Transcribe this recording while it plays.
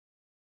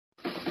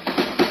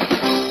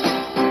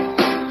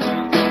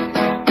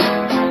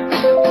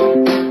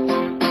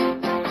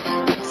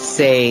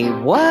Say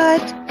what?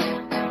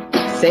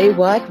 Say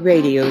what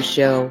radio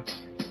show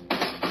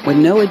with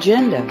no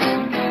agenda.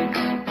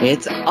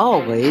 It's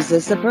always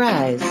a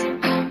surprise.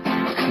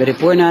 But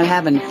if we're not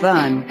having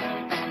fun,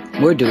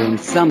 we're doing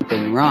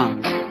something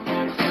wrong.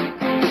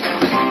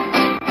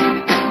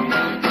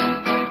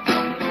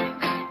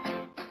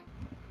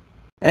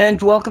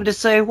 And welcome to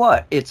Say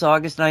What? It's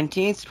August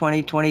 19th,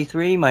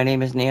 2023. My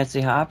name is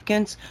Nancy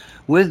Hopkins.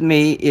 With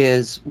me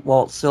is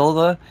Walt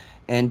Silva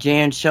and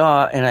Jan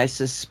Shaw, and I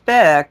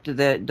suspect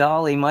that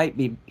Dolly might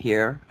be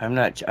here. I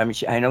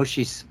know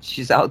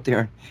she's out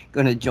there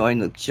going to join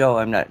the show.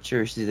 I'm not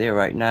sure she's there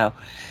right now.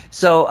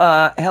 So,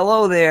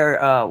 hello there,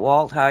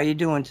 Walt. How are you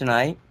doing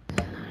tonight?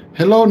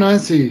 Hello,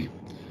 Nancy.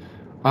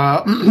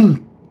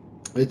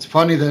 It's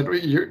funny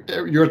that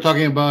you're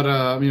talking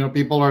about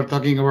people are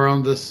talking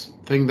around this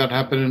thing that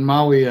happened in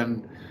Maui,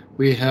 and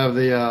we have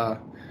the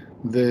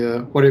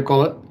what do you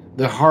call it?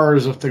 The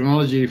horrors of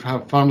technology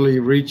have finally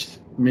reached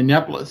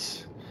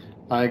Minneapolis.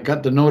 I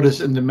got the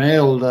notice in the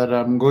mail that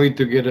I'm going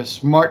to get a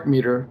smart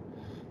meter,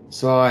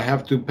 so I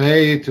have to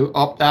pay to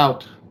opt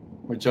out,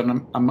 which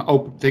I'm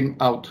opting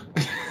out.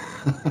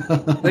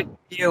 Good for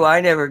you.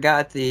 I never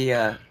got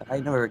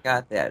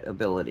that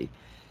ability.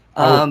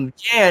 Jan,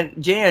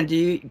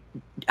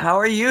 how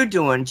are you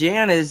doing?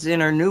 Jan is in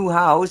her new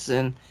house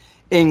in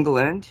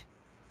England,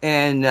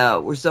 and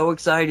we're so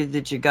excited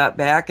that you got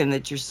back and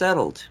that you're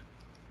settled.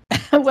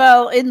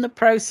 Well, in the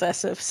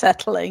process of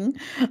settling,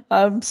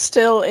 I'm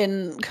still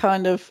in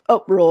kind of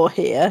uproar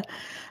here.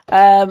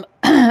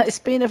 It's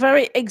been a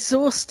very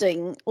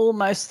exhausting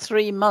almost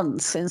 3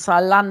 months since I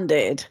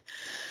landed,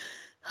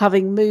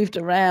 having moved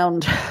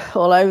around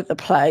all over the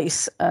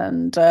place.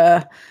 And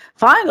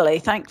finally,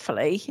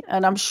 thankfully,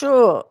 and I'm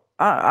sure,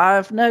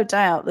 I've no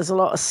doubt there's a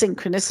lot of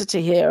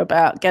synchronicity here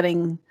about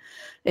getting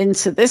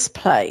into this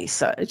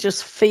place. It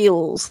just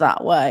feels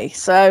that way.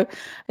 So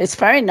it's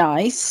very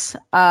nice,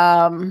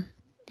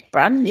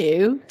 brand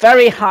new,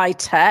 very high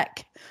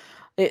tech.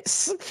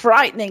 It's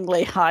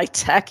frighteningly high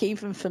tech,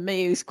 even for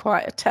me, who's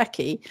quite a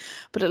techie.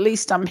 But at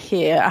least I'm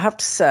here. I have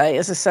to say,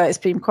 as I say, it's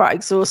been quite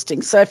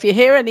exhausting. So if you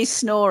hear any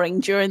snoring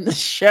during the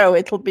show,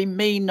 it'll be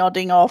me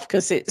nodding off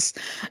because it's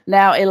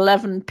now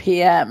 11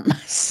 p.m.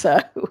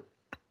 So,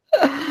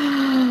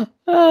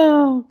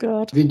 oh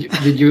God.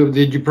 Did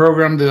you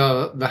program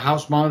the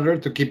house monitor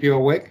to keep you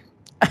awake?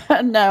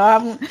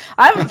 No,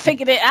 I haven't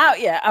figured it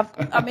out yet.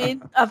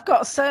 I've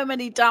got so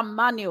many damn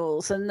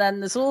manuals, and then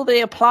there's all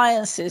the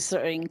appliances that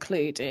are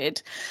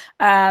included,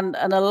 and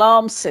an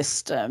alarm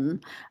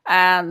system,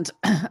 and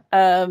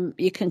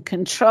you can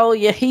control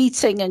your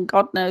heating and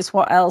God knows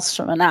what else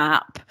from an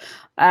app.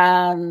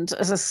 And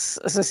as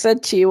I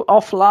said to you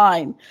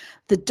offline,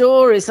 the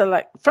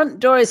front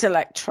door is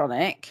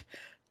electronic,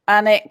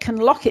 and it can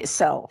lock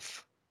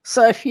itself.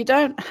 So if you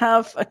don't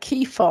have a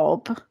key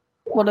fob,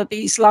 one of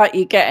these like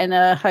you get in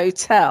a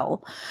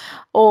hotel,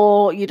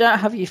 or you don't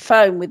have your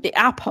phone with the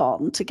app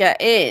on to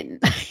get in,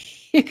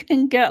 you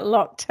can get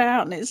locked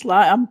out. And it's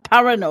like, I'm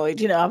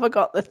paranoid, have I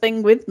got the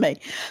thing with me?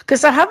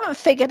 Because I haven't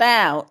figured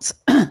out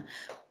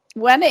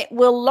when it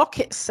will lock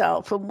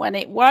itself and when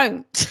it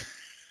won't.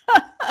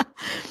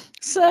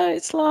 So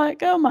it's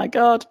like, oh my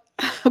God,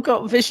 I've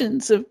got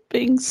visions of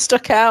being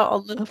stuck out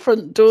on the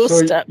front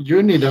doorstep. So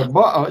you need an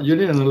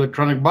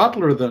electronic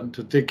bottler then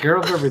to take care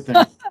of everything.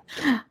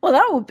 Well,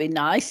 that would be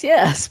nice.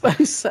 Yeah, I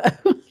suppose so.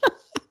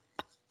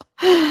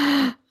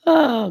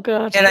 Oh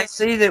God! And I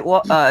see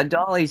that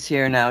Dolly's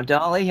here now.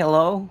 Dolly,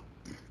 hello.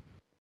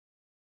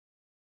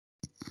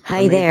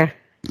 Hi there.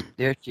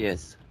 There she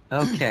is.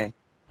 Okay.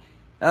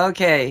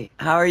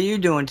 How are you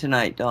doing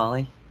tonight,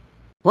 Dolly?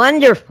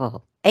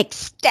 Wonderful.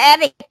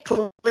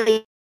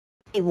 Ecstatically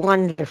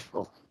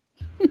wonderful.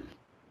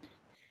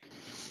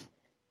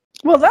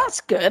 Well, that's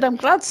good. I'm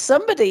glad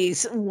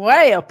somebody's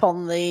way up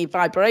on the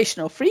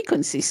vibrational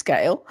frequency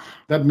scale.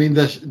 That means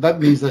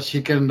that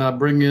she can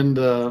bring in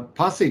the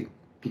posse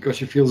because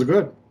she feels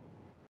good.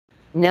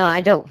 No,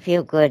 I don't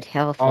feel good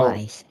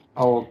health-wise.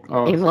 Oh,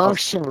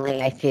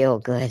 emotionally, I feel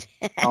good.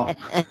 Oh.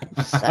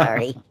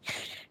 Sorry.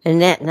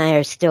 Annette and I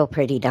are still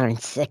pretty darn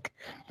sick,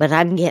 but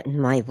I'm getting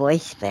my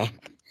voice back.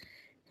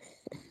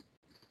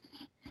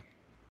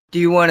 Do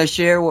you want to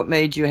share what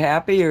made you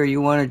happy, or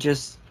you want to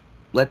just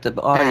let the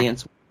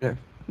audience wonder?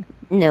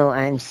 No,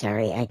 I'm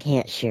sorry. I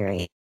can't share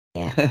it.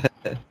 Yeah.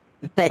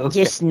 But Okay.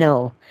 Just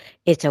know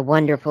it's a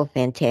wonderful,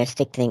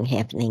 fantastic thing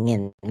happening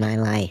in my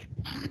life.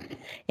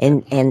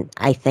 And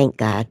I thank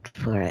God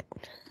for it.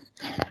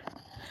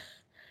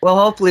 Well,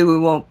 hopefully we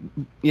won't,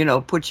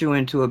 put you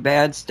into a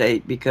bad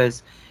state,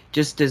 because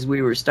just as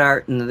we were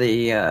starting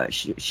the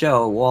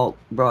show, Walt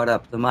brought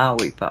up the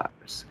Maui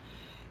fires.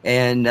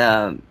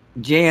 And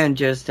Jan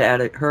just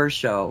had her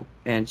show,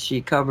 and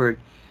she covered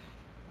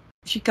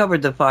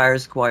the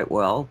fires quite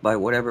well by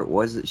whatever it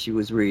was that she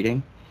was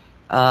reading.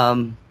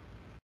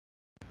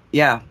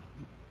 Yeah.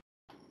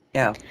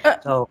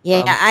 So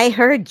I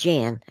heard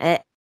Jan,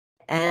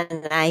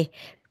 and I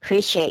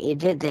appreciate you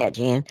did that,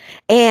 Jan.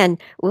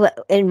 And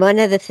one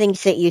of the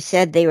things that you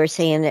said, they were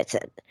saying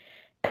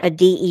a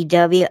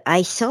DEW.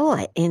 I saw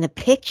it in a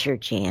picture,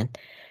 Jan.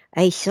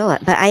 I saw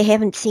it, but I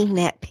haven't seen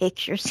that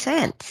picture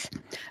since.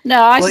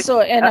 No, I saw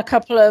it in a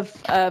couple of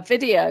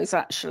videos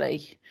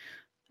actually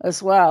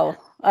as well,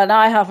 and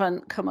I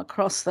haven't come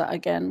across that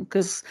again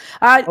because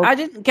I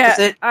didn't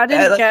get.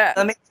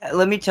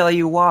 Let me tell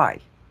you why.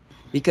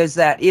 Because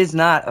that is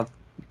not a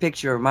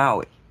picture of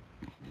Maui.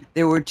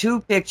 There were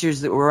two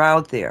pictures that were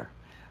out there,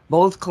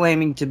 both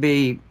claiming to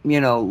be,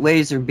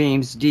 laser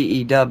beams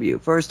DEW.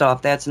 First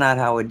off, that's not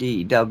how a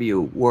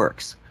DEW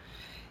works.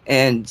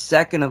 And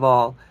second of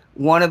all,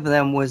 one of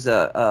them was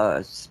a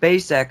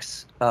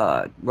SpaceX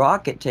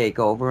rocket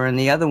takeover, and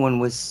the other one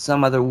was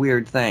some other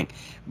weird thing.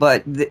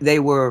 But they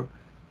were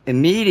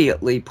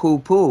immediately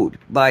poo-pooed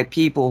by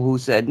people who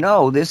said,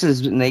 no, this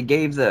is, and they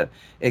gave the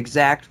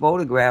exact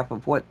photograph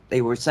of what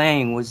they were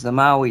saying was the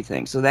Maui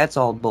thing. So that's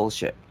all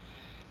bullshit.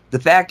 The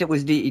fact it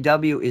was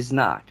DEW is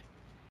not.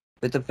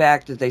 But the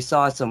fact that they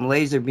saw some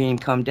laser beam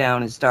come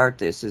down and start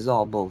this is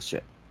all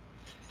bullshit.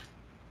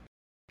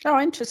 Oh,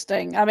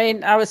 interesting. I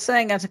mean, I was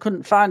saying I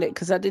couldn't find it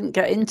because I didn't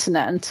get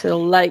internet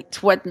until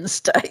late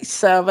Wednesday.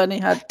 So I've only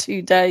had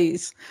 2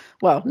 days.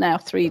 Well, now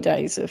 3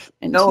 days of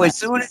internet. No, as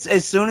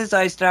soon as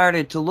I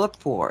started to look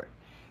for it,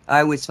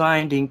 I was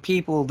finding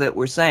people that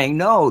were saying,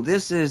 no,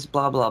 this is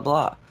blah, blah,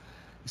 blah.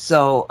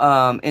 So,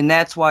 and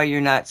that's why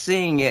you're not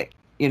seeing it.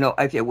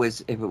 If it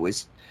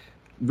was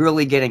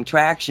really getting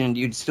traction,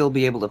 you'd still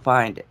be able to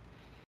find it.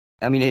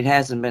 I mean, it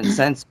hasn't been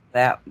censored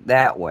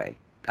that way.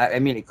 I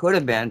mean, it could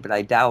have been, but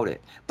I doubt it.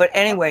 But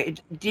anyway,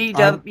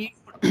 DW.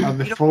 Are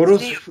the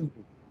photos?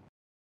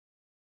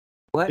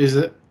 What is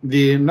it?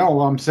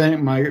 No, I'm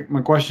saying my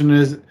question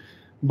is,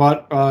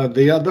 but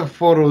the other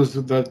photos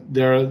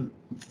that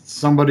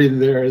somebody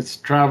there is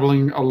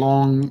traveling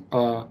along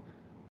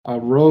a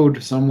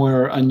road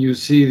somewhere, and you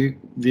see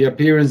the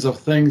appearance of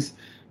things,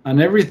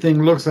 and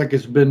everything looks like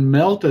it's been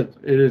melted.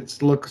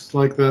 It looks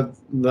like that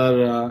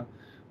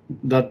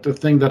the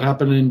thing that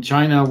happened in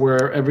China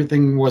where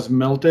everything was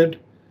melted.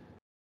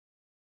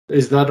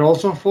 Is that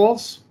also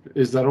false?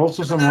 Is that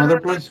also some other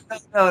place?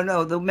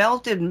 No. The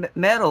melted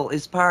metal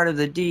is part of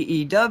the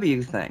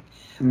DEW thing.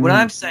 What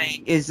I'm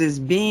saying is this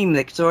beam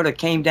that sort of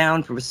came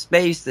down from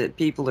space that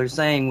people are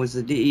saying was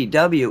the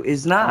DEW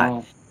is not.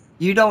 Oh.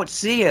 You don't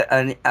see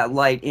a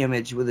light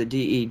image with a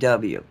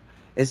DEW.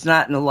 It's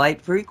not in the light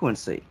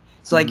frequency.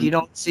 It's like you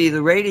don't see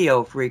the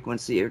radio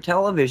frequency or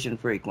television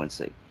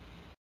frequency,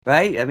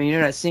 right? I mean,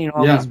 you're not seeing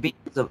all these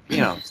beams of,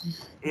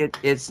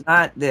 it's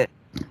not that.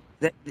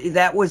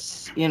 That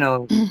was,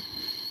 no,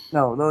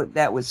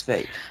 that was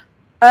fake.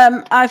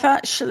 I've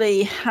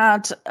actually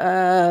had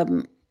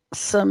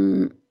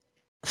some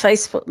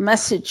Facebook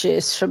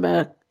messages from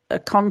a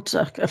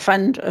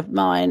friend of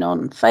mine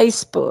on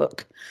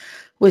Facebook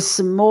with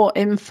some more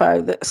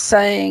info that's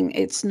saying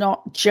it's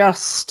not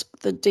just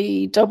the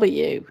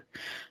DW.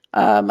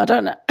 I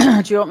don't know.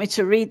 Do you want me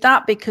to read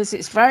that? Because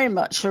it's very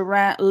much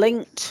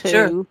linked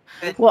to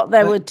what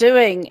they were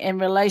doing in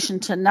relation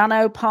to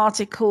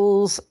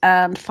nanoparticles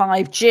and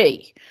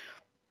 5G.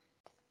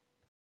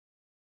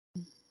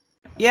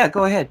 Yeah,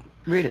 go ahead.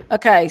 Read it.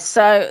 Okay,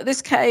 so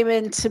this came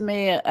in to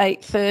me at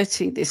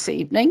 8:30 this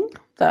evening.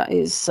 That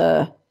is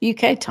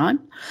UK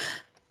time.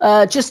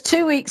 Just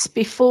 2 weeks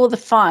before the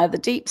fire, the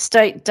deep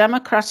state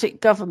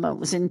Democratic government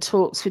was in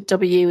talks with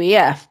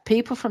WEF,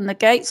 people from the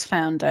Gates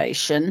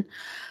Foundation,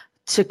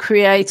 to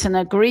create an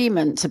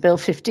agreement to build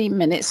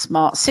 15-minute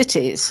smart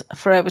cities.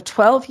 For over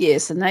 12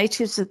 years, the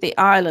natives of the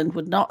island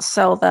would not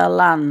sell their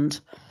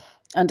land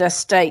and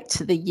estate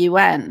to the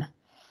UN.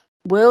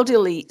 World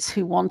elites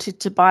who wanted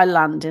to buy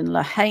land in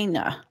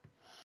Lahaina.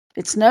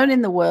 It's known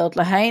in the world,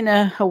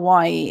 Lahaina,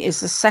 Hawaii,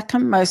 is the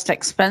second most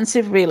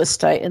expensive real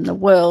estate in the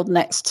world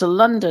next to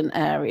London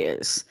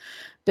areas.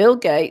 Bill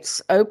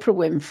Gates, Oprah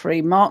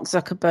Winfrey, Mark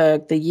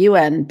Zuckerberg, the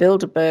UN,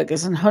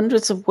 Bilderbergers, and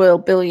hundreds of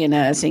world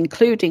billionaires,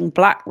 including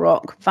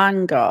BlackRock,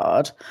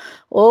 Vanguard,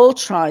 all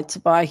tried to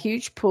buy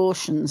huge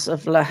portions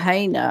of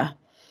Lahaina,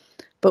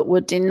 but were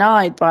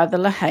denied by the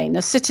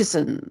Lahaina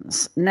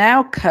citizens.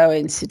 Now,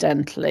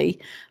 coincidentally,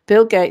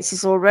 Bill Gates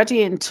is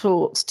already in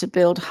talks to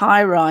build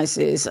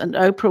high-rises, and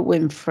Oprah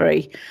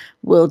Winfrey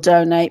will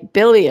donate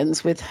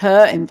billions with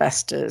her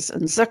investors,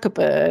 and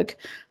Zuckerberg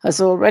has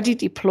already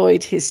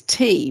deployed his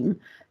team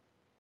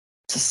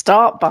to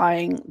start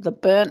buying the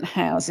burnt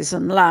houses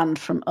and land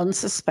from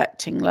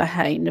unsuspecting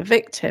Lahaina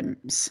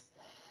victims.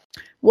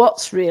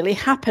 What's really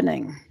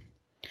happening?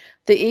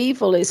 The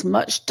evil is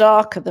much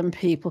darker than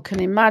people can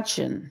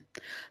imagine.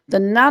 The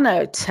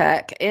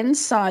nanotech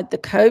inside the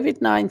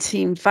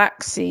COVID-19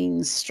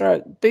 vaccine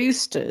 /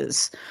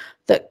 boosters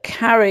that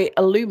carry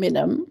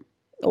aluminium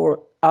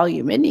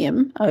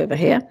over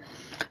here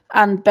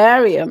and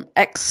barium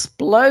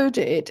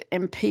exploded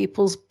in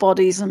people's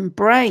bodies and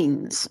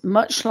brains,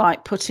 much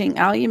like putting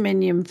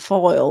aluminium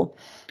foil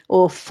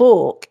or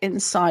fork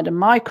inside a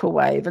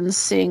microwave and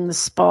seeing the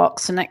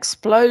sparks and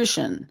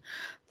explosion.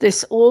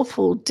 This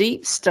awful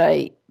deep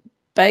state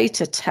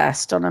beta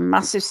test on a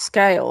massive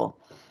scale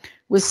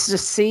was to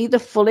see the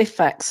full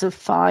effects of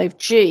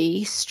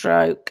 5G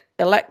 /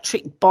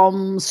 electric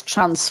bombs,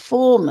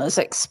 transformers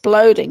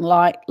exploding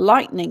like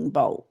lightning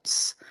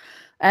bolts,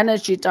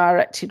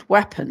 energy-directed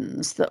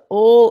weapons that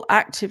all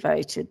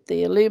activated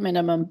the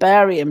aluminum and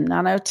barium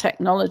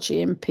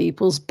nanotechnology in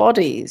people's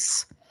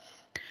bodies.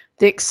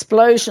 The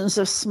explosions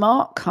of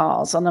smart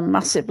cars on a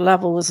massive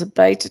level was a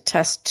beta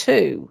test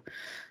too,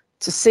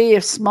 to see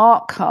if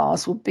smart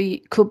cars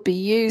could be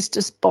used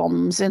as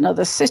bombs in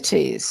other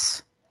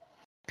cities.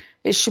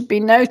 It should be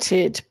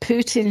noted,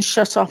 Putin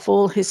shut off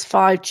all his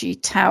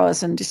 5G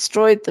towers and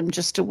destroyed them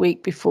just a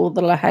week before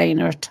the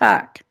Lahaina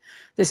attack.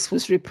 This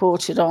was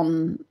reported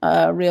on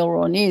Real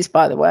Raw News,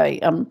 by the way.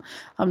 I'm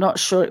not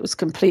sure it was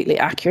completely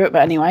accurate,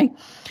 but anyway.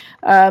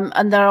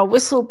 And there are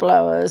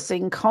whistleblowers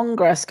in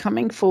Congress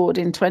coming forward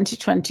in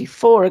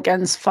 2024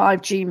 against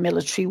 5G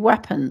military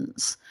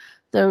weapons.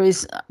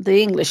 The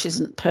English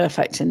isn't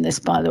perfect in this,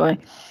 by the way.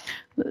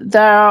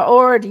 There are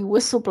already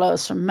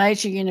whistleblowers from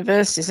major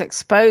universities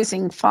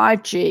exposing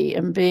 5G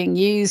and being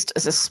used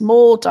as a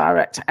small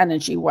direct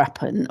energy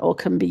weapon or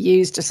can be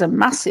used as a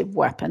massive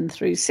weapon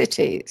through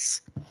cities.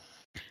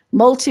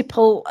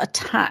 Multiple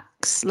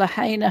attacks,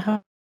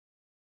 Lahaina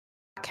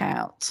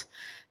blackout,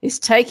 is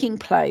taking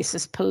place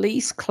as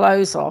police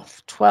close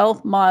off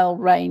 12-mile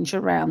range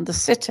around the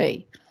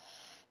city.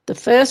 The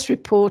first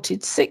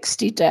reported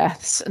 60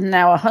 deaths and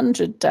now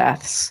 100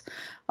 deaths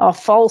are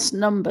false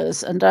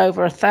numbers, and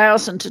over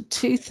 1,000 to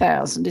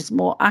 2,000 is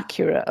more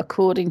accurate,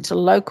 according to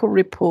local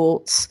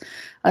reports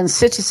and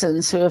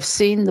citizens who have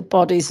seen the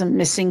bodies and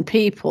missing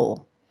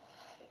people.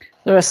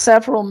 There are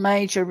several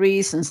major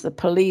reasons the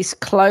police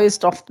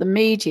closed off the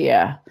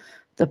media.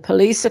 The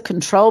police are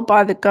controlled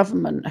by the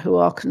government, who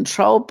are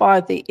controlled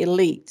by the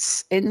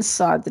elites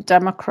inside the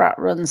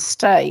Democrat-run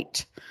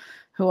state,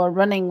 who are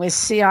running with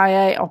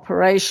CIA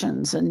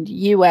operations and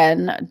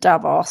UN,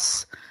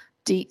 Davos,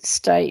 deep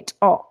state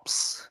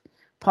ops.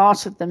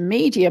 Part of the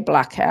media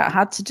blackout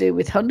had to do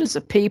with hundreds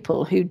of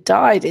people who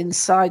died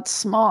inside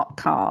smart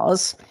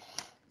cars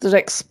that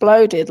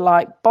exploded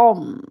like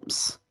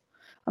bombs.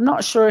 I'm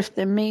not sure if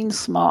they mean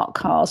smart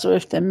cars or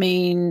if they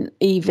mean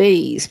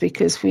EVs,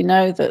 because we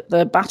know that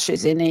the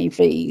batteries in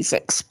EVs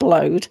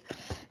explode.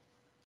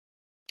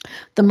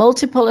 The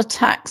multiple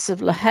attacks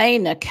of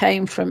Lahaina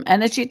came from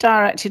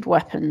energy-directed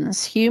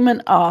weapons,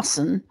 human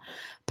arson,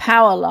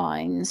 power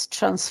lines,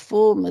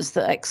 transformers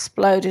that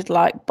exploded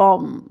like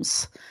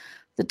bombs.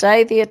 The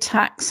day the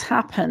attacks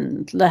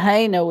happened,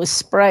 Lahaina was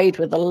sprayed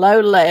with a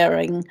low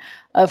layering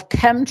of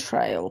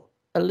chemtrail,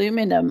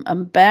 aluminum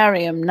and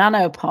barium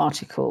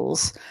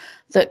nanoparticles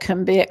that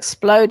can be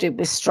exploded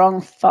with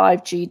strong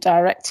 5G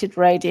directed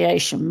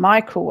radiation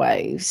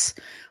microwaves,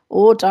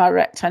 or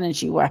direct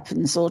energy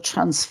weapons or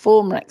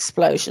transformer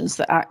explosions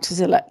that act as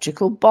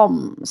electrical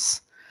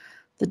bombs.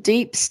 The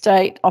deep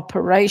state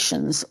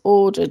operations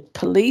ordered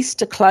police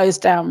to close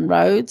down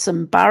roads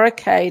and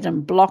barricade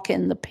and block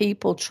in the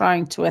people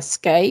trying to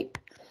escape.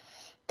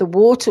 The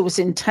water was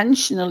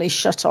intentionally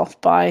shut off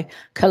by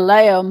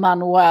Kaleo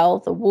Manuel,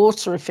 the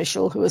water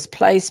official who was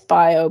placed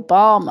by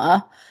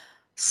Obama,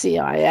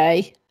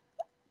 CIA.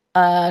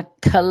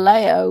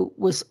 Kaleo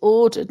was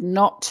ordered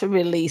not to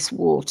release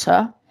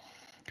water.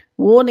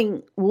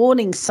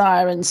 Warning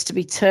sirens to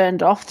be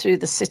turned off through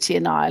the city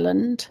and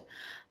island.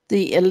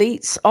 The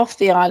elites off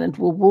the island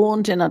were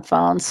warned in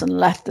advance and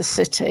left the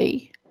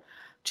city.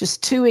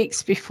 Just 2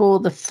 weeks before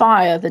the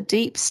fire, the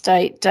deep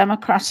state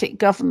democratic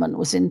government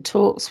was in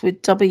talks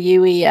with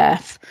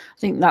WEF. I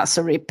think that's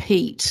a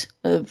repeat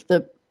of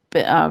the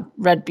bit I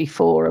read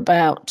before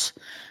about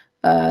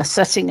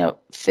setting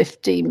up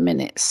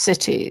 15-minute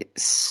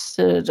cities.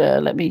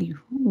 Let me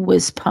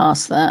whiz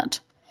past that.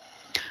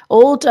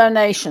 All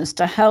donations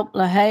to help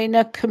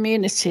Lahaina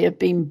community have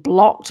been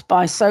blocked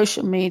by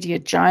social media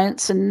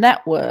giants and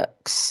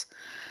networks.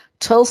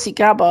 Tulsi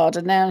Gabbard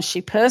announced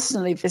she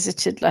personally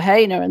visited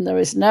Lahaina and there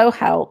is no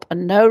help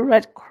and no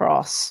Red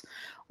Cross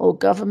or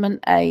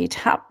government aid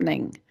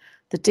happening.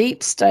 The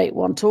deep state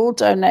want all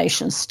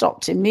donations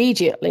stopped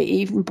immediately,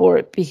 even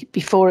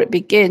before it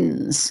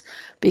begins,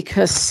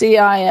 because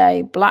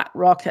CIA,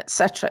 BlackRock,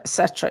 etc.,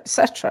 etc.,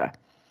 etc.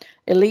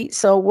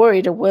 Elites are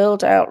worried a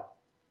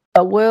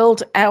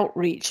world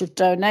outreach of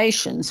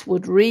donations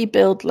would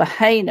rebuild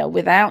Lahaina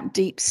without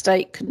deep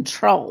state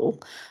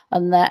control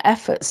and their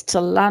efforts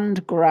to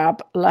land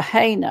grab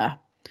Lahaina,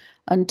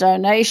 and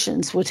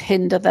donations would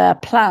hinder their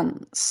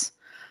plans.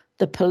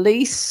 The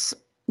police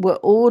were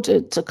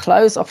ordered to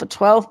close off a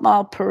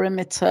 12-mile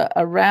perimeter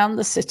around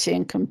the city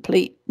and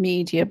complete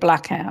media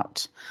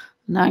blackout.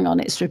 And hang on,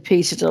 it's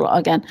repeated a lot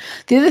again.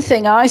 The other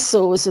thing I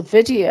saw was a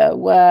video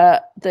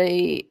where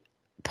the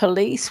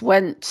police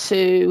went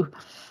to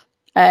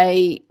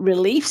a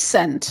relief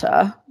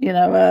center,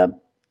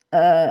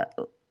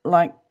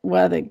 like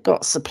where they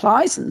got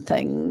supplies and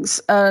things,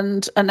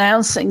 and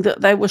announcing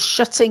that they were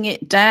shutting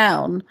it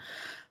down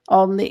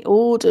on the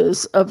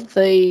orders of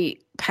the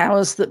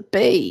powers that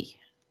be.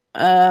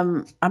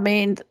 I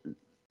mean,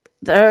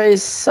 there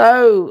is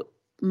so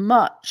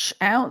much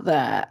out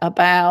there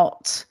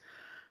about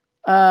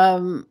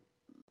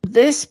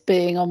this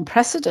being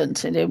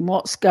unprecedented in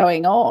what's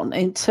going on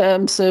in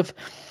terms of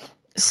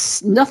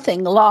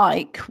nothing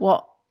like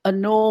what a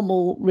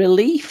normal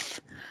relief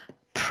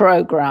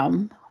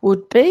program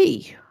would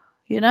be,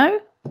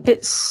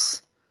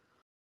 it's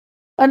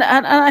and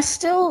I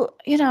still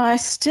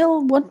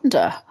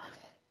wonder.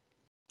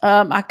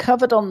 I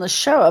covered on the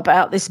show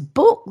about this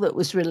book that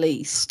was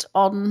released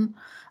on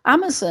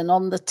Amazon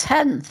on the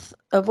 10th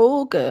of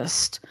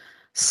August,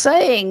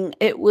 saying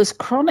it was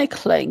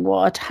chronicling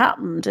what had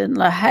happened in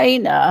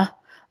Lahaina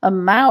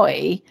and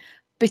Maui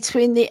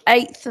between the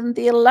 8th and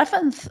the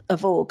 11th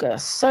of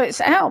August. So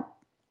it's out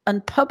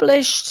and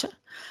published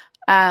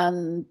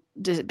and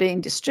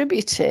being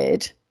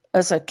distributed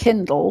as a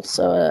Kindle,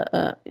 so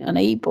an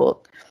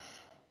ebook,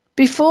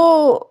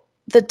 before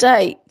the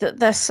date that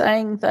they're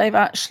saying they've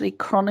actually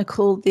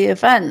chronicled the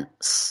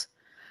events.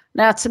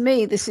 Now, to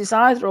me, this is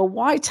either a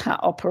white hat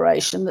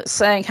operation that's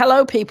saying,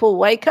 hello, people,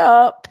 wake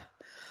up.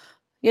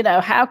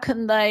 How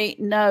can they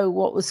know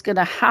what was going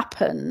to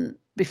happen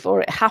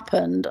before it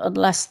happened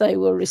unless they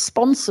were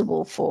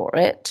responsible for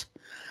it?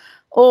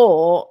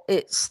 Or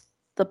it's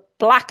the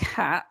black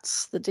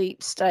hats, the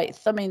deep state,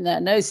 thumbing their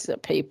noses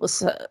at people,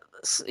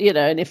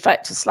 in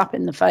effect, a slap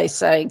in the face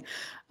saying,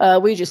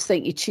 we just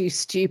think you're too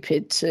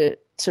stupid to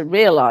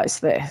realize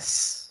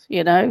this,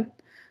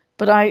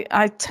 But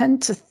I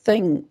tend to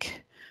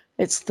think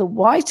it's the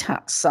white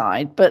hat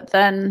side. But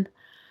then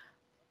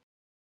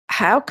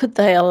how could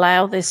they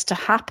allow this to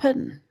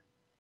happen?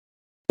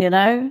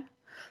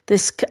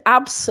 This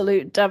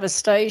absolute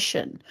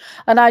devastation.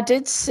 And I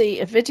did see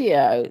a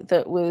video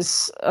that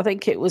was, I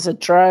think it was a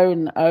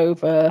drone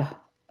over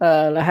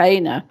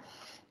Lahaina,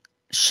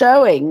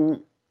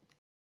 showing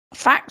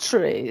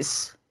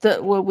factories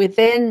that were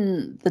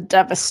within the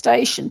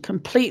devastation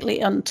completely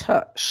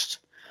untouched.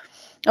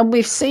 And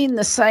we've seen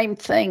the same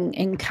thing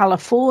in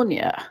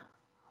California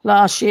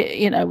last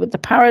year, with the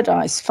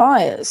Paradise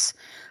fires,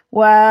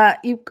 where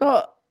you've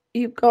got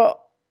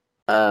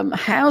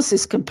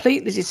houses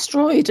completely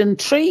destroyed and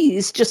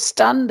trees just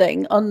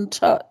standing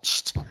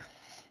untouched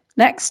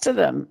next to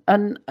them,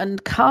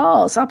 and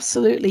cars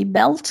absolutely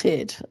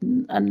melted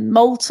and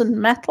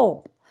molten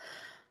metal.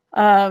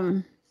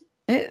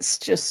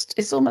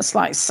 It's almost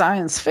like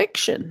science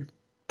fiction.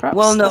 Perhaps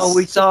well, no,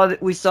 we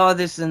saw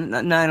this in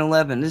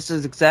 9/11. This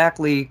is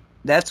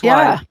that's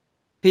why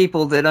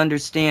people that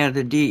understand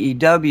the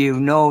DEW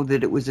know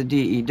that it was a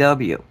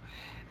DEW,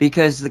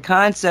 because the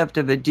concept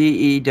of a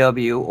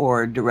DEW,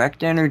 or a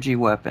direct energy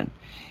weapon,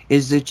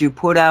 is that you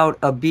put out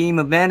a beam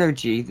of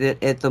energy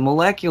that at the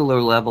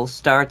molecular level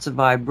starts a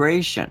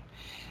vibration.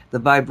 The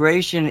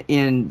vibration,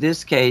 in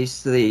this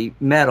case, the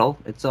metal,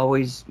 it's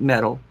always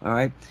metal, all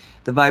right?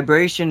 The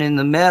vibration in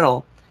the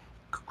metal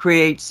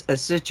creates a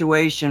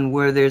situation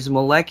where there's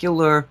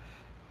molecular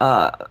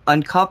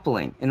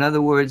uncoupling. In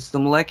other words, the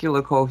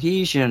molecular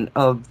cohesion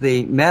of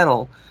the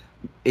metal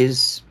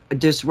is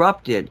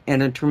disrupted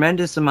and a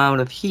tremendous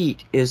amount of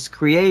heat is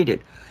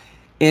created.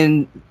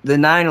 In the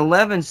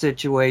 9/11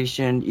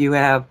 situation, you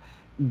have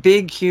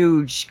big,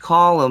 huge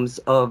columns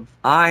of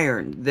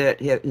iron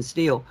and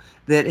steel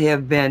that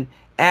have been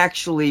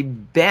actually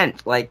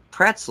bent like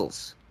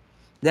pretzels.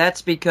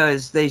 That's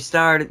because they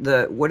started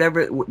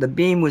the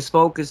beam was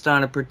focused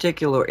on a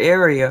particular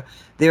area,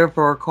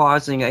 therefore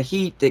causing a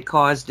heat that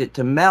caused it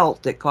to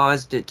melt, that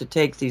caused it to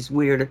take these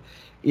weird,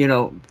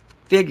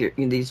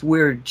 these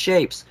weird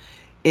shapes.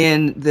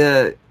 In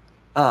the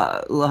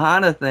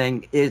Lahaina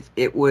thing,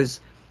 it was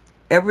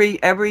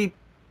every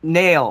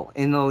nail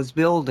in those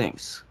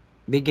buildings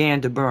began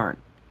to burn,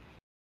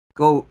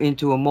 go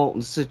into a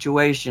molten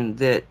situation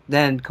that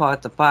then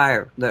caught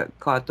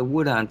the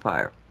wood on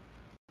fire.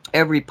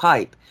 Every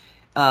pipe.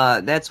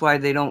 That's why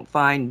they don't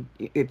find,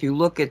 if you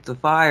look at the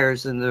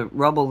fires and the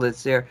rubble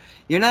that's there,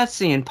 you're not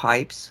seeing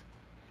pipes.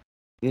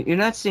 You're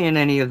not seeing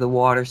any of the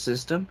water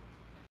system.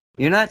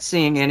 You're not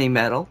seeing any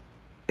metal.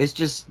 It's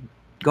just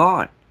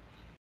gone.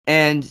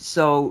 And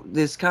so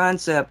this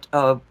concept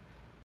of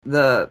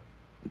the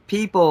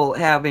people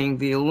having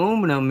the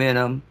aluminum in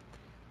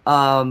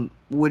them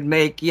would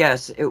make,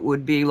 yes, it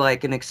would be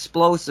like an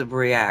explosive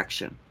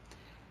reaction.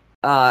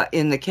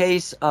 In the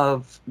case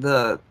of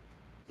the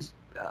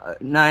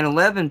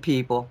 9/11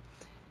 people,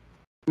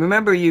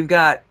 remember, you've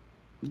got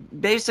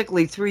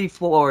basically 3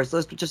 floors.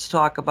 Let's just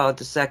talk about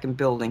the second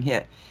building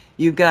hit.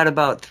 You've got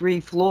about 3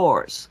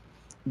 floors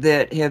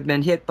that have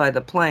been hit by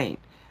the plane.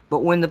 But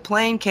when the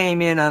plane came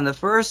in on the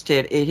first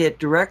hit, it hit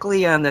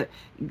directly on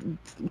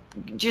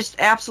just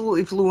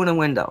absolutely flew in a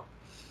window.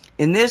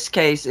 In this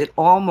case, it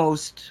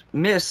almost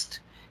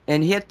missed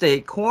and hit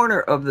the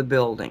corner of the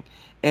building.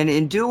 And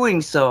in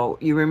doing so,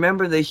 you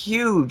remember the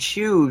huge,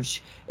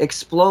 huge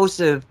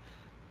explosive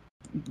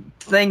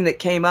thing that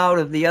came out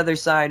of the other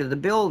side of the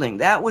building.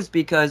 That was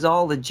because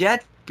all the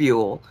jet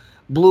fuel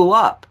blew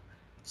up.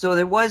 So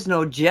there was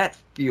no jet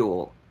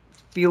fuel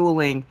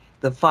fueling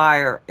the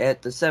fire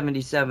at the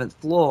 77th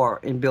floor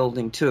in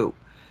building 2.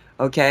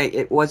 Okay,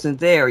 it wasn't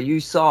there. You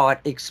saw it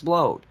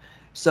explode.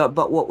 So,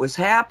 but what was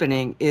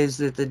happening is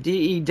that the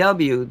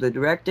DEW, the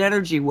direct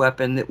energy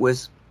weapon that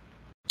was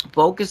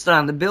focused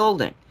on the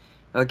building,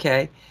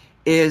 okay,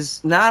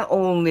 is not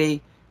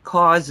only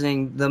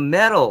causing the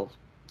metal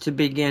to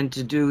begin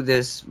to do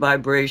this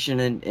vibration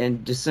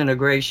and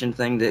disintegration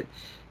thing that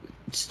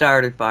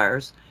started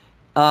fires,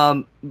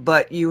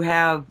 but you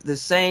have the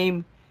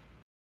same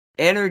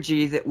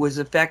energy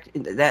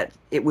that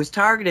it was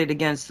targeted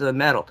against the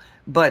metal,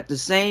 but the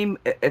same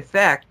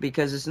effect,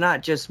 because it's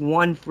not just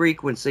one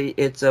frequency,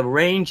 it's a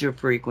range of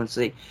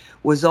frequency,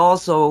 was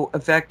also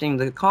affecting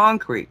the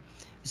concrete.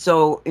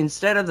 So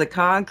instead of the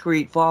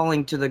concrete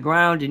falling to the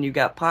ground and you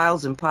got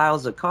piles and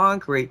piles of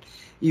concrete,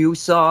 you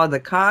saw the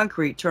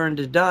concrete turn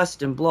to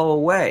dust and blow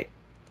away.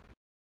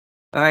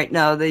 All right,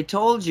 now they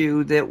told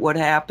you that what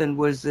happened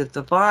was that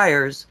the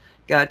fires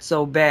got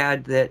so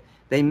bad that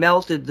they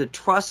melted the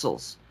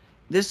trestles.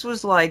 This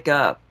was like,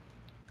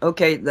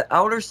 okay, the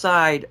outer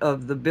side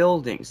of the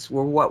buildings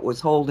were what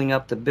was holding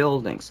up the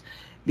buildings.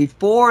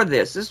 Before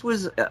this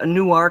was a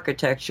new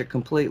architecture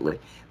completely.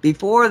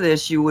 Before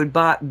this, you would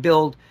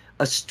build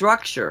a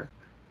structure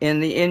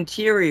in the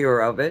interior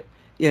of it,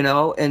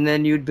 and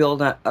then you'd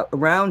build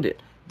around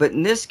it. But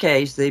in this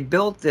case, they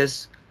built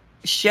this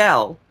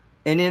shell,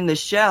 and in the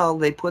shell,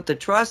 they put the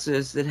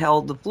trusses that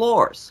held the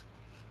floors.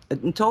 A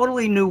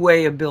totally new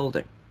way of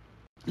building.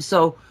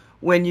 So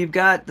when you've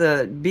got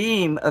the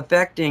beam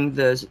affecting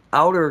the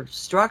outer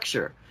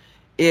structure,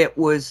 it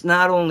was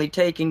not only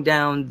taking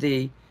down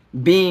the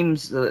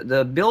beams,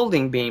 the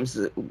building beams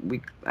that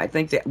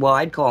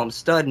I'd call them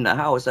stud in a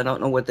house. I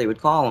don't know what they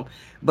would call them,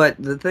 but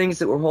the things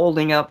that were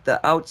holding up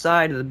the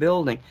outside of the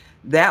building,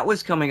 that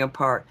was coming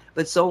apart,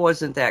 but so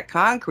wasn't that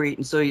concrete.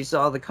 And so you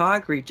saw the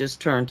concrete just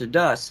turn to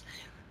dust.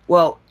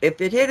 Well, if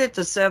it hit at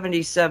the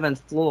 77th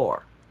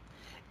floor,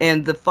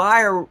 and the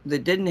fire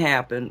that didn't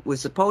happen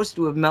was supposed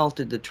to have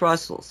melted the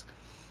trusses,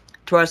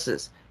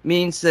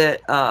 means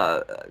that,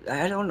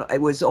 I don't know, it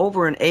was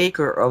over an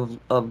acre of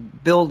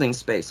building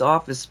space,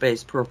 office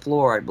space per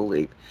floor, I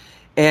believe.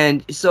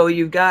 And so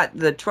you've got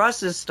the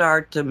trusses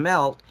start to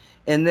melt,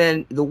 and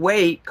then the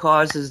weight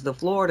causes the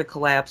floor to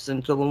collapse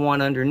into the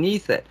one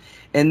underneath it.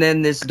 And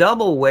then this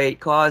double weight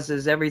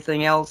causes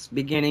everything else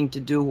beginning to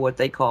do what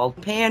they call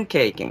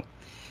pancaking.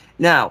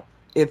 Now,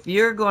 if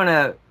you're going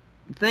to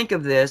think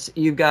of this,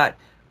 you've got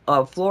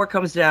floor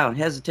comes down,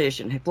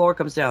 hesitation, floor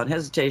comes down,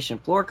 hesitation,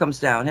 floor comes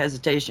down,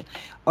 hesitation.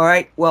 All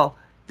right, well,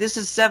 this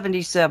is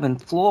 77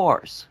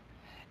 floors,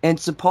 and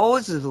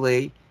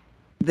supposedly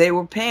they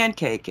were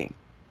pancaking.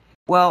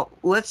 Well,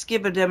 let's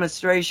give a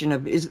demonstration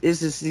of is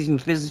this even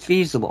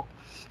feasible?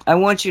 I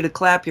want you to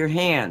clap your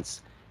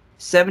hands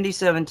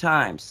 77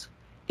 times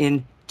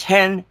in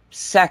 10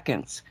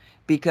 seconds,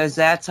 because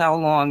that's how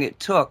long it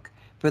took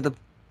for the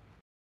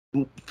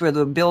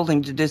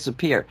building to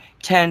disappear.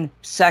 10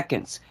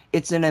 seconds.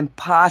 It's an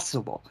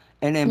impossible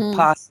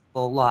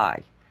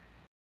lie.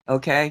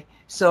 Okay?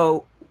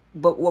 So,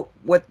 but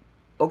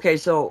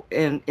so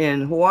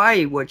in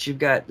Hawaii, what you've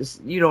got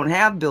is you don't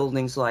have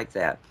buildings like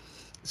that.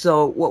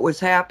 So what was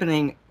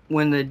happening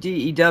when the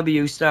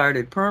DEW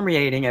started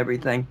permeating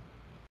everything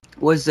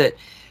was that,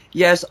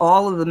 yes,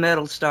 all of the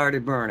metal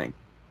started burning.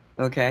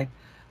 Okay?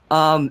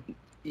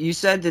 You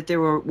said that there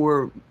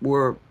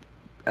were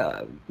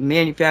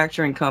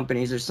manufacturing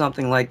companies or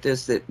something like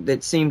this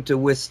that seemed to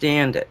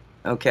withstand it.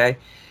 Okay.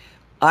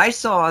 I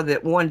saw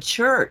that one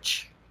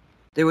church,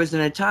 there was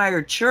an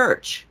entire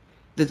church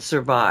that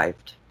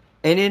survived,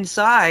 and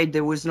inside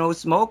there was no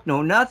smoke,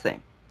 no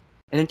nothing,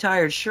 an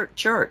entire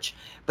church.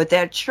 But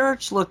that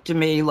church looked to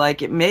me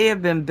like it may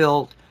have been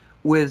built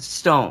with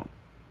stone.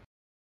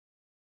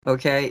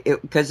 Okay,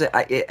 because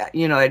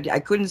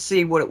I couldn't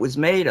see what it was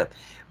made of,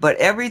 but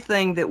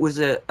everything that was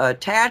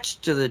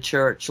attached to the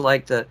church,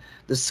 like the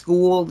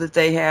school that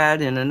they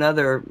had and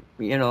another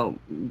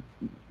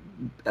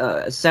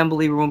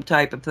assembly room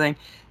type of thing,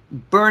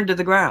 burned to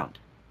the ground.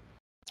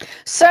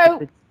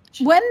 So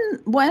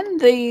when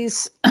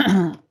these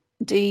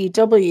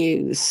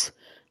DWs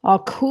are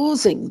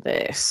causing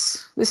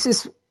this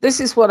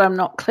is what I'm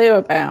not clear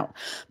about,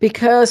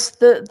 because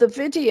the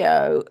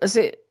video, as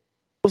it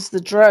was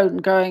the drone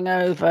going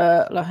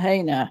over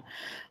Lahaina,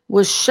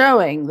 was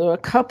showing there were a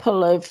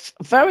couple of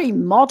very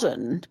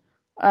modern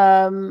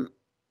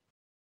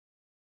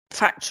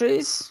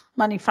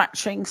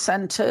manufacturing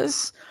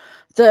centers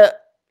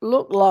that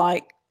looked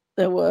like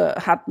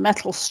had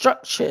metal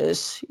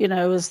structures,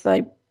 as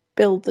they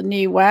build the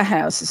new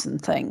warehouses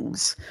and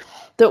things,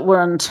 that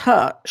were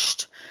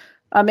untouched.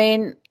 I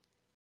mean,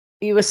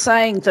 you were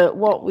saying that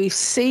what we've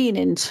seen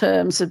in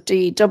terms of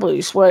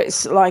DWs, where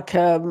it's like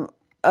a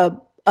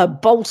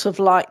bolt of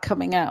light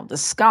coming out of the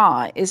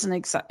sky,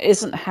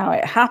 isn't how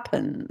it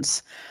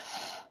happens.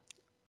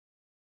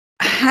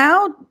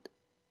 How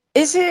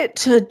is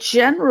it a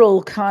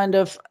general kind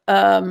of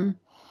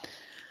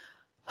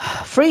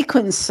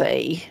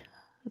frequency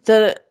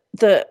that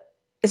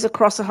is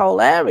across a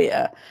whole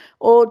area,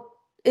 or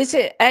is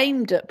it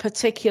aimed at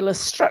particular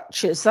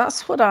structures?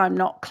 That's what I'm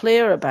not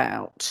clear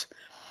about.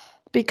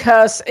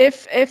 Because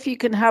if you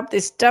can have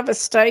this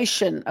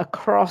devastation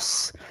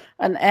across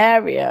an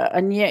area,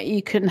 and yet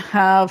you can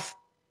have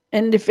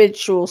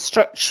individual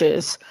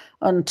structures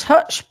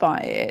untouched by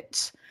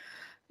it,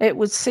 it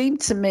would seem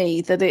to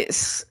me that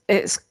it's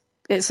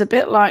a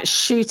bit like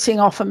shooting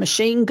off a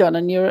machine gun,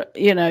 and you're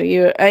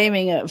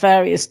aiming at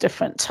various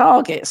different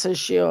targets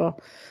as you're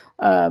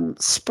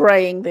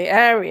spraying the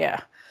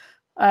area.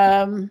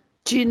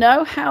 Do you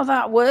know how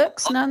that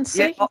works,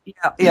 Nancy?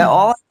 Yeah.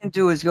 All I can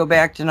do is go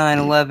back to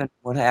 9/11.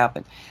 What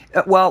happened?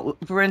 Well,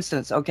 for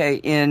instance,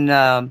 okay, in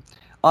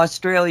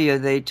Australia,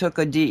 they took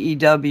a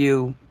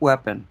DEW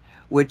weapon,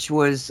 which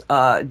was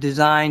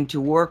designed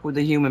to work with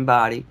the human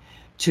body,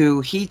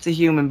 to heat the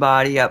human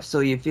body up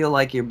so you feel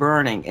like you're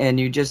burning and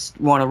you just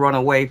want to run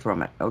away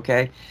from it.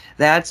 Okay,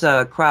 that's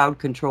a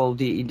crowd-controlled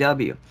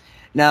DEW.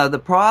 Now, the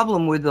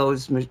problem with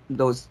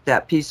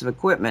that piece of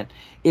equipment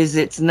is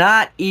it's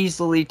not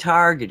easily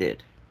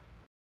targeted.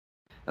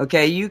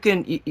 Okay, you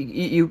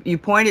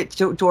point it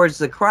towards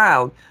the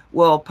crowd.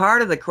 Well,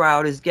 part of the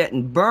crowd is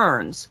getting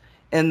burns,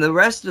 and the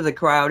rest of the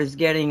crowd is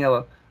getting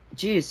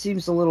it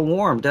seems a little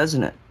warm,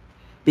 doesn't it?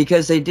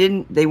 Because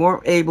they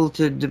weren't able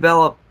to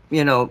develop,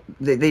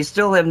 they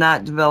still have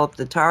not developed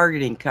the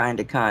targeting kind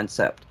of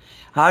concept.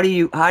 How do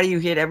you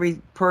hit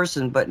every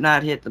person but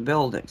not hit the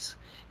buildings?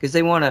 Because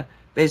they want to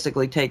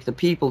basically take the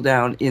people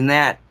down in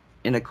a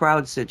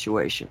crowd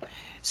situation.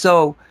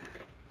 So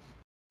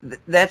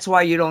that's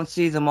why you don't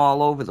see them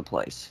all over the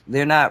place.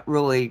 They're not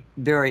really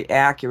very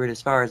accurate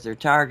as far as their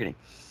targeting.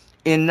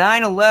 In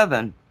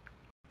 9/11,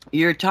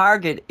 your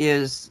target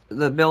is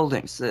the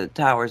buildings, the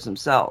towers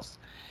themselves.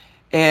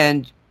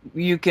 And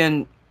you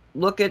can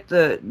look at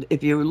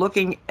if you're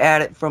looking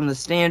at it from the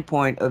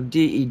standpoint of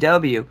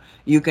DEW,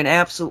 you can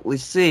absolutely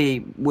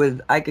see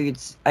I could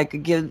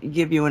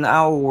give you an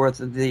hour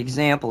worth of the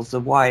examples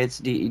of why it's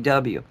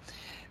DEW.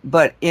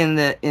 But in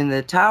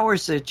the tower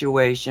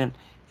situation,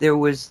 there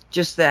was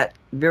just that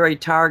very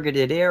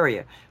targeted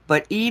area.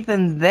 But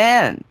even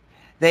then,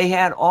 they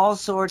had all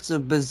sorts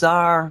of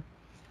bizarre,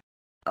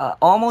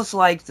 almost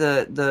like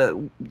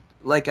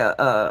like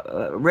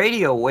a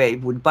radio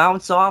wave would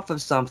bounce off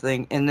of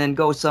something and then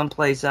go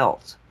someplace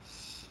else.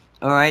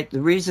 All right. The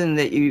reason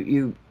that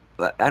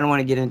I don't want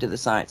to get into the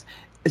science,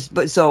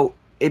 but so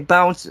it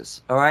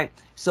bounces. All right.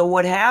 So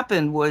what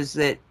happened was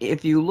that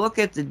if you look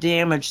at the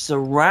damage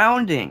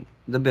surrounding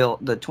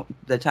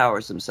the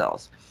towers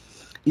themselves,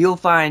 you'll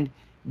find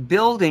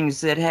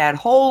buildings that had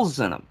holes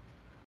in them,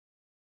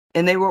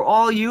 and they were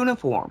all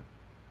uniform.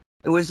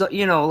 It was,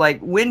 like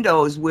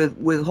windows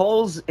with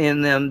holes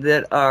in them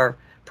that are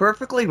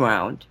perfectly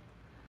round,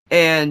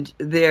 and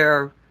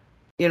they're,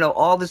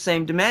 all the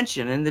same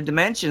dimension. And the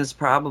dimensions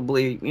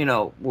probably,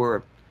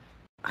 were,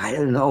 I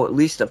don't know, at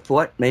least a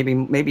foot,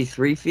 maybe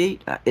 3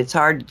 feet. It's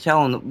hard to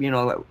tell in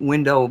the,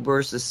 window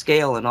versus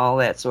scale and all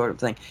that sort of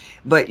thing.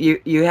 But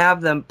you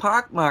have them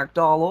pockmarked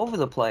all over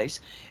the place.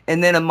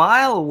 And then a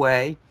mile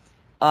away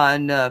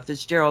on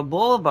Fitzgerald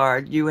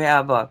Boulevard, you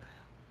have a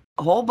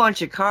whole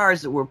bunch of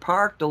cars that were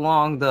parked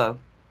along the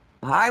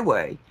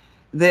highway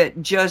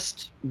that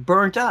just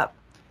burnt up.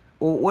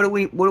 Well, what do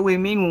we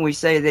mean when we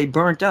say they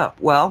burnt up?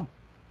 Well,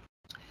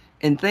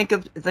 and think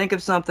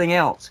of something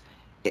else.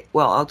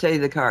 Well, I'll tell you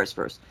the cars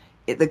first.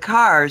 The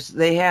cars,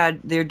 they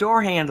had their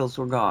door handles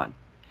were gone.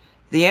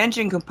 The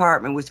engine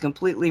compartment was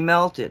completely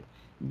melted,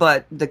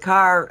 but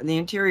the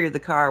interior of the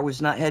car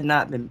had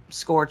not been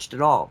scorched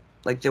at all.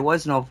 Like there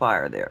was no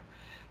fire there.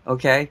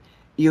 Okay?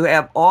 You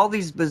have all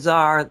these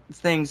bizarre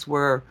things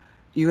where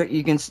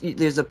you can see,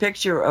 there's a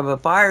picture of a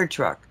fire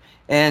truck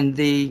and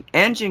the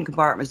engine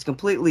compartment is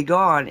completely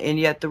gone, and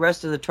yet the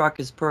rest of the truck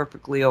is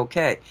perfectly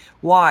okay.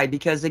 Why?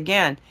 Because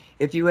again,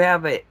 if you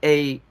have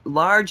a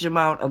large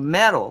amount of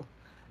metal,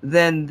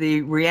 then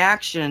the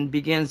reaction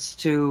begins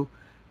to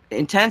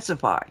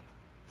intensify.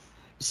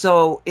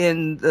 So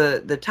in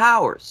the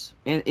towers,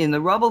 in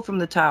the rubble from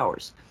the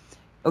towers,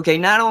 okay,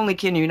 not only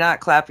can you not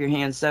clap your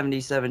hands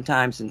 77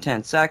 times in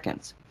 10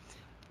 seconds,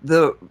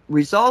 the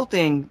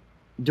resulting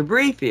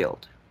debris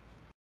field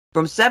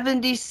from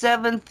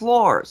 77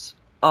 floors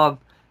of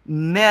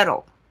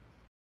metal,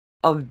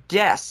 of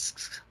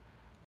desks,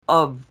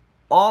 of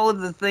all of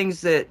the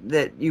things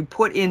that you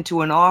put into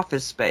an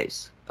office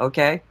space,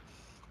 okay?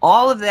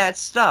 All of that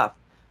stuff.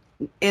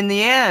 In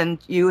the end,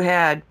 you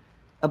had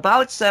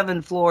about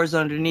 7 floors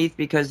underneath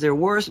because there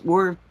was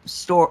a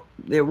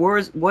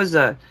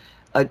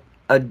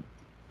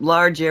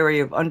large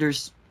area of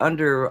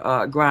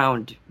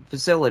underground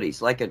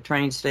facilities like a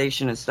train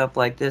station and stuff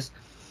like this.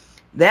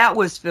 That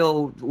was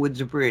filled with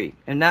debris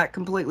and not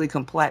completely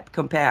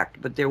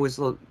compact, but there was,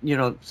 so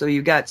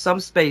you got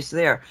some space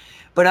there.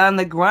 But on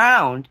the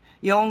ground,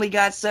 you only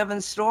got 7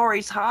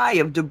 stories high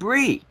of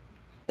debris.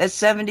 That's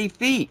 70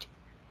 feet.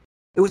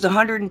 It was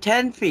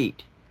 110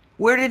 feet.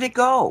 Where did it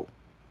go?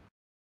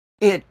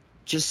 It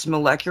just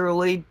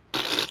molecularly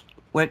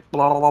went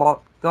blah, blah, blah,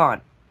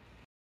 gone.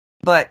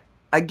 But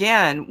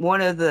again,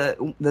 one of the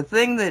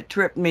thing that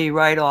tripped me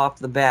right off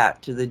the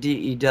bat to the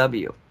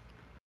DEW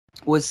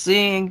was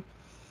couldn't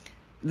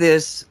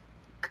this.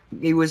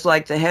 He was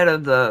like the head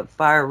of the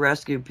fire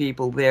rescue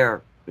people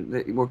there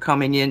that were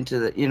coming into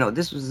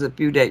this was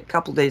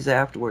couple days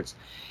afterwards.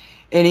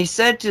 And he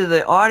said to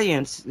the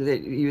audience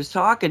that he was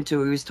talking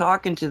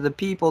to the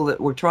people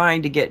that were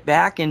trying to get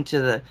back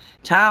into the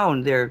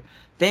town. Their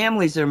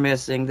families are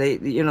missing. They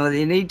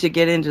need to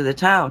get into the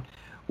town.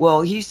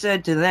 Well, he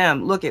said to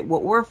them, look at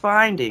what we're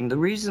finding. The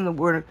reason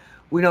that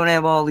we don't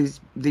have all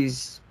these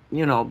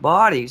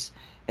bodies,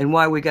 and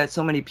why we got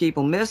so many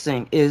people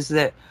missing, is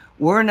that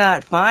we're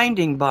not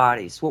finding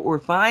bodies. What we're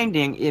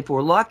finding, if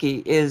we're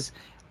lucky, is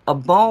a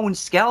bone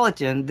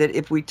skeleton that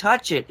if we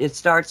touch it, it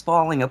starts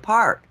falling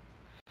apart.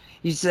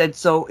 He said,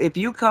 so if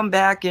you come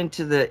back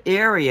into the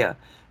area,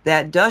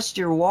 that dust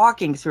you're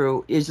walking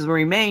through is the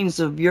remains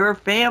of your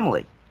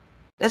family.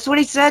 That's what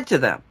he said to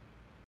them.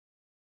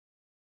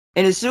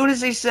 And as soon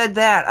as he said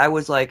that, I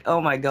was like, oh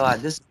my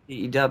God, this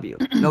is DEW.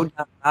 No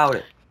doubt about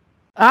it.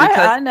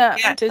 I know.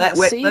 I didn't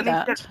see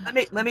that.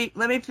 Let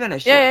me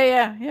finish.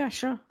 Yeah,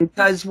 sure.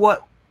 Because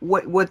what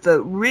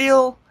the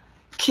real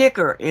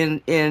kicker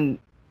in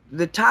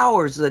the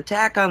towers, the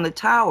attack on the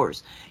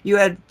towers, you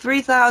had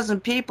 3,000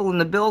 people in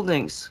the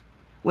buildings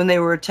when they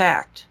were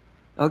attacked.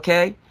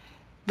 Okay?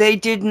 They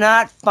did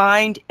not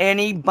find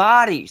any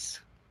bodies.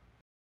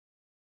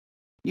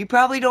 You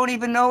probably don't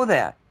even know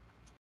that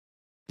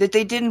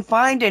they didn't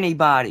find any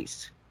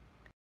bodies.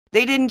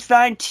 They didn't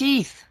find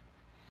teeth.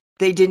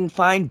 They didn't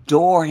find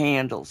door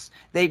handles.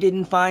 They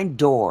didn't find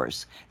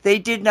doors. They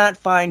did not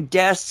find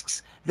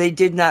desks. They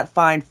did not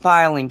find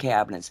filing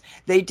cabinets.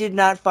 They did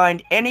not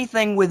find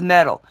anything with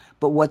metal.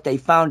 But what they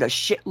found a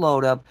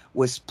shitload of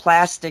was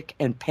plastic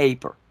and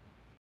paper.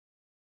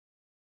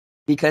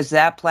 Because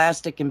that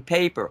plastic and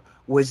paper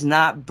was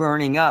not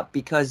burning up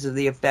because of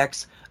the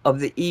effects of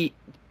the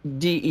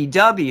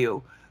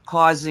DEW,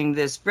 causing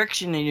this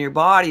friction in your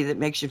body that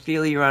makes you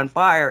feel you're on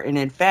fire. And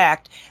in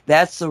fact,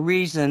 that's the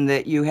reason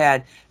that you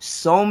had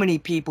so many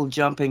people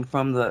jumping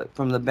from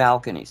the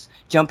balconies,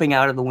 jumping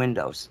out of the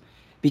windows,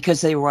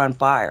 because they were on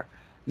fire.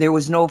 There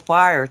was no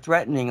fire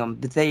threatening them,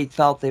 but they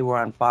felt they were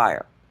on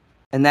fire.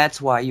 And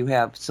that's why you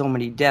have so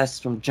many deaths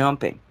from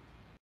jumping.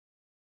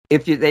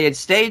 If they had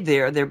stayed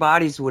there, their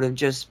bodies would have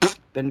just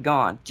been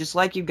gone, just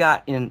like you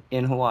got in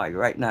Hawaii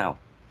right now.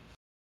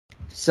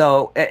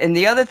 So, and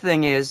the other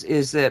thing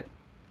is that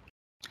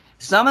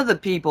some of the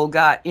people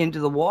got into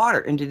the water,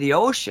 into the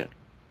ocean.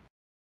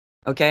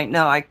 Okay,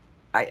 now I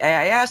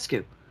ask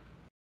you,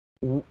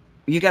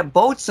 you got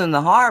boats in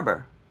the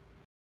harbor.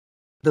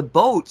 The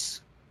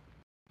boats,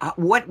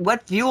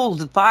 what fueled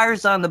the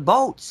fires on the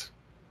boats?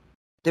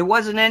 There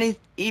wasn't any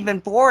even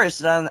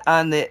forest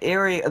on the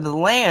area of the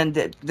land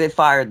that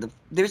fired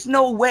there's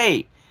no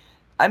way.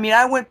 I mean,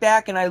 I went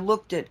back and I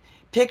looked at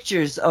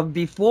pictures of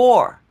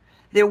before.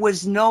 There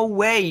was no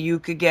way you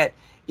could get,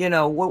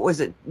 what was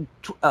it,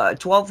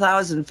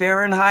 12,000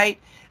 Fahrenheit,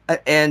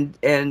 and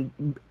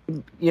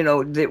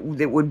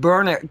that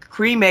would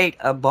cremate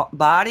a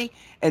body,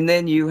 and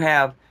then you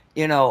have, a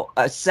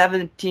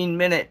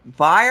 17-minute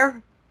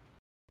fire.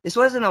 This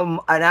wasn't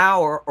an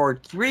hour or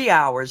 3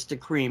 hours to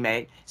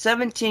cremate.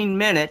 17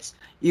 minutes,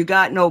 you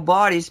got no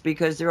bodies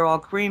because they're all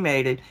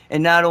cremated.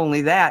 And not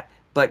only that,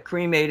 but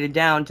cremated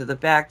down to the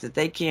fact that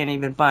they can't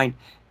even find,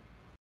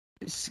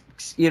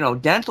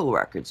 dental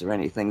records or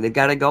anything. They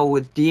got to go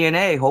with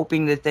DNA,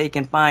 hoping that they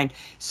can find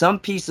some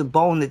piece of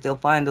bone that they'll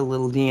find a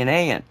little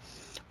DNA in.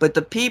 But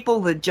the people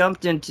that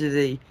jumped into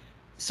the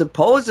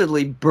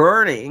supposedly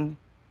burning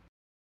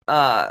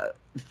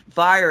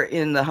fire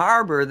in the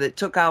harbor that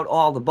took out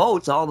all the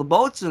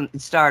boats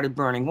started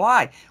burning.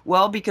 Why?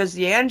 Well, because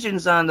the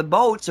engines on the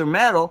boats are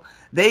metal.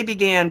 They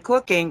began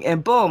cooking,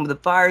 and boom, the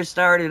fire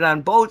started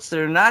on boats that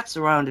are not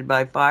surrounded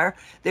by fire.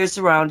 They're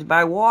surrounded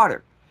by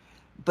water.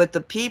 But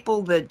the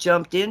people that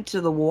jumped into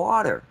the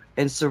water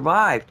and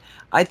survived,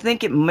 I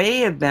think it may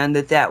have been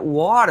that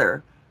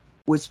water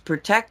was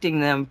protecting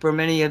them from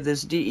any of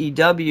this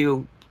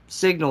DEW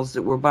signals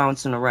that were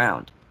bouncing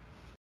around.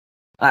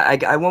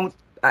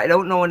 I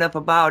don't know enough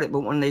about it, but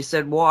when they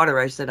said water,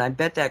 I said, I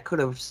bet that could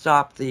have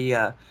stopped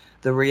the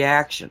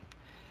reaction.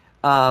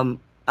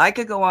 I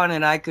could go on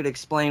and I could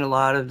explain a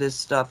lot of this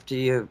stuff to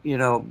you,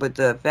 but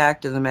the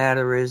fact of the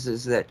matter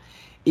is that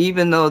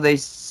even though they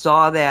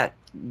saw that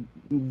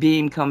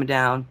beam come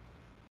down,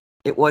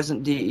 it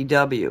wasn't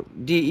DEW.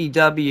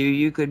 DEW,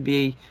 you could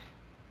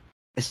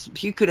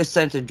have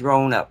sent a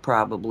drone up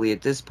probably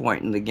at this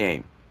point in the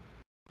game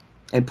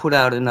and put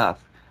out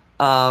enough.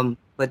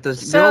 But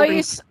those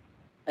buildings...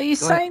 Are you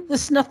saying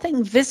there's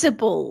nothing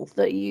visible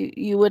that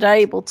you were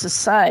able to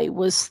say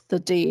was the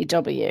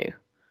DEW?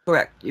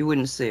 Correct. You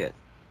wouldn't see it.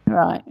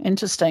 Right.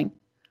 Interesting.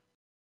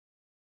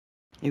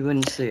 You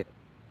wouldn't see it.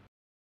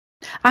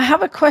 I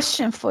have a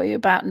question for you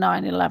about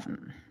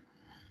 9/11.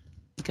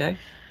 Okay.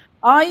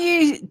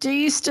 Do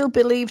you still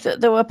believe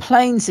that there were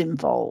planes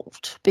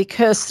involved?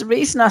 Because the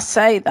reason I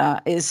say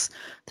that is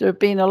there have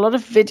been a lot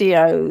of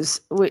videos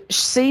which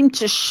seem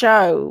to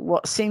show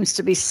what seems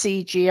to be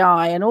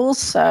CGI. And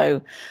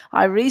also,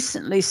 I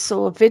recently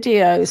saw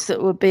videos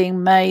that were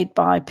being made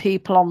by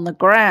people on the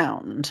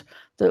ground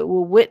that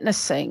were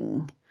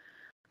witnessing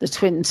the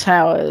Twin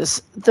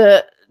Towers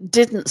that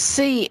didn't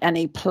see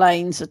any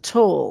planes at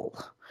all.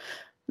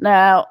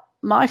 Now,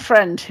 my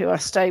friend who I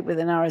stayed with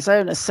in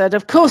Arizona said,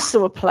 of course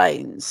there were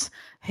planes.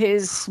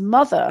 His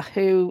mother,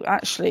 who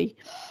actually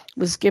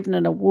was given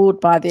an award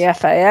by the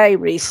FAA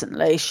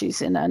recently,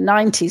 she's in her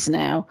 90s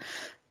now,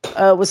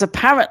 was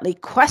apparently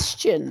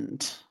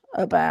questioned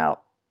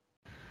about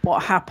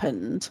what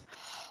happened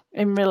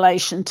in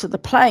relation to the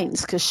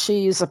planes, because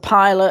she is a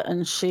pilot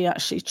and she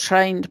actually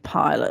trained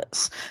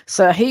pilots.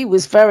 So he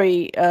was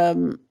very,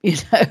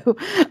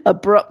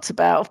 abrupt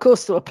about, of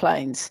course there were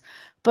planes.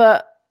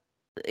 But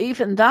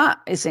even that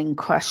is in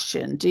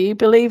question. Do you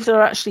believe there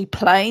are actually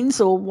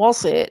planes, or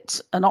was it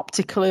an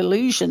optical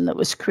illusion that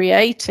was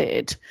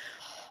created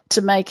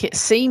to make it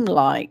seem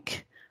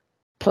like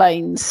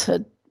planes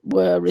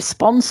were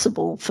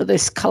responsible for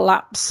this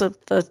collapse of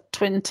the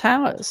Twin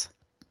Towers?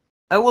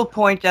 I will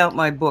point out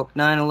my book,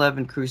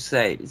 9/11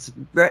 Crusade.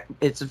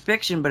 It's a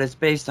fiction, but it's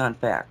based on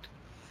fact.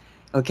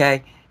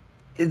 Okay?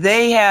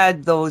 They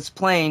had those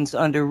planes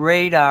under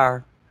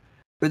radar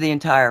for the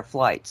entire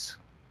flights.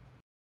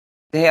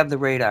 They have the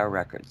radar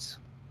records.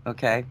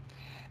 Okay?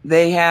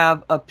 They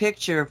have a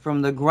picture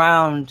from the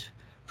ground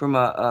from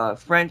a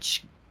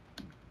French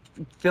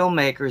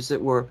filmmakers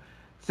that were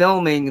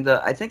filming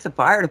I think the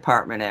fire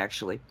department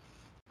actually,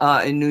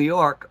 in New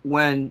York.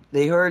 When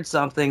they heard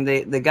something,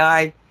 the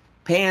guy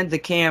panned the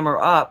camera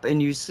up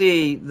and you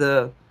see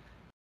the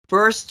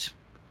first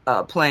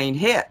plane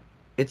hit.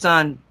 It's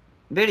on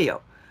video.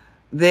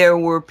 There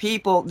were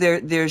people,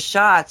 there's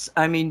shots.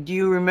 I mean, do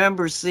you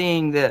remember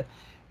seeing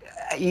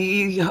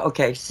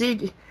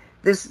see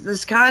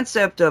this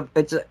concept of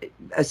it's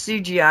a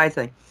CGI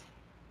thing.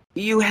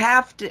 You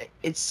have to,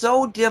 it's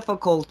so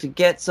difficult to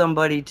get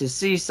somebody to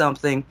see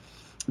something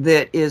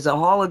that is a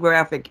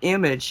holographic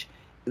image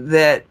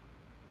that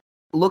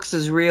looks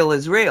as real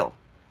as real.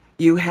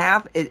 You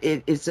have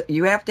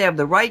you have to have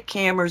the right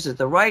cameras at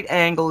the right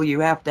angle. You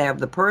have to have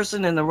the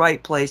person in the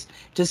right place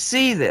to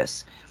see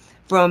this.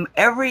 From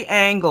every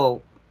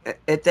angle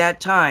at that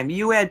time,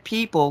 you had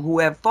people who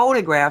have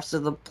photographs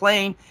of the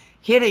plane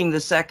hitting the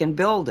second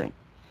building.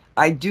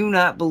 I do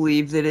not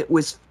believe that it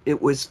was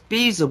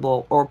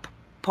feasible or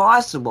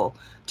possible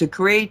to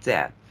create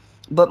that.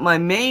 But my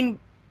main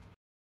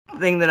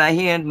thing that I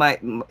hang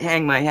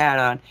my hat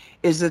on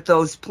is that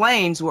those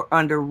planes were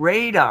under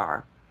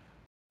radar.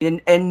 And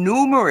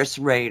numerous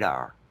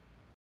radar,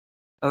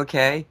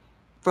 okay,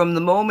 from the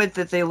moment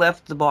that they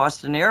left the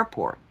Boston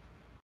airport.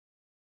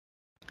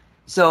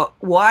 So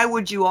why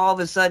would you all of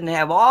a sudden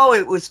have,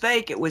 it was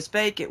fake, it was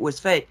fake, it was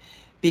fake?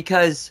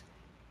 Because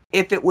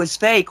if it was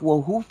fake,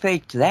 well, who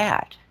faked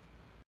that?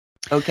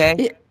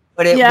 Okay?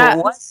 But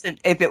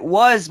if it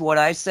was what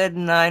I said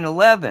in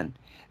 9/11,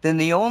 then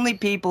the only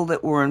people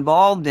that were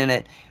involved in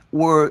it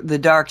were the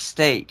dark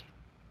state.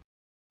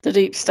 The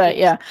deep state,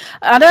 yeah.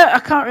 I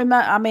can't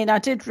remember. I mean, I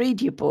did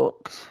read your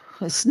book.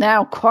 It's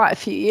now quite a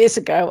few years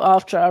ago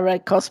after I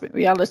read Cosmic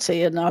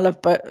Reality, and I love,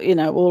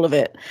 all of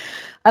it.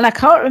 And I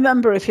can't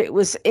remember if it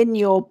was in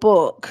your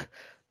book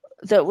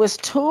that was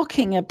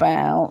talking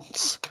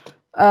about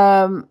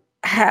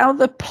how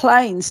the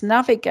planes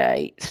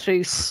navigate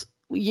through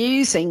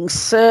using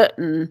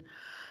certain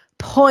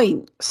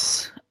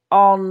points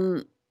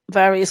on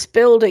various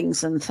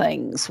buildings and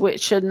things,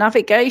 which are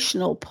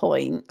navigational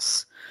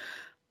points.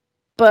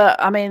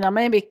 But I mean, I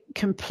may be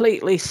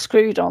completely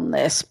screwed on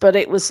this, but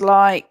it was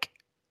like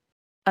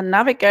a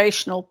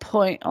navigational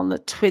point on the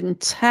Twin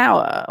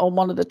Tower, on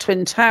one of the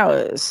Twin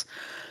Towers,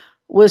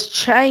 was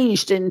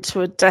changed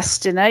into a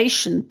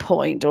destination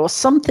point or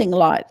something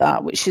like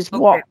that, which is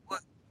what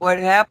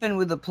happened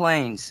with the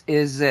planes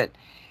is that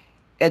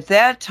at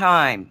that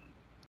time,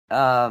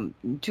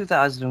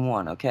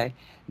 2001, okay,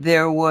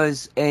 there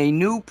was a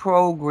new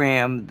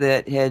program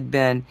that had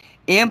been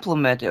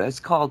implemented. It's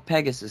called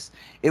Pegasus.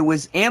 It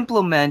was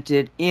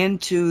implemented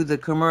into the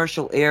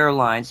commercial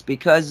airlines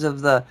because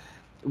of the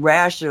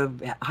rash of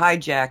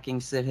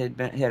hijackings that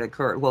had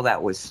occurred. Well,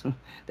 that was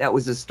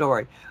the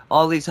story.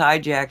 All these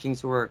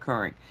hijackings were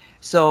occurring.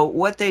 So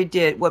what they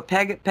did, what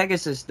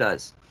Pegasus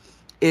does,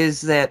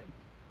 is that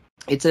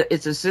it's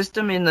a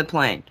system in the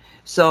plane.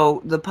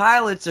 So the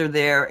pilots are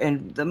there,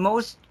 and the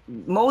most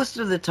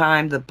of the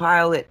time the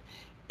pilot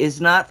is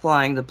not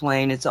flying the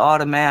plane, it's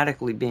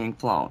automatically being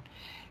flown.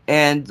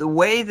 And the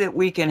way that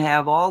we can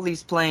have all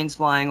these planes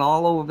flying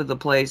all over the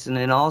place and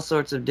in all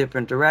sorts of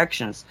different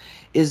directions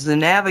is the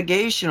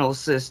navigational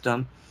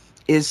system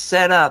is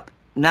set up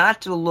not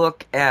to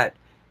look at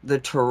the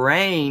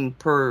terrain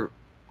per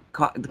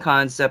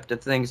concept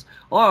of things.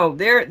 Oh,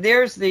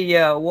 there's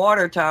the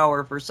water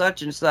tower for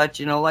such and such,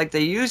 like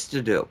they used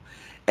to do.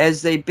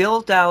 As they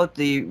built out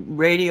the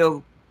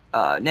radio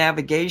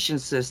navigation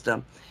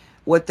system,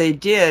 what they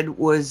did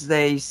was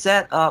they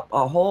set up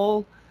a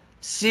whole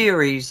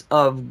series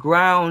of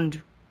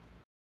ground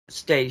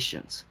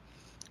stations,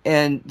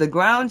 and the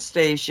ground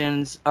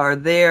stations are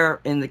there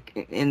in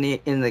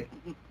the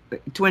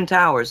Twin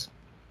Towers.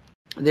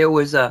 There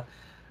was a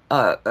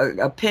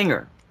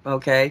pinger,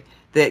 okay,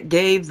 that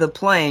gave the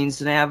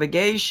planes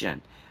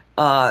navigation,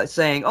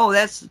 saying, "Oh,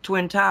 that's the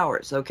Twin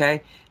Towers."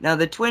 Okay, now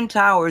the Twin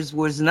Towers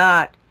was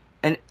not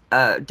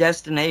a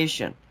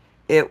destination.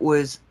 it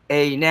was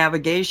a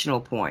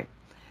navigational point.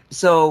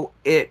 So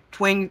it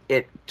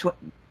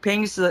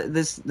pings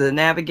the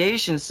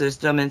navigation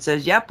system and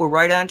says, "Yep, we're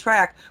right on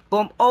track."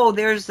 Boom! Oh,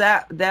 there's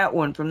that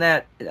one from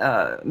that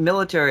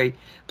military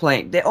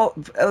plane.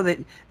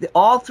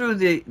 All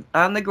through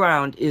on the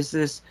ground is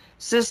this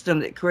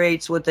system that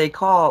creates what they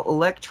call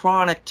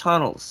electronic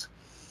tunnels.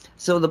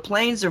 So the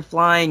planes are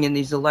flying in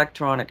these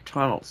electronic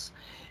tunnels.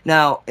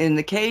 Now, in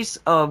the case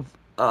of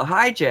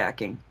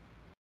hijacking,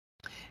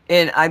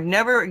 and I've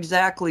never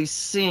exactly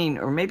seen,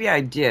 or maybe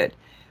I did,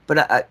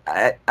 but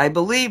I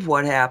believe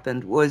what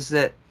happened was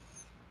that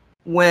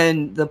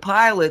when the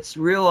pilots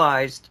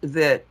realized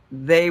that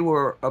they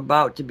were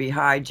about to be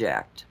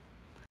hijacked,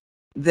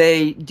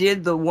 they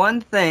did the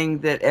one thing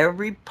that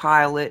every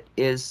pilot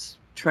is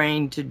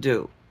trained to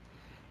do.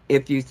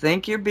 If you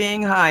think you're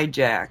being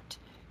hijacked,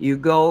 you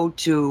go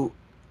to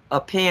a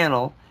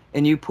panel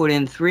and you put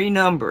in 3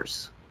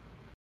 numbers,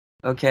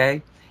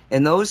 okay?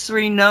 And those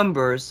 3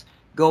 numbers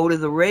go to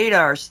the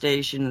radar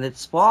station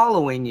that's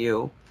following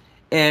you,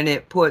 and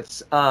it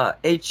puts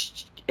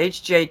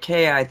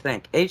HJK, I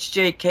think.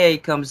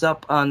 HJK comes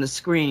up on the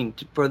screen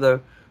for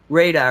the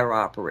radar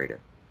operator,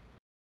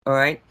 all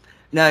right?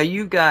 Now,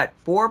 you got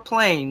 4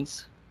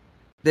 planes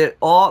that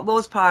all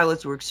those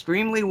pilots were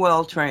extremely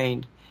well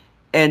trained,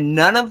 and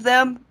none of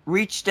them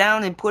reached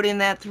down and put in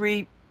that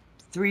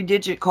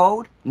three-digit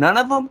code? None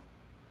of them?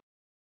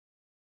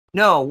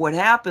 No, what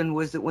happened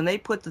was that when they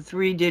put the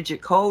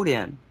 3-digit code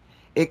in,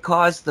 it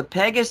caused the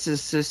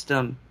Pegasus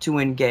system to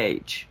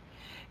engage.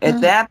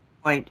 At that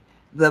point,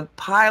 the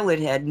pilot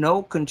had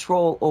no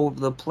control over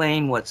the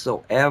plane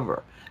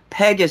whatsoever.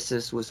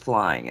 Pegasus was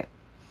flying it.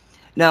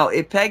 Now,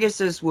 if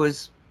Pegasus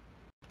was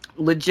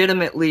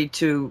legitimately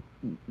to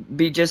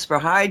be just for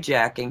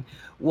hijacking,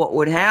 what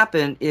would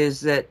happen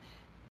is that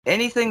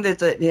anything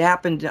that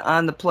happened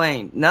on the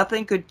plane,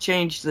 nothing could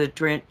change the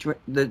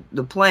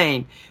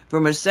plane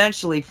from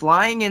essentially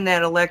flying in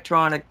that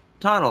electronic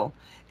tunnel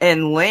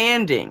and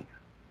landing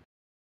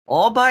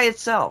all by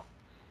itself.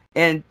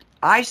 And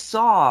I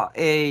saw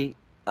a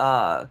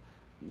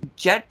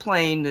jet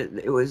plane.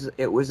 It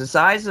was the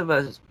size of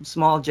a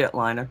small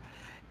jetliner,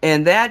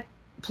 and that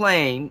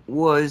plane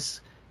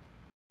was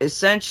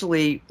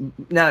essentially,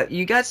 now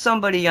you got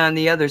somebody on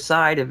the other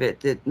side of it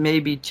that may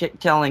be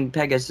telling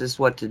Pegasus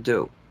what to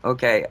do.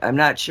 Okay, I'm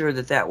not sure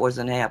that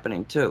wasn't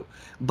happening too,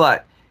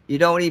 but you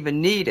don't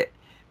even need it,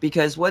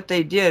 because what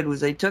they did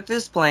was they took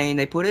this plane,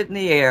 they put it in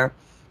the air,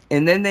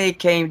 and then they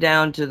came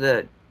down to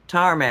the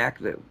tarmac.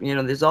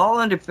 This all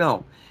under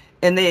film,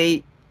 and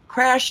they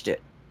crashed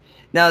it.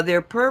 Now,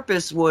 their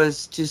purpose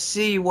was to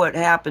see what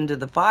happened to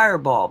the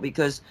fireball,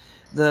 because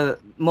the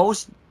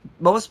most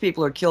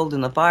people are killed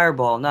in the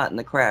fireball, not in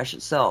the crash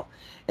itself.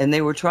 And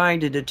they were trying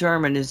to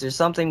determine, is there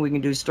something we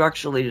can do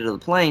structurally to the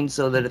plane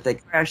so that if they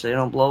crash, they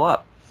don't blow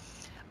up?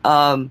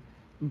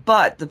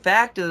 But the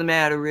fact of the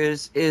matter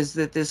is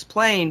that this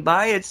plane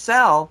by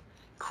itself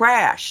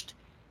crashed.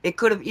 It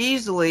could have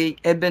easily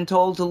have been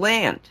told to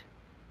land,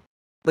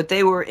 but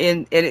they were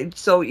in, and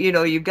so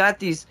you've got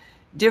these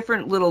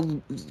different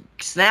little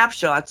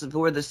snapshots of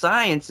where the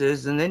science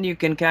is, and then you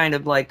can kind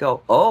of like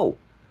go,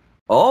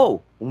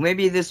 well,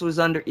 maybe this was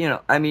under,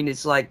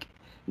 it's like,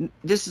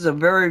 this is a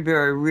very,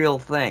 very real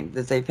thing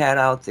that they've had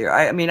out there.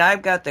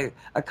 I've got a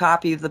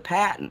copy of the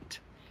patent,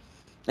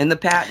 and the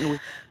patent was...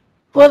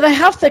 Well, they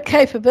have the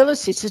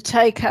capability to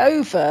take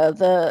over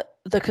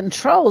the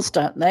controls,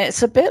 don't they?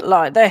 It's a bit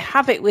like they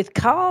have it with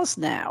cars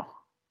now.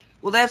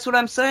 Well, that's what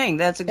I'm saying.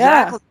 That's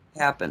exactly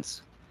what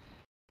happens.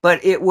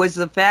 But it was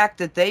the fact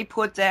that they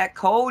put that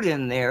code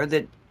in there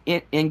that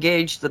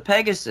engaged the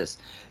Pegasus.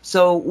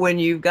 So when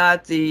you've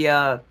got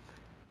the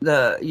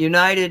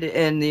United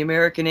and the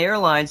American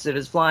Airlines that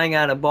is flying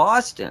out of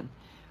Boston,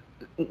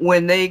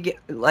 when they get,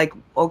 like,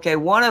 okay,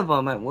 one of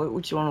them,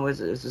 which one was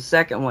it? It was the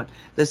second one.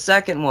 The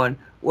second one,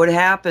 what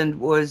happened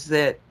was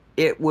that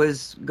it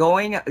was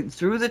going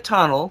through the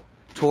tunnel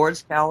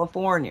towards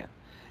California.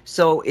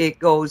 So it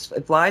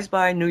flies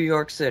by New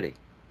York City,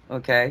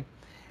 okay?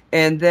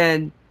 And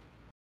then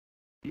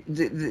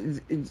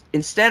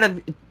instead of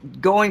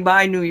going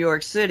by New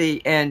York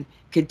City and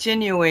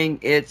continuing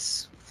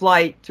its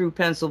flight through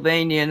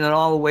Pennsylvania and then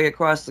all the way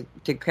across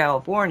to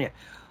California,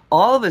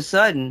 all of a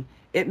sudden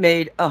it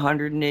made a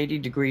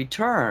 180-degree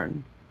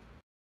turn,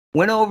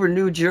 went over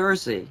New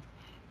Jersey,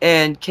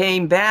 and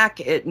came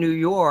back at New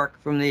York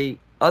from the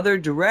other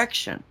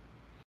direction,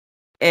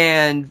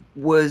 and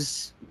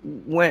was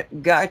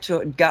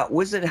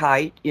at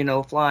height,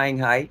 flying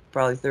height,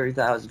 probably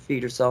 30,000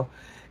 feet or so,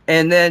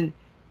 and then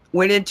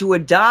went into a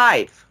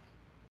dive.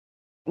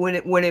 When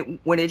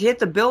it hit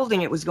the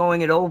building, it was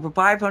going at over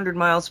 500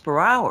 miles per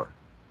hour.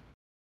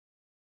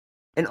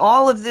 And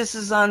all of this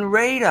is on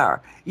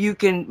radar. You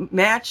can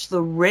match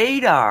the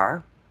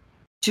radar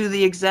to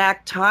the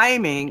exact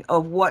timing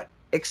of what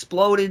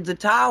exploded the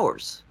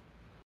towers.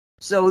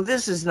 So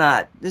this is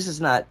not.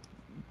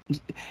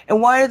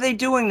 And why are they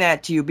doing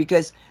that to you?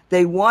 Because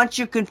they want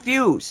you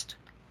confused.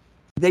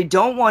 They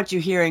don't want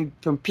you hearing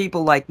from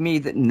people like me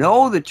that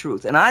know the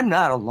truth. And I'm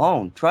not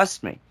alone,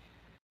 trust me.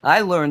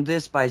 I learned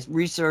this by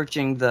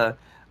researching the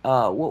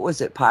what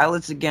was it,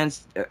 pilots for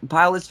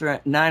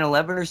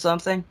 9/11 or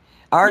something,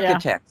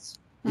 architects.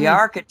 The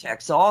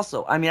architects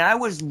also. I mean, I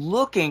was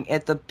looking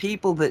at the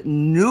people that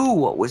knew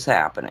what was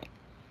happening.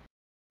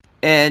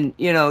 And,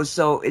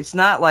 so it's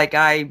not like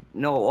I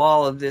know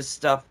all of this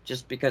stuff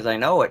just because I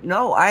know it.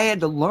 No, I had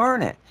to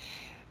learn it.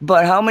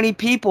 But how many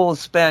people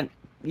spent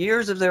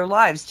years of their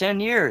lives, 10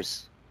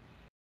 years,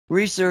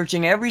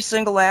 researching every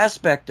single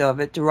aspect of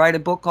it to write a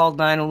book called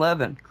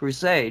 9/11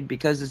 Crusade,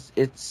 because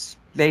it's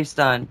based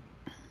on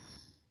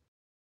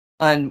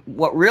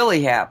what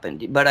really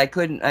happened. But I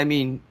couldn't,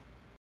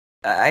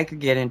 I could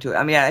get into it.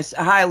 I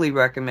highly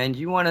recommend,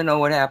 you want to know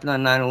what happened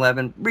on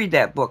 9/11, read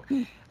that book.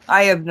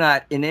 I have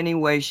not in any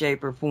way,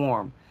 shape, or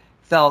form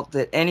felt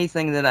that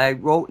anything that I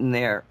wrote in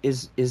there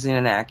is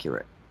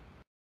inaccurate.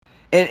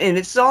 And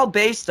it's all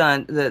based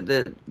on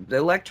the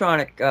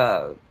electronic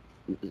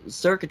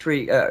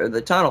circuitry,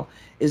 the tunnel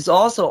is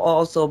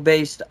also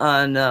based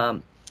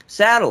on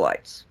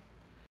satellites.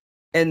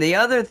 And the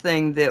other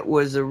thing that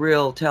was a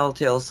real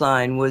telltale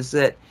sign was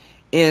that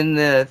in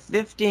the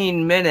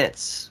 15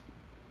 minutes,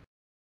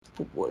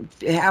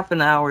 half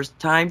an hour's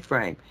time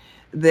frame,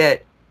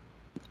 that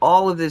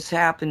all of this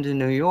happened in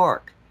New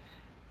York,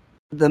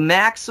 the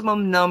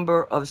maximum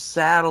number of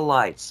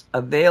satellites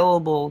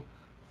available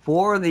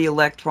for the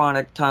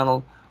electronic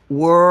tunnel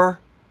were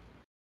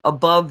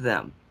above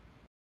them,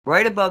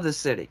 right above the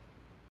city.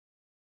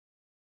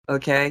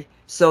 Okay?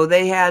 So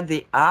they had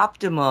the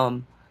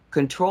optimum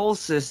control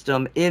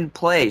system in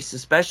place,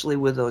 especially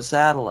with those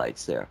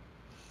satellites there.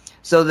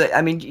 So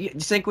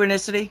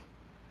synchronicity,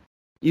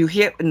 you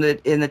hit in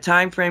the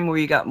time frame where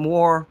you got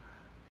more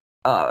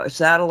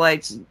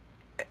satellites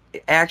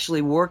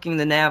actually working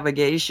the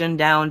navigation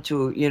down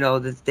to,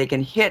 that they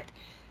can hit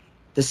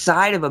the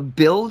side of a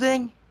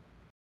building.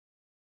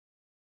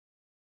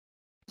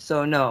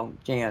 So no,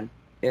 Jan,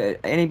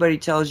 anybody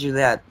tells you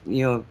that,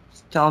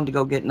 tell them to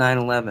go get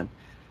 9/11.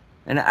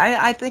 And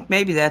I think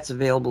maybe that's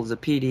available as a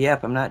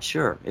PDF. I'm not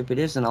sure. If it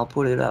isn't, I'll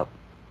put it up.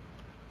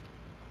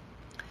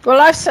 Well,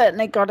 I've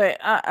certainly got it.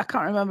 I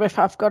can't remember if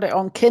I've got it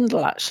on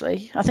Kindle,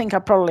 actually. I think I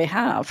probably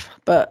have,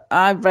 but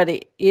I read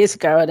it years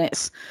ago, and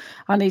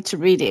I need to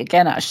read it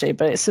again, actually,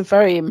 but it's a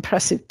very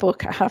impressive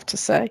book, I have to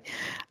say.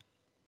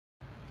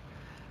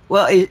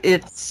 Well,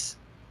 it's,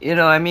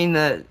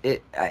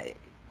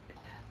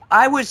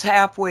 I was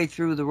halfway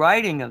through the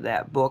writing of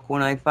that book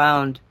when I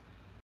found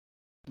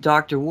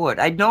Dr. Wood.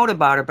 I'd known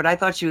about her, but I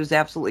thought she was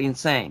absolutely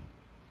insane.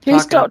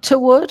 Who's Dr.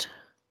 Wood?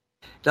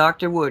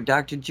 Dr. Wood,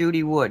 Dr.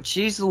 Judy Wood.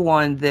 She's the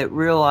one that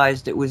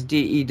realized it was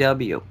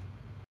DEW.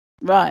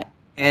 Right.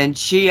 And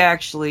she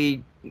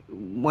actually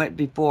went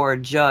before a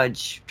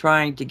judge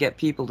trying to get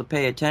people to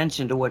pay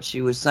attention to what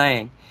she was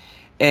saying.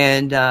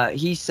 And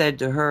he said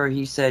to her,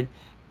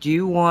 "Do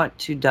you want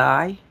to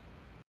die?"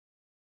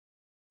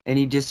 And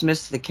he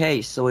dismissed the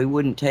case, so he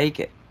wouldn't take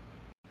it.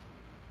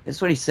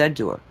 That's what he said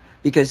to her,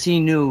 because he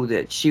knew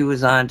that she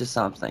was onto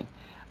something.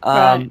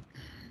 Right.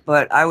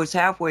 But I was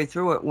halfway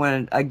through it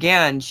when,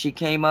 again, she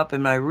came up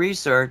in my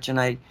research, and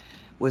I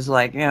was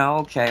like,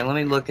 okay, let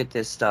me look at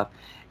this stuff.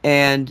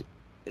 And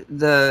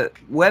the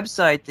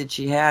website that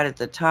she had at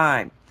the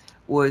time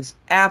was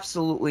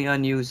absolutely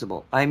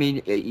unusable. I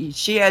mean,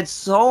 she had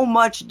so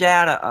much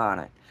data on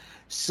it,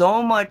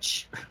 so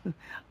much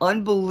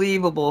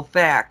unbelievable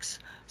facts,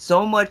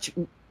 so much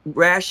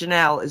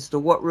rationale as to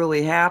what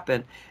really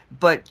happened,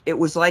 but it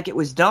was like it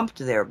was dumped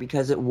there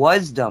because it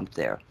was dumped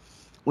there.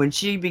 When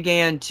she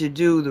began to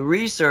do the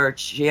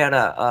research, she had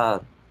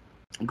a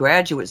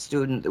graduate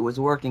student that was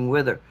working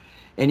with her,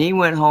 and he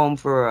went home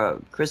for a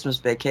Christmas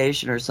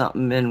vacation or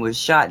something and was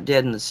shot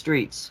dead in the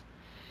streets.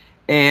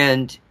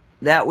 And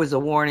that was a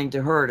warning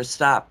to her to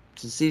stop,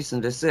 to cease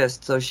and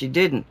desist. So she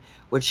didn't.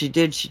 What she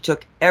did, she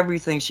took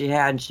everything she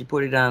had and she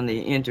put it on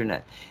the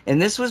internet.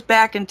 And this was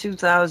back in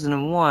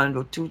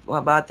 2001,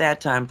 about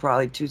that time,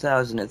 probably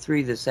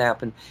 2003 this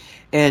happened.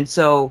 And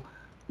so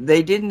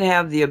they didn't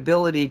have the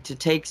ability to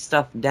take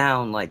stuff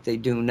down like they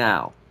do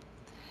now.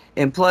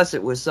 And plus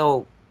it was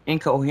so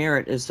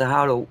incoherent as to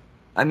how to,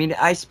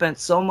 I spent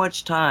so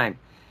much time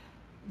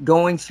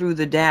going through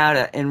the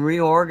data and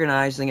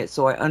reorganizing it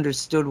so I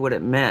understood what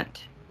it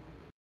meant.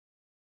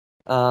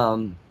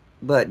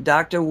 But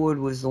Dr. Wood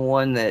was the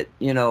one that,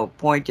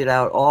 pointed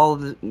out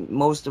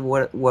most of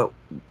what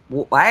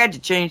I had to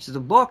change the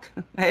book.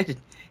 I had to,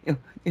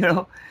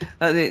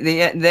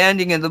 the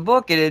ending of the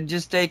book, it had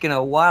just taken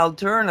a wild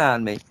turn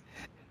on me.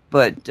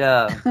 But,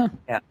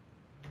 yeah.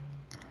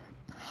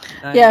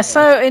 Yeah,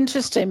 so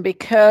interesting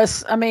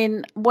because,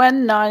 when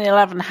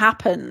 9/11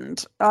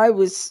 happened, I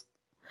was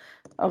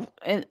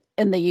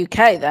in the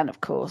UK then, of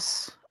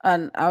course,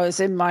 and I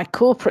was in my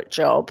corporate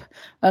job.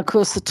 And of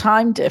course, the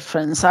time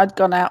difference, I'd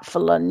gone out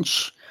for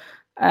lunch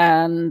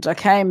and I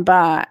came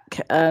back,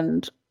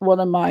 and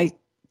one of my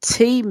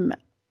team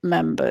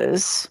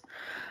members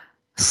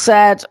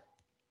said,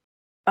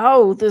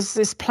 "Oh, there's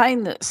this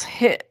plane that's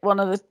hit one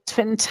of the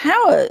Twin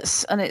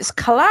Towers and it's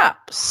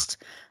collapsed."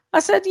 I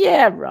said,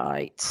 "Yeah,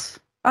 right."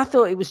 I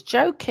thought he was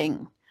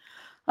joking.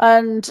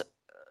 And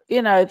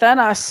then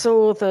I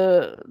saw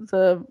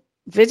the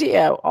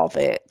video of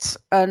it,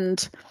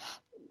 and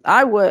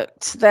I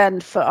worked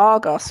then for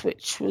Argos,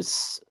 which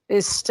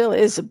still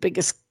is the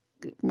biggest.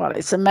 Well,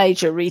 it's a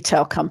major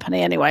retail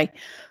company anyway,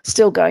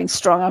 still going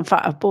strong. In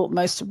fact, I've bought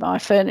most of my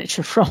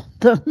furniture from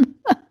them.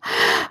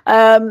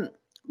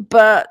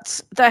 But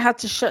they had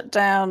to shut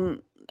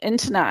down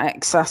internet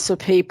access for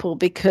people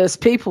because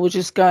people were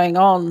just going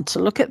on to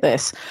look at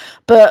this.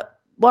 But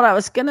what I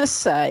was going to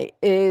say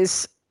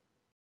is,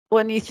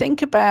 when you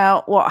think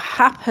about what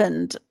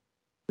happened,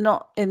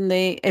 not in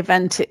the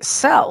event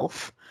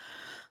itself,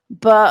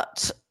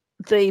 but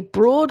the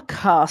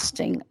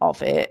broadcasting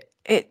of it,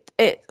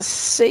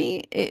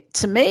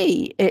 to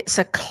me, it's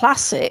a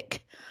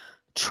classic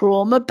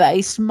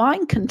trauma-based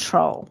mind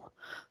control.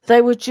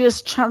 They were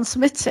just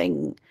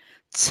transmitting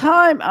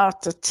time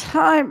after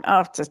time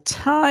after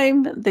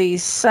time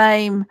these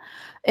same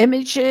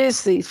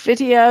images, these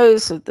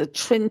videos of the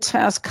Twin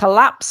Towers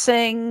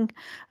collapsing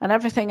and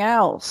everything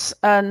else.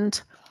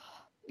 And,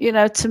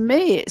 to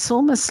me, it's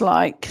almost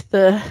like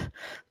the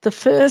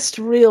first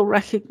real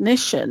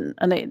recognition,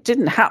 and it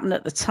didn't happen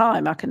at the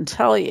time, I can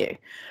tell you,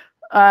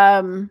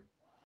 of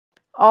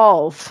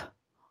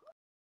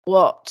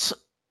what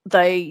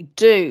they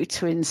do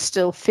to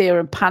instill fear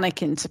and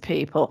panic into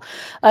people.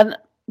 And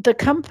the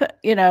company,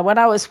 when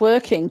I was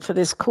working for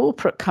this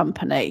corporate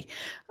company,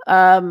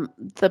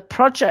 the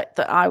project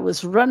that I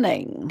was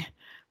running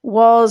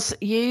was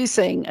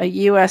using a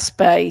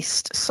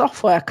US-based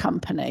software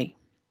company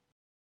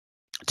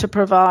to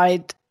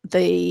provide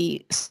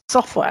the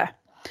software.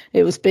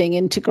 It was being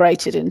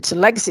integrated into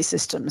legacy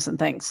systems and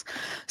things.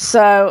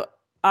 So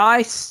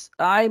I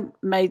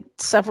made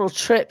several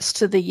trips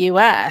to the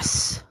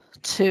US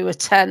to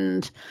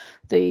attend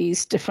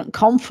these different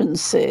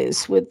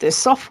conferences with this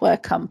software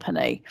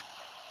company.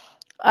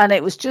 And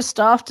it was just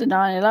after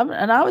 9/11.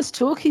 And I was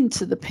talking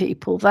to the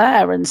people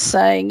there and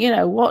saying,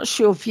 what's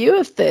your view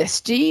of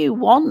this? Do you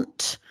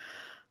want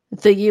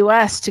the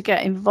US to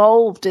get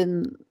involved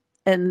in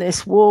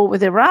this war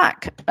with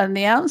Iraq? And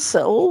the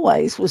answer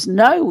always was,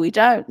 no, we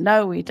don't.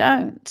 No, we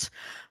don't.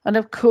 And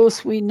of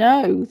course, we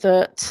know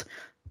that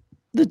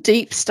the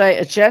deep state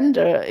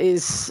agenda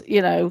is,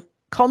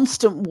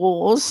 constant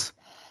wars,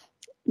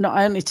 not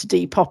only to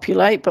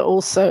depopulate, but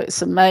also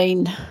it's a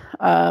main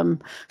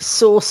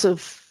source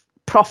of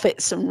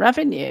profits and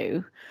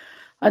revenue.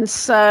 And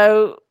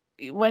so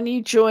when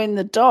you join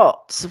the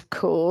dots, of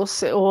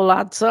course, it all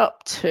adds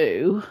up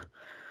to,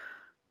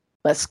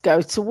 let's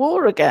go to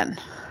war again,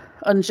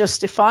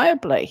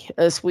 unjustifiably,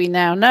 as we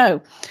now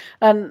know.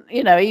 And,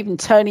 even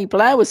Tony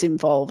Blair was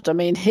involved. I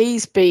mean,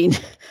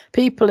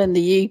 people in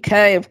the UK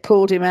have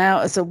called him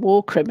out as a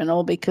war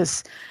criminal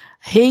because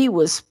he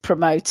was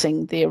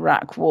promoting the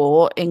Iraq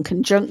war in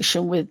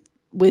conjunction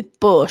with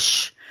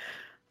Bush,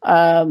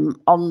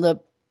 on the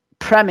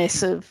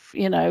premise of,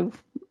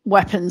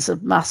 weapons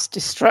of mass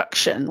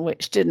destruction,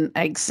 which didn't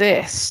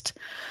exist.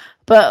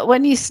 But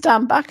when you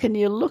stand back and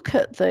you look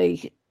at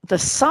the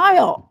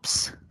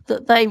psyops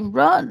that they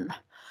run,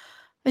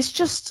 it's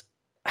just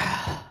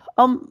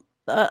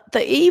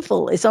the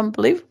evil is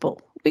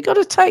unbelievable. We got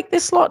to take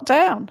this lot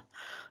down,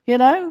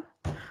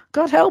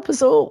 God help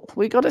us all.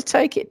 We got to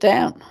take it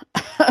down.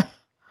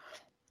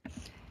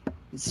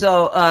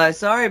 So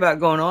sorry about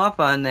going off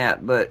on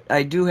that, but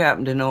I do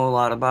happen to know a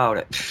lot about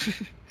it.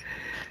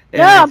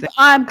 Yeah,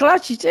 I'm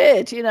glad you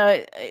did.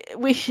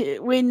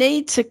 We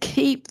need to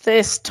keep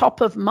this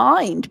top of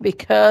mind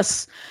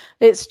because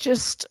it's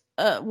just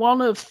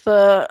one of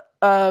the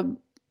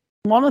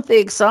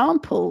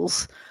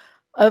examples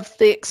of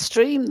the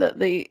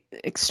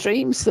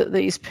extremes that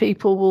these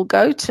people will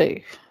go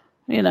to.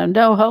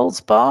 No holds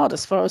barred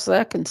as far as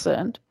they're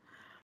concerned.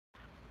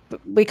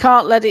 But we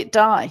can't let it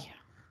die.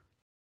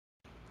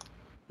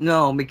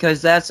 No,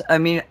 because I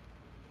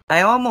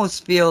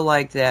almost feel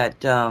like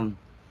that.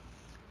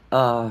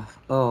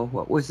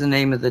 What was the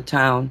name of the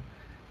town?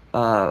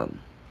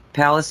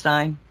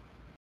 Palestine.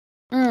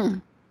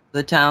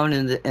 The town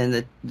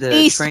and the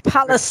East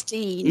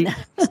Palestine.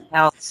 East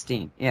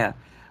Palestine, yeah.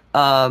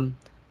 I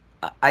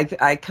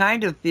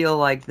kind of feel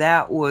like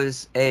that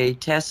was a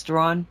test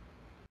run,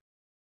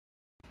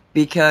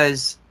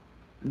 because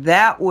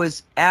that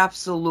was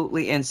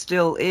absolutely, and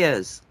still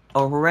is,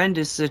 a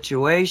horrendous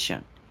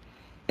situation.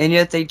 And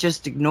yet they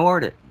just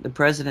ignored it. The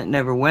president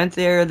never went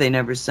there. They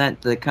never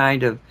sent the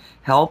kind of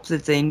help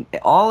that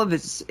all of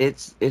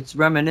it's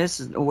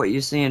reminiscent of what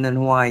you're seeing in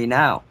Hawaii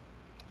now.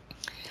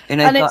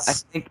 And I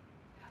think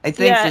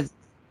they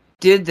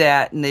did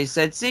that, and they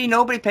said, see,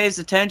 nobody pays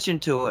attention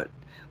to it.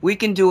 We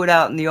can do it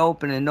out in the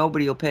open and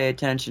nobody will pay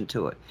attention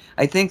to it.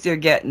 I think they're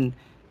getting,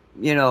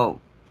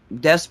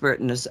 desperate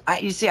in this.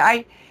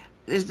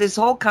 There's this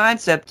whole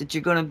concept that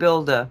you're going to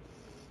build the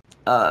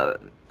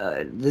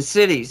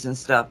cities and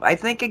stuff. I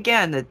think,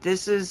 again, that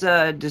this is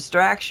a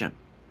distraction.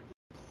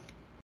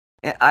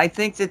 I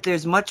think that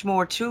there's much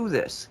more to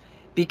this,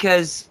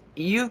 because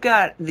you've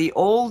got the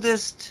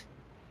oldest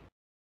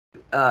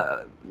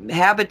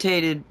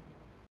habitated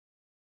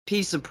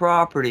piece of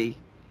property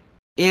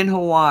in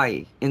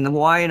Hawaii, in the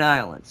Hawaiian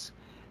Islands,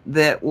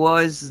 that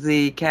was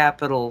the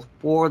capital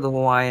for the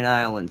Hawaiian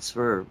Islands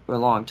for a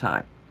long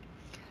time.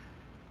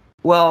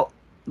 Well,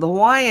 the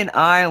Hawaiian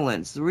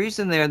Islands, the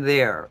reason they're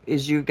there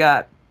is you've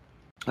got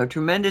a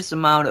tremendous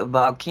amount of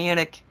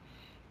volcanic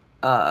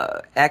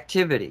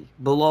activity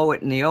below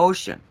it in the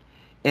ocean.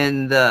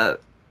 And the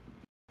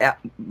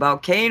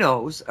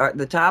volcanoes are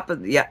the top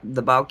of the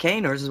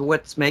volcanoes is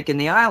what's making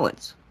the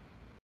islands.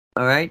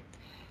 All right.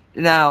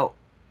 Now,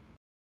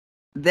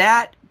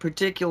 that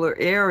particular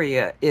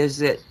area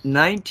is at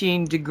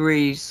 19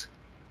 degrees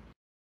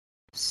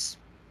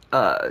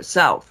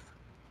south.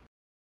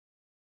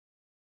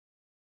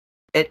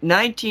 At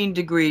 19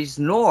 degrees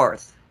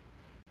north,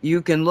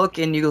 you can look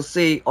and you'll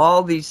see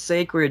all these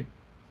sacred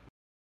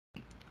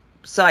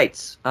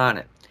sites on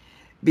it.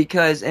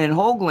 Because in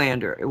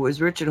Hoaglander, it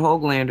was Richard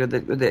Hoaglander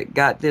that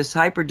got this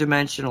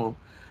hyperdimensional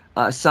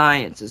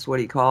science, is what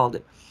he called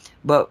it.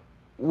 But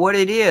what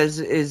it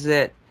is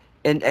that,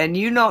 and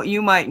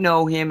you might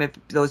know him, if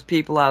those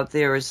people out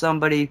there, is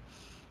somebody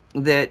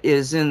that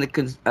is in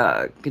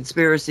the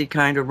conspiracy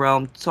kind of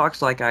realm,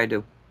 talks like I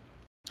do.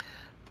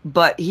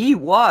 But he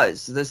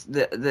was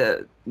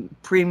the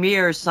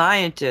premier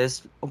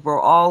scientist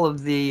for all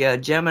of the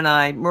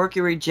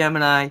Mercury,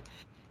 Gemini,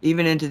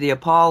 even into the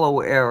Apollo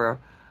era.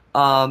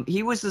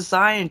 He was the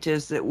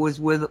scientist that was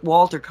with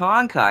Walter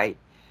Cronkite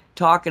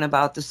talking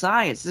about the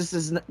science. This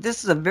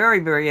is a very,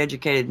 very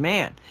educated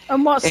man.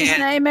 And what's his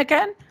name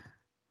again?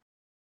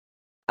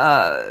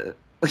 Oh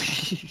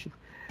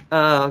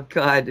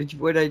God,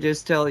 what did I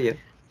just tell you?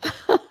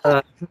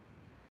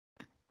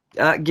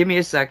 Give me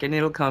a second,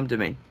 it'll come to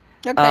me.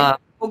 Okay.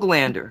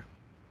 Hoaglander.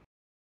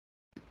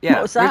 Yeah.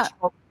 What was that?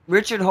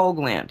 Richard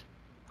Hoagland.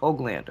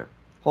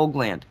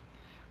 Hoagland.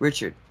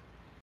 Richard.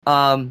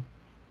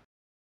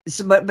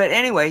 So, but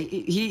anyway,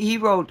 he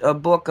wrote a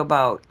book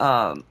about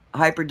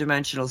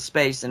hyperdimensional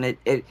space, and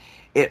it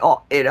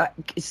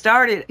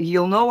started.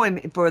 You'll know him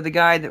for the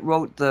guy that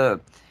wrote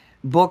the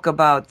book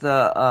about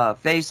the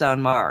face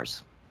on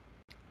Mars,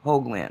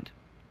 Hoagland,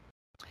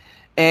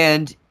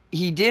 and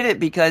he did it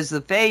because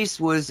the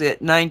face was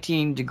at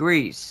 19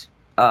 degrees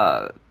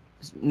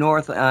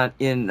north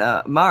in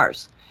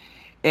Mars,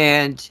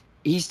 and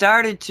he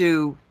started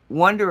to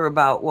wonder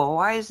about, well,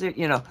 why is it,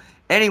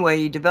 Anyway,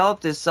 he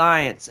developed this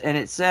science, and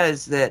it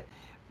says that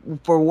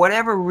for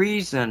whatever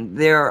reason,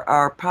 there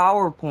are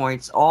power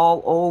points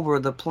all over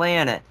the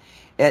planet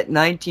at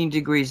 19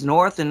 degrees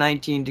north and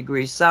 19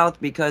 degrees south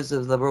because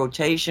of the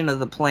rotation of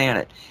the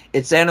planet.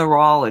 It's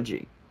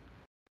enerology.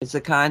 It's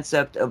a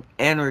concept of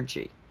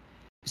energy.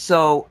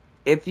 So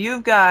if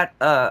you've got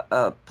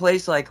a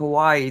place like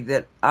Hawaii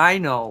that I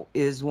know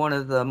is one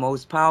of the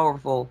most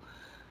powerful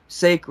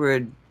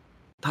sacred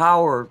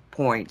power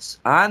points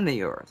on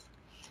the earth,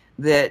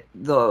 that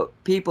the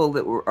people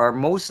that are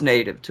most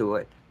native to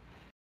it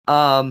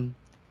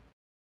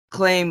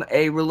claim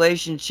a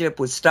relationship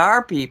with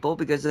star people,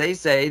 because they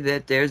say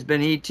that there's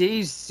been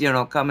ETs,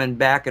 coming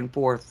back and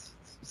forth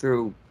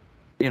through,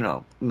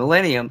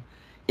 millennium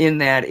in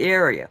that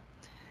area.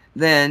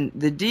 Then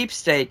the deep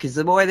state, because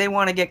they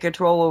want to get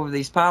control over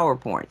these power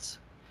points.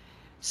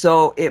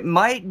 So it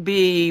might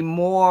be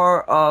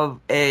more of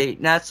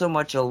not so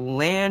much a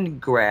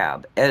land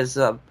grab as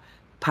a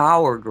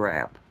power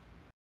grab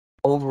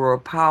over a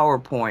power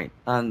point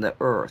on the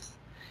earth.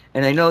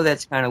 And I know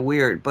that's kind of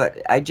weird,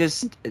 but I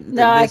just...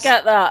 I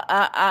get that.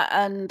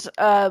 And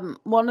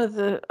one of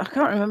I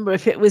can't remember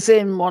if it was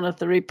in one of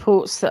the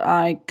reports that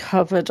I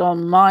covered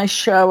on my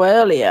show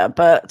earlier,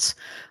 but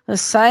they're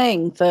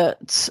saying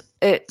that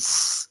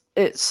it's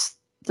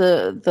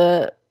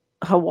the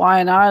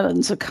Hawaiian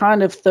Islands are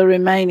kind of the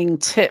remaining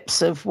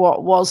tips of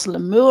what was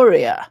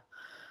Lemuria.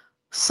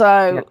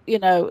 So,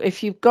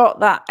 if you've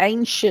got that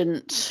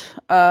ancient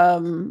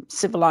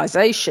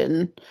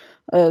civilization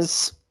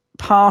as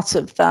part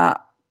of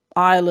that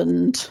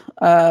island,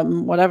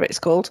 whatever it's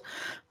called,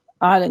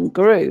 island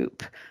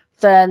group,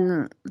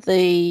 then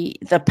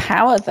the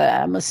power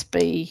there must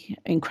be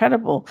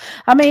incredible.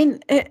 I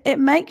mean, it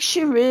makes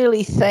you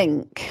really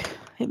think.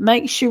 It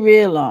makes you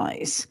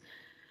realize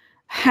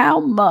how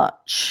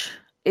much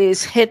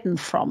is hidden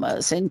from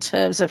us in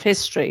terms of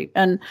history.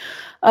 And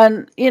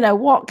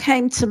what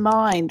came to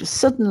mind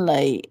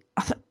suddenly,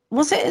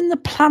 was it in the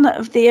Planet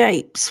of the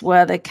Apes,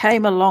 where they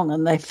came along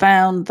and they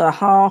found the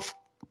half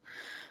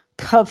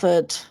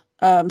covered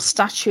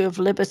Statue of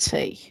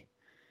Liberty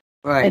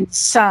in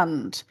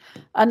sand,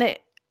 and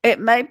it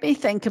made me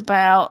think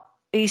about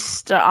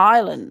Easter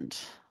Island,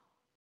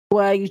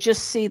 where you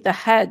just see the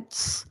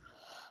heads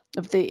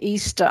of the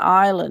Easter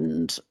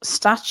Island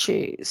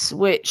statues,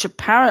 which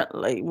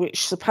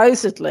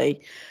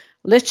supposedly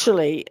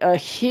literally are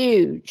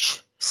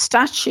huge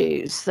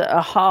statues that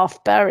are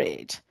half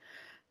buried.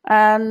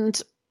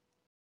 And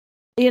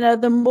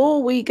the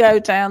more we go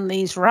down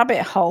these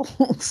rabbit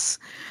holes,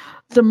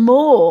 the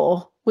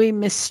more we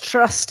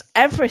mistrust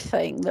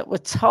everything that we're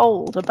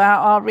told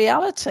about our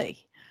reality.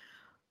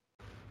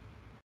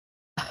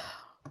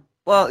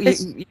 Well,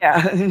 yes,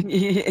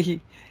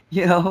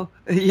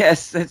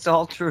 that's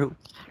all true.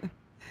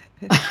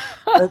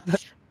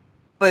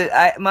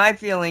 But my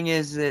feeling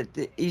is that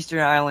the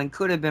Eastern Island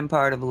could have been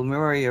part of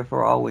Lemuria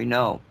for all we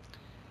know,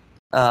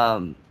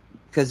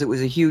 because it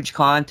was a huge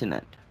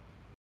continent,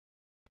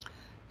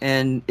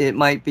 and it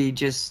might be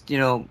just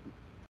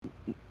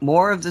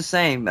more of the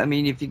same. I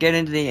mean, if you get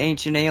into the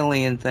ancient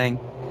alien thing,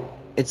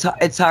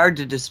 it's hard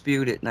to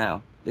dispute it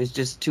now. There's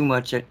just too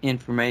much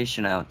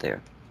information out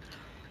there.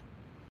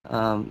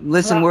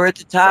 Listen, we're at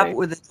the top.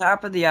 We're the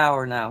top of the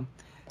hour now,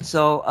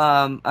 so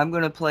I'm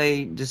going to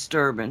play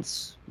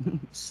Disturbance,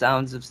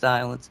 Sounds of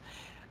Silence,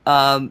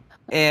 and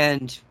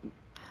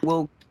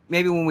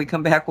maybe when we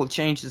come back, we'll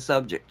change the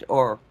subject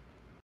or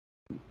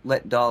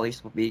let Dolly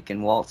speak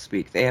and Walt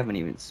speak. They haven't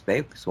even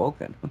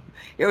spoken.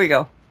 Here we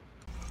go.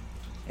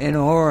 An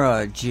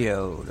aura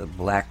geode, a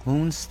black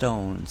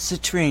moonstone,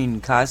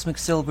 citrine, cosmic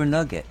silver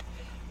nugget,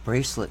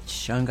 bracelets,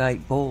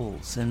 shungite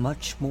bowls, and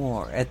much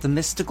more at the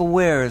Mystical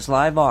Wares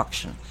live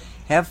auction.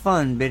 Have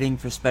fun bidding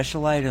for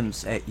special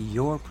items at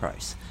your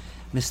price.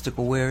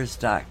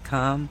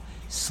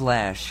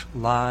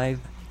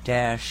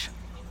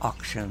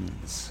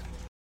 mysticalwares.com/live-auctions.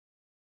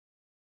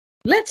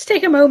 Let's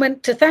take a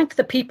moment to thank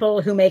the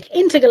people who make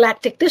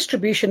intergalactic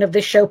distribution of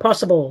this show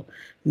possible.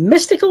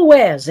 Mystical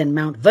Wares in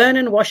Mount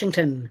Vernon,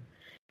 Washington.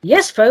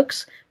 Yes,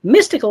 folks,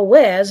 Mystical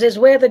Wares is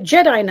where the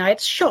Jedi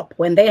Knights shop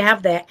when they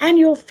have their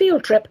annual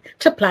field trip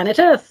to planet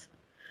Earth.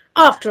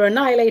 After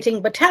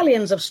annihilating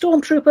battalions of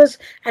stormtroopers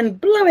and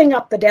blowing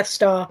up the Death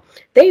Star,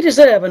 they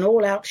deserve an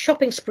all-out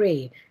shopping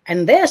spree,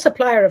 and their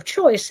supplier of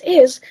choice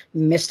is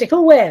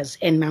Mystical Wares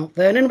in Mount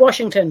Vernon,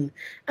 Washington,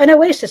 an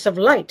oasis of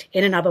light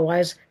in an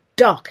otherwise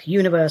dark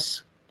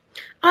universe.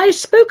 I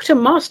spoke to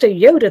Master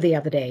Yoda the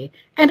other day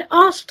and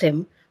asked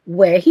him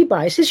where he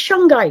buys his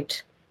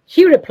shungite.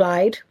 He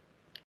replied,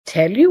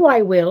 "Tell you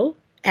I will,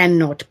 and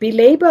not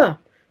belabor.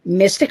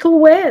 Mystical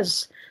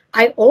Wares.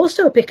 I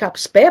also pick up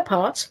spare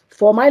parts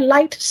for my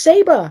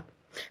lightsaber."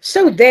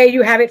 So there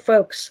you have it,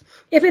 folks.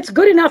 If it's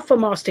good enough for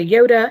Master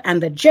Yoda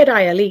and the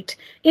Jedi elite,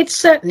 it's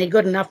certainly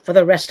good enough for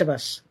the rest of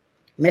us.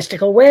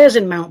 Mystical Wares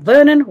in Mount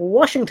Vernon,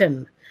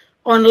 Washington.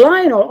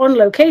 Online or on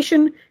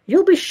location,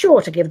 you'll be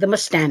sure to give them a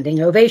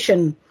standing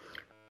ovation.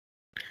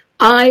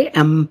 I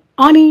am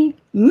Ani,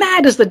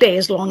 mad as the day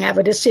is long,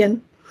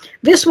 Avidician.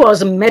 This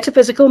was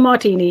Metaphysical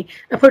Martini,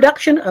 a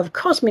production of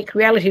Cosmic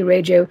Reality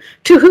Radio,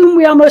 to whom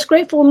we are most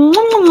grateful.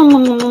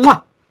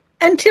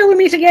 Until we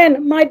meet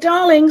again, my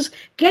darlings,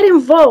 get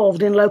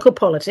involved in local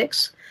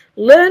politics,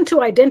 learn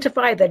to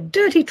identify the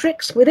dirty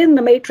tricks within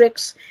the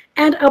matrix,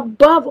 and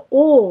above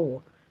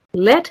all,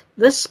 let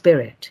the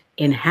spirit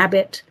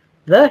inhabit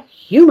the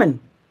human.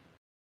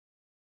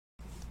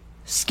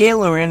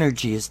 Scalar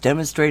energy is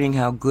demonstrating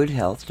how good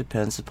health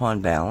depends upon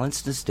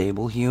balanced and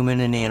stable human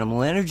and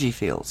animal energy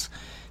fields.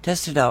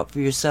 Test it out for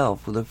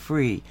yourself with a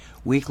free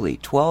weekly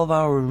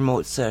 12-hour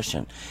remote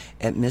session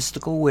at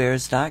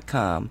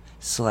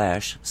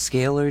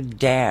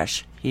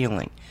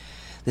mysticalwares.com/scalar-healing.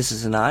 This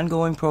is an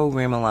ongoing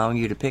program allowing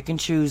you to pick and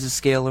choose the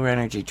scalar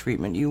energy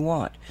treatment you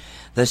want.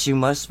 Thus, you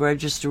must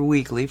register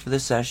weekly for the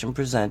session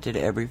presented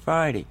every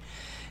Friday.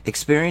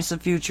 Experience the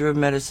future of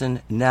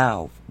medicine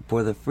now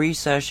for the free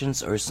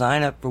sessions or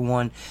sign up for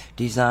one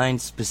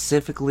designed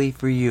specifically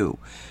for you.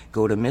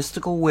 Go to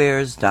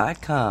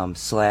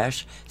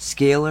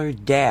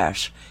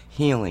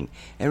mysticalwares.com/scalar-healing.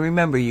 And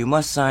remember, you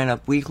must sign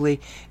up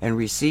weekly and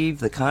receive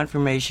the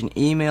confirmation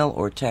email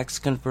or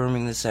text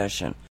confirming the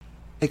session.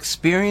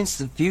 Experience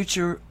the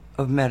future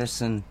of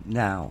medicine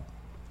now.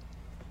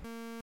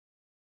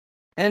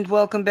 And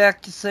welcome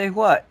back to Say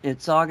What?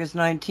 It's August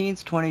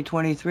 19th,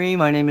 2023.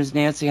 My name is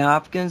Nancy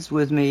Hopkins.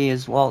 With me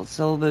is Walt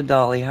Silva,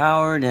 Dolly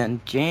Howard,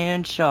 and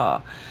Jan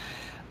Shaw.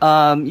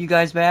 You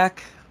guys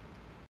back?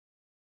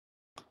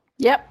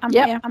 Yep,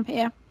 I'm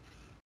here.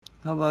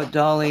 How about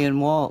Dolly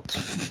and Walt?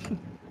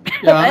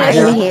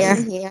 I'm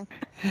here.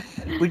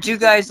 Would you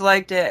guys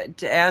like to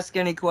ask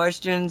any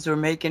questions or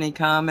make any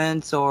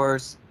comments or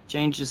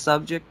change the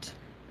subject?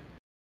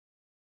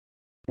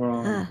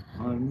 Go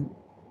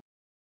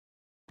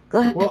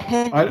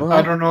ahead. Well,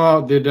 I don't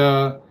know.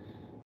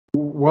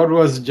 What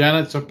was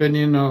Janet's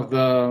opinion of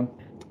the?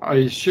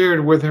 I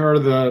shared with her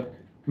the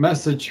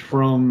message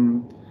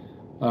from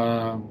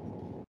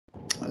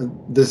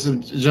this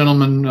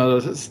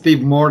gentleman,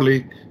 Steve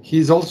Morley.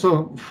 He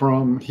also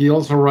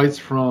writes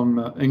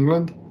from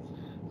England,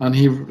 and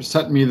he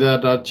sent me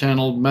that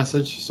channeled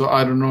message. So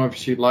I don't know if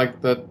she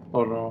liked that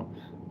or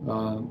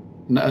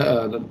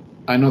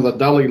I know that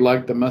Dolly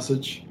liked the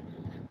message.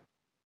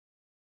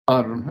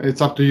 I don't know.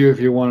 It's up to you if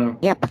you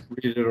want to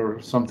read it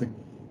or something.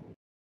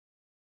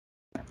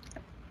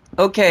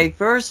 Okay,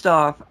 first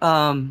off,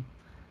 I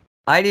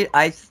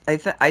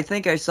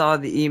think I saw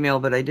the email,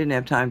 but I didn't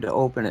have time to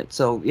open it.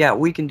 So yeah,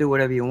 we can do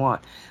whatever you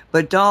want.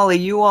 But Dolly,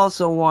 you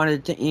also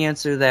wanted to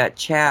answer that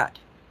chat.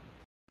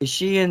 Is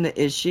she in the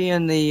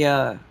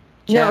chat?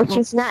 No,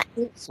 she's not.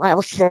 So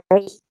I'll say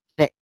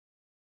it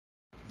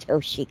till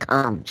she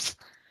comes.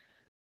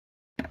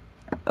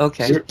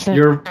 Okay.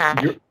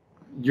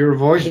 Your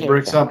voice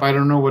breaks up. I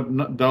don't know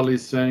what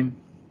Dolly's saying.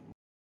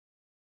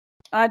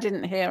 I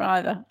didn't hear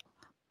either.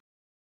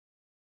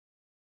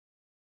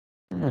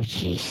 Oh,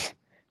 jeez.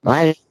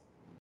 Well,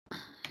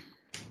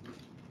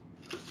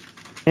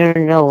 I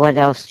don't know what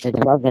else to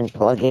plug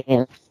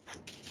in.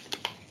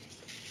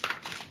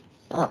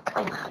 Oh,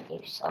 come on, you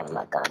son of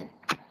a gun.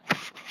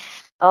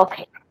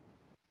 Okay.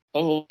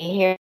 Can you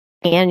hear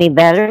me any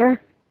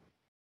better?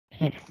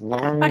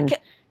 I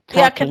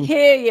can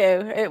hear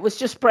you. It was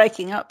just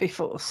breaking up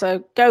before,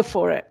 so go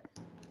for it.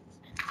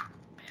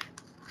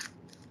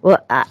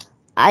 Well,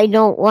 I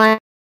don't want.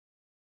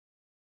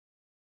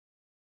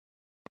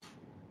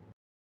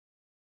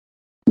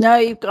 No,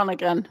 you've gone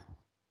again.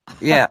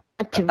 Yeah.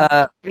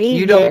 To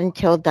read it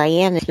until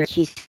Diana.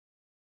 She's.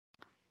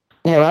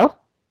 Hello?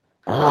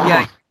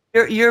 Yeah,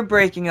 you're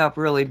breaking up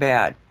really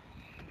bad.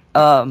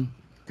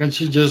 Can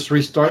she just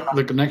restart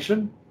the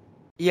connection?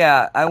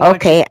 Yeah, I want.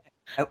 Okay,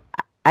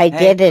 I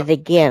did it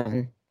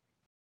again.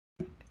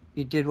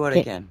 You did what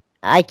again?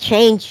 I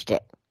changed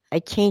it. I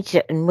changed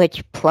it in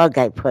which plug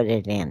I put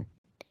it in.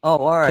 Oh,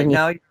 all right.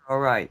 Now you're all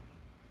right.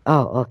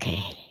 Oh,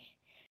 okay.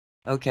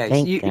 Okay,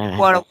 Thank so you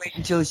want to wait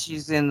until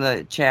she's in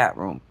the chat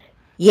room?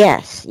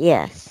 Yes.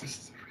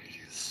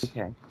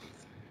 Okay.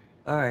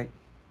 All right.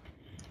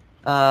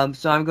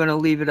 So I'm going to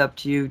leave it up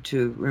to you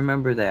to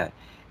remember that.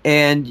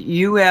 And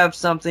you have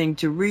something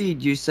to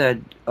read, you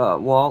said,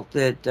 Walt,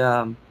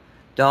 that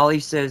Dolly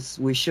says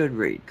we should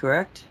read,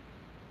 correct?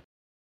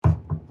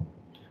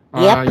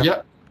 Yep.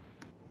 Yeah.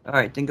 All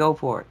right, then go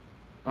for it.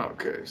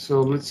 Okay,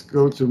 so let's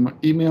go to my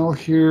email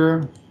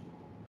here.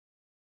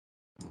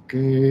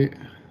 Okay.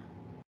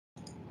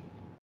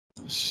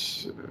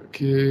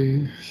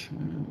 Okay.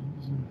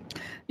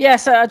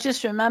 Yes, I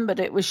just remembered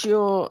it was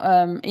your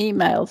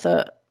email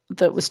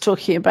that was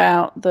talking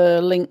about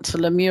the link to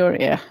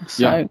Lemuria.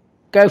 So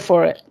go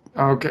for it.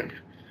 Okay.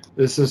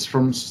 This is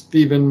from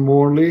Stephen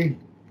Morley.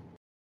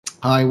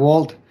 Hi,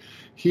 Walt.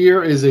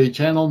 Here is a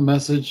channel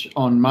message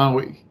on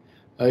Maui.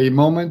 A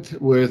moment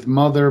with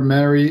Mother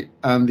Mary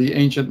and the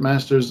ancient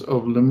masters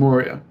of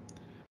Lemuria.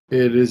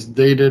 It is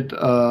dated,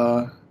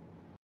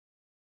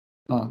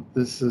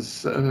 this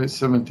is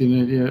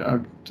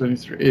 1780,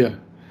 23, yeah.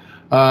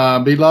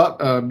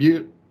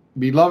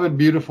 Beloved,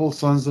 beautiful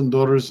sons and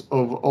daughters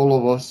of all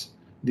of us,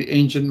 the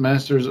ancient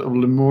masters of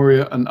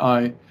Lemuria and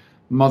I,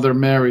 Mother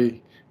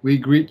Mary, we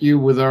greet you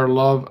with our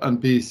love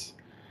and peace.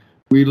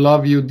 We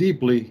love you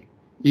deeply,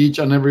 each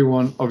and every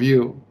one of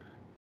you.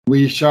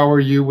 We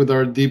shower you with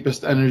our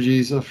deepest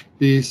energies of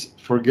peace,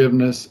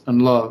 forgiveness,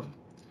 and love.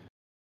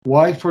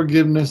 Why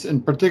forgiveness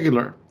in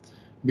particular?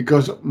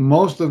 Because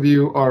most of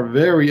you are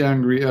very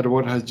angry at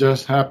what has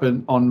just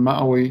happened on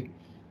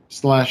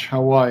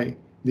Maui/Hawaii,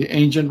 the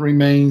ancient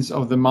remains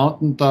of the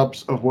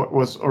mountaintops of what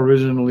was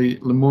originally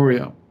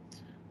Lemuria.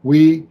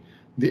 We,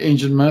 the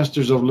ancient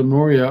masters of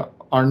Lemuria,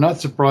 are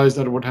not surprised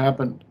at what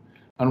happened,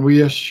 and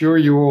we assure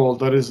you all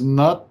that is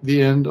not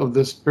the end of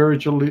the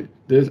spirituality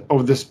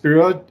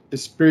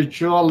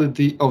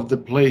of the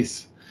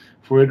place,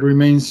 for it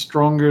remains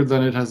stronger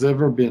than it has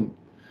ever been.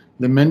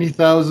 The many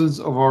thousands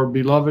of our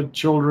beloved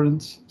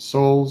children's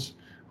souls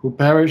who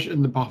perish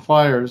in the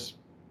fires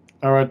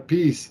are at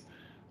peace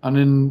and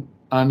in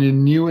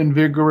new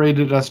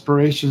invigorated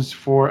aspirations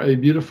for a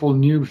beautiful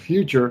new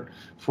future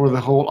for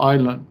the whole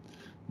island.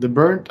 The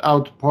burnt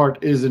out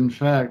part is, in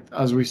fact,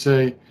 as we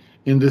say,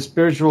 in the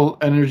spiritual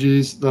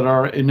energies that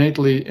are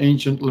innately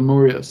ancient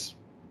Lemurias.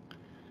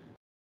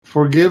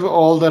 Forgive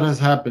all that has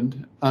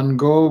happened and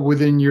go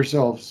within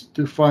yourselves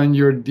to find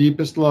your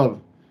deepest love,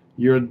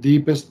 your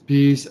deepest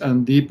peace,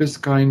 and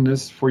deepest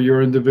kindness for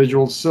your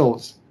individual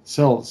selves.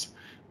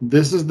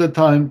 This is the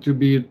time to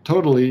be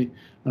totally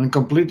and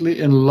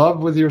completely in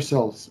love with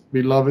yourselves,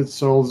 beloved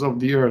souls of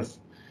the earth.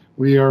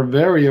 We are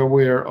very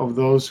aware of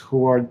those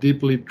who are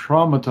deeply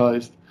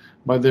traumatized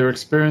by their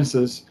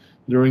experiences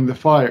during the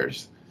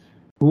fires,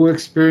 who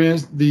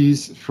experienced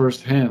these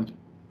firsthand.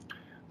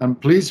 And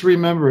please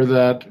remember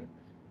that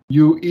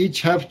you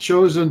each have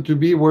chosen to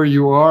be where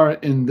you are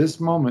in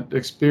this moment,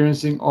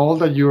 experiencing all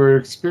that you are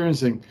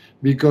experiencing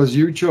because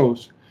you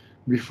chose,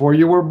 before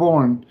you were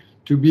born,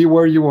 to be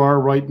where you are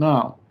right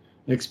now,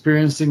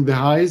 experiencing the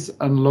highs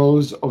and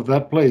lows of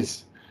that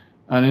place,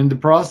 and in the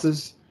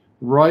process,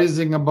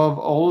 rising above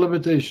all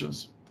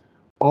limitations,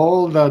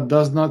 all that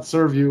does not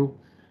serve you,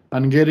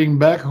 and getting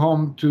back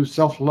home to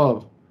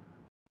self-love.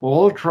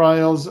 All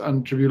trials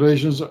and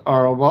tribulations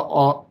are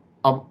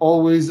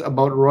always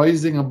about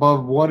rising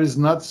above what is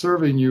not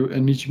serving you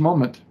in each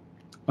moment.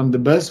 And the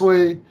best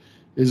way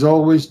is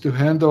always to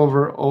hand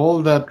over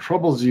all that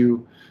troubles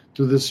you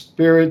to the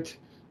spirit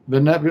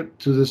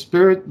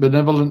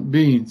benevolent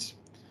beings,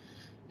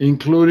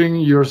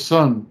 including your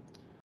son,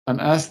 and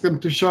ask them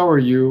to shower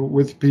you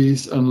with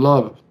peace and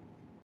love.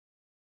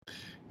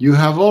 You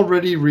have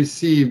already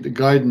received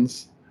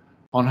guidance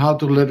on how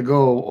to let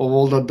go of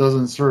all that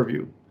doesn't serve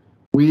you.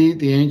 We,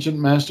 the ancient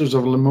masters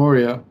of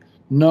Lemuria,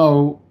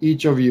 know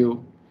each of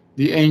you,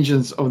 the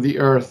ancients of the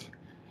earth.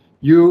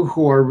 You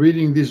who are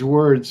reading these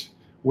words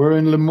were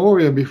in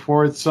Lemuria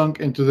before it sunk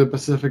into the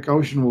Pacific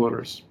Ocean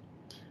waters.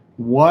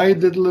 Why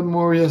did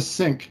Lemuria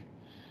sink?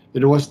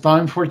 It was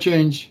time for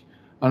change,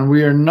 And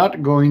we are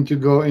not going to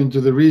go into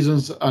the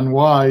reasons and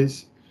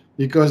whys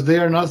because they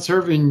are not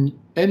serving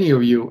any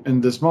of you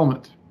in this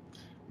moment.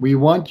 We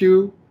want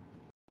you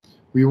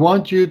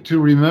to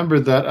remember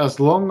that as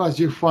long as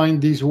you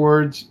find these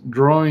words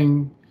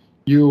drawing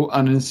you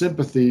and in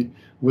sympathy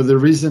with the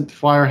recent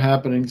fire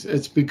happenings,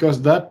 it's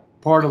because that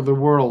part of the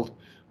world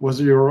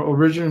was your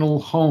original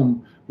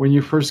home when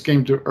you first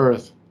came to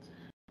Earth.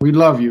 We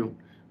love you,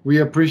 we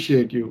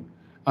appreciate you,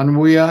 and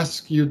we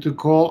ask you to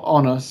call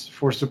on us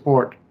for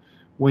support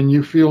when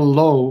you feel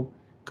low,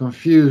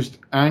 confused,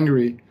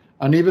 angry,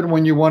 and even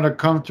when you want a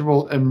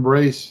comfortable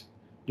embrace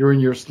during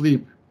your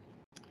sleep.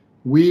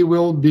 We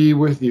will be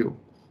with you,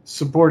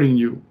 supporting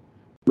you,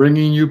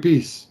 bringing you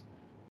peace,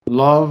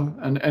 love,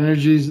 and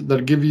energies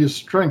that give you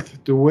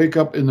strength to wake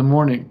up in the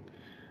morning,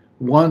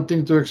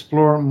 wanting to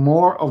explore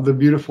more of the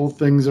beautiful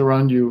things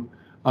around you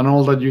and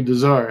all that you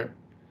desire.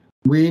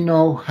 We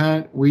now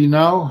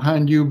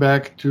hand you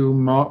back to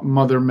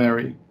Mother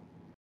Mary.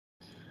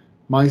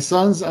 My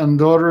sons and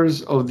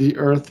daughters of the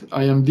earth,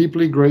 I am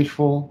deeply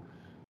grateful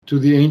to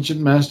the ancient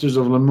masters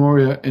of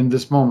Lemuria in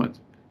this moment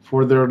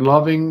for their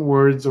loving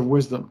words of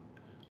wisdom.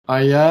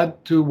 I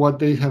add to what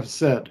they have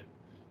said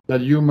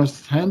that you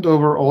must hand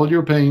over all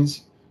your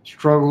pains,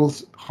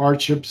 struggles,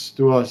 hardships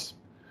to us.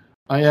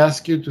 I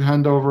ask you to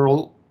hand over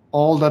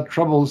all that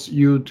troubles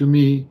you to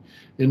me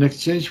in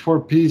exchange for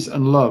peace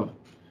and love.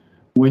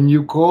 When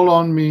you call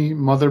on me,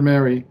 Mother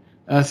Mary,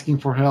 asking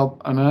for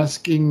help and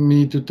asking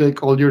me to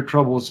take all your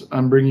troubles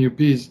and bring you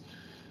peace,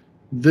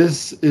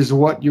 this is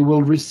what you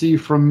will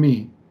receive from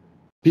me,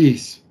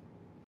 peace.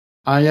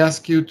 I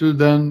ask you to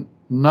then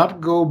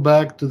not go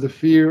back to the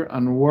fear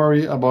and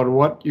worry about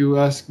what you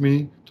ask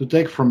me to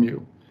take from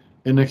you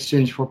in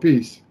exchange for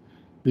peace.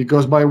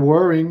 Because by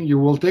worrying, you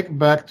will take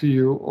back to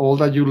you all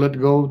that you let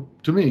go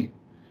to me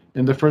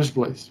in the first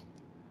place.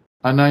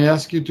 And I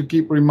ask you to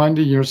keep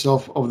reminding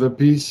yourself of the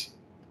peace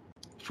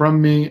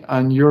from me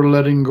and your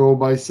letting go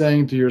by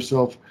saying to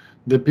yourself,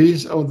 the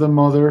peace of the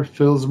mother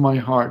fills my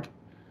heart.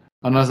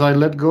 And as I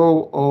let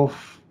go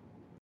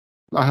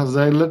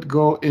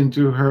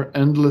into her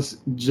endless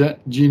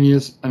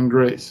genius and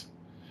grace.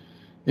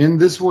 In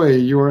this way,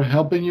 you are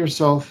helping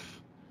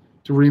yourself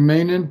to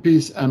remain in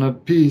peace and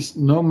at peace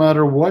no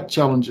matter what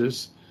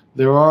challenges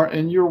there are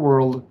in your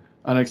world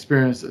and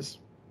experiences.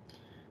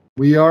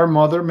 We are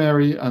Mother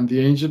Mary and the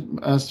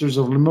ancient masters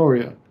of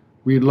Lemuria.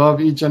 We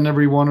love each and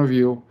every one of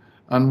you,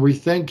 and we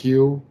thank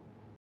you,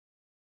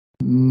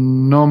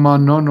 Noma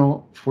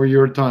Nono, for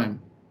your time.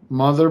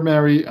 Mother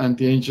Mary and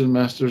the ancient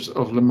masters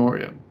of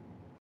Lemuria.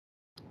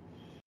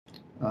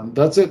 And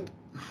that's it.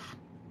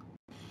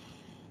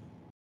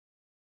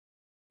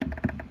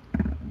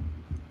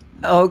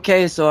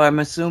 Okay, so I'm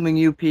assuming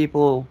you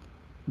people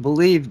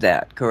believe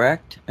that,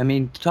 correct? I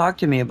mean, talk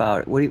to me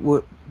about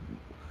it.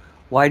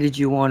 Why did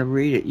you want to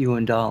read it, you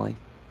and Dolly?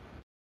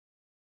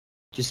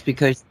 Just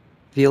because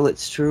you feel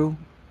it's true?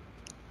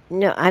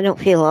 No, I don't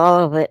feel all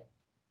of it.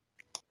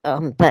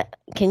 But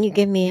can you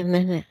give me a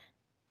minute?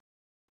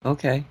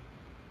 Okay.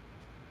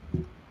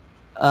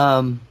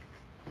 What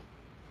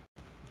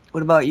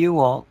about you,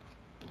 Walt?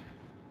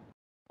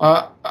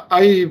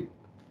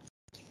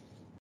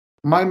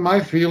 My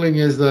feeling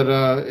is that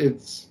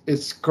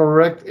it's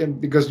correct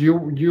because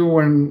you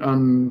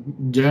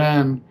and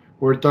Jan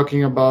were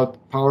talking about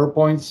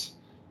PowerPoints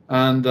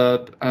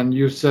and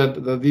you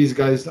said that these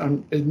guys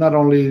not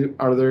only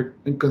are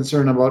they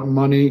concerned about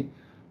money,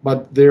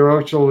 but they're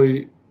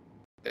actually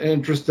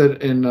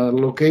interested in a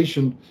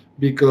location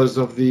because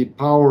of the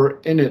power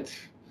in it.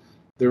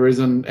 There is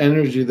an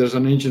energy, there's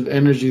an ancient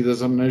energy,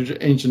 there's an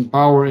ancient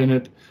power in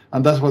it,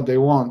 and that's what they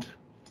want.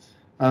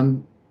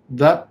 And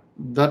that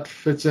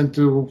fits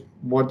into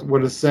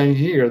what is saying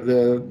here.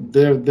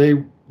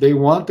 They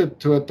wanted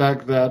to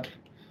attack that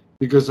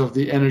because of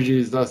the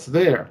energies that's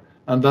there,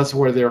 and that's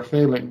where they're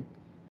failing.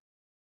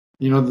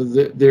 You know,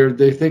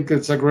 they think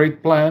it's a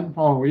great plan.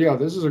 Oh yeah,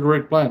 this is a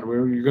great plan.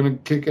 You're going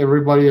to kick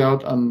everybody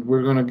out, and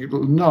we're going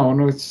to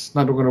no, it's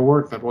not going to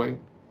work that way.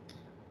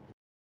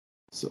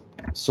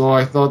 So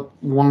I thought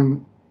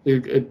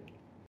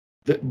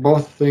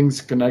both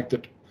things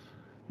connected.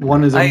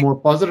 One is a more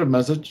positive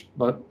message,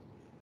 but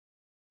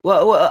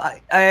well,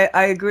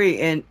 I agree,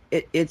 and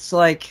it's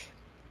like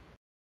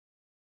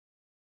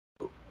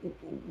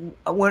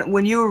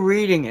when you were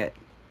reading it,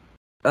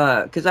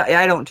 because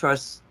I don't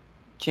trust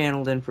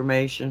channeled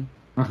information.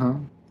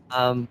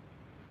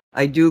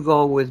 I do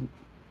go with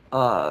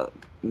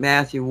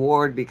Matthew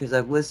Ward because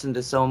I've listened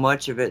to so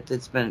much of it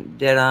that's been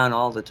dead on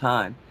all the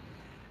time.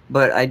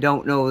 But I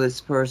don't know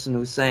this person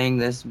who's saying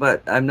this,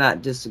 but I'm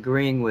not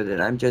disagreeing with it.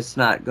 I'm just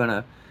not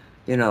gonna,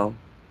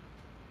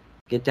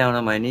 get down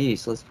on my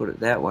knees. Let's put it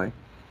that way.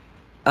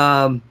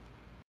 But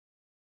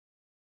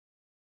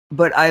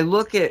I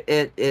look at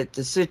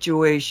the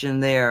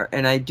situation there,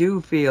 and I do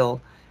feel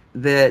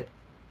that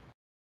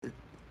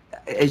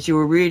as you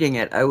were reading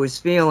it, I was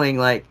feeling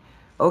like,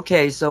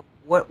 okay, so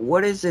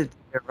what is it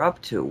they're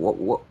up to?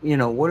 What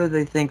do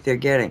they think they're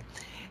getting?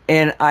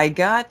 And I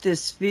got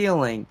this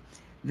feeling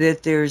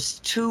that there's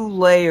two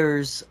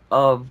layers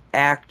of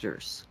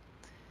actors.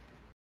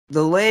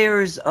 The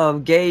layers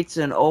of Gates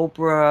and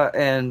Oprah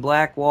and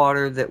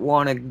Blackwater that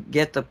want to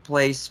get the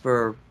place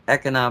for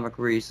economic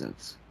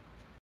reasons.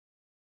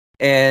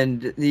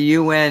 And the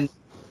UN,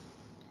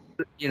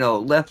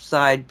 left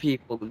side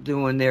people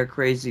doing their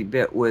crazy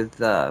bit with,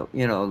 the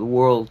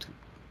world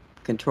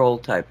control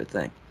type of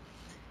thing.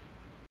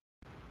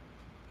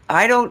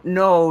 I don't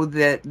know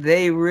that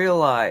they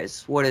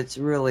realize what it's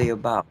really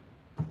about.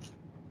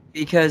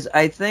 Because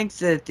I think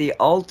that the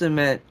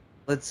ultimate,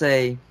 let's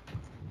say,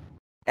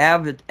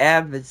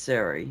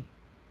 adversary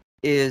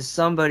is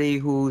somebody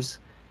who's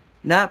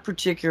not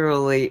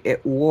particularly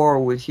at war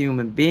with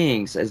human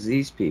beings as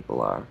these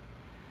people are.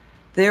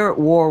 They're at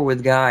war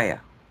with Gaia.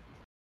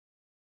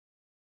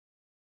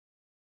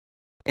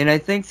 And I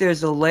think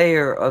there's a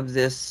layer of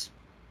this.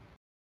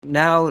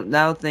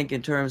 Now think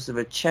in terms of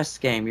a chess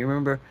game. You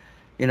remember,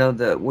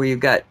 where you've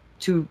got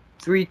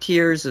 3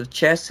 tiers of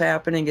chess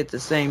happening at the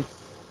same.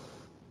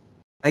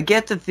 I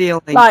get the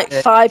feeling like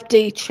that,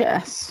 5D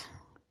chess.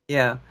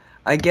 Yeah,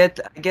 I get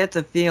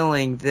the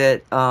feeling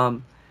that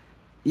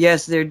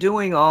yes, they're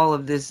doing all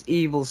of this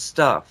evil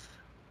stuff,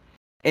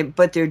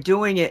 but they're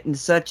doing it in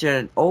such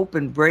an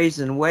open,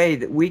 brazen way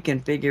that we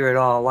can figure it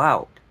all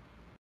out.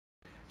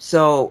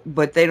 So,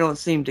 but they don't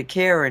seem to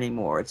care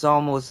anymore. It's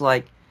almost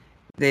like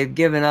they've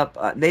given up.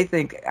 They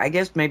think, I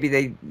guess maybe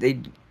they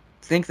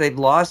think they've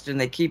lost and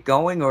they keep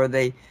going, or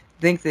they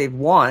think they've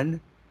won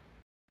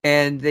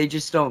and they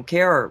just don't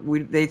care.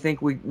 They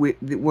think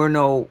we're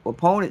no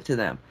opponent to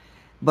them.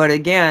 But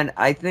again,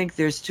 I think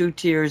there's 2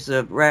 tiers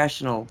of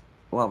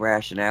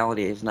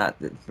rationality is not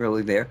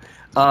really there.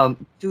 2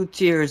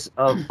 tiers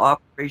of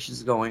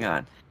operations going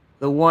on.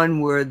 The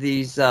one where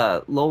these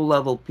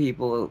low-level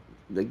people,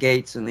 the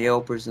Gates and the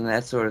Oprahs and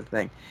that sort of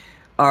thing,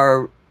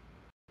 are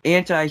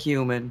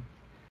anti-human.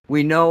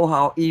 We know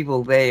how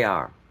evil they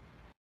are.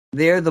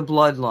 They're the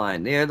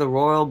bloodline. They're the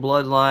royal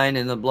bloodline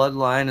and the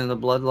bloodline and the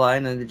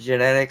bloodline and the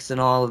genetics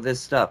and all of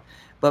this stuff.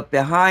 But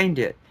behind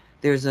it,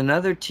 there's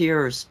another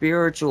tier of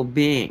spiritual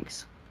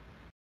beings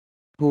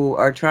who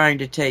are trying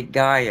to take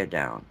Gaia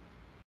down.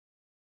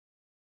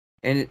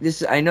 And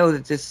I know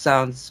that this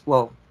sounds,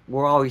 well,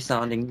 we're always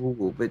sounding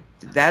woo-woo, but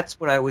that's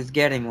what I was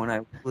getting when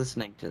I was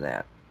listening to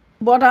that.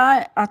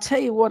 I'll tell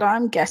you what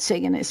I'm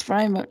getting, and it's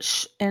very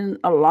much in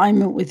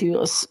alignment with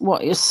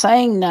what you're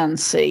saying,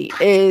 Nancy,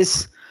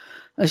 is,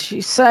 as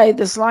you say,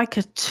 there's like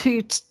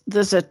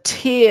there's a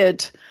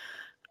tiered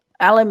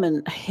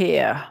element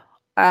here.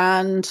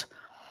 And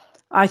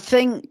I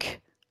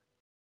think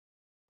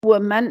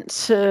we're meant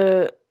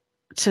to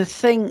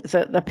think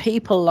that the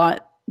people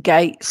like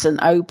Gates and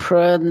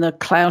Oprah and the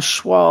Klaus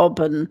Schwab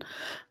and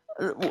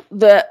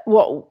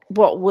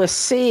what we're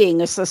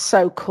seeing as the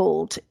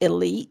so-called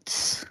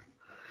elites,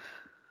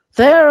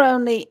 they're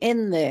only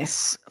in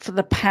this for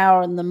the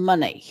power and the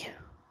money.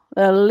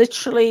 They're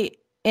literally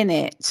in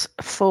it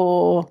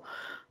for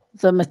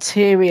the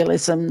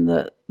materialism,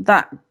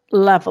 that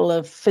level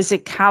of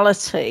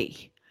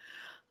physicality.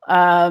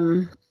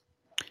 I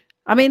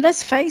mean,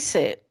 let's face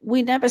it,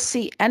 we never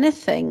see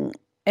anything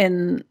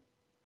in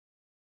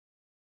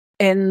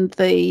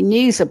the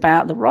news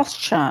about the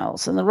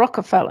Rothschilds and the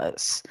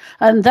Rockefellers,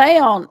 and they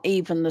aren't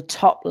even the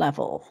top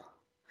level.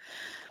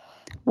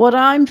 What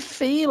I'm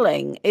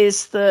feeling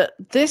is that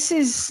this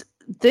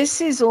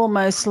is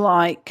almost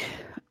like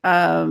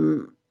a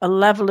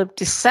level of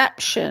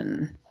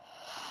deception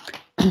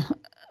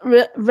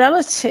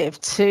relative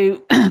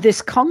to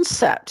this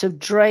concept of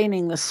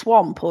draining the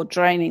swamp or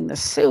draining the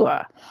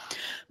sewer.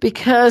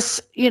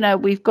 Because,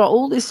 we've got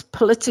all this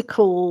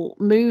political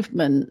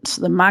movement,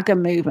 the MAGA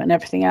movement and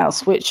everything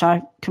else, which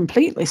I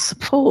completely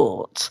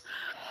support,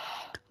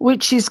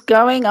 which is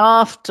going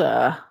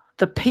after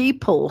the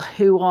people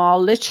who are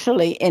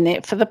literally in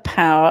it for the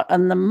power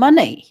and the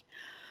money.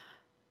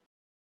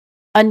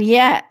 And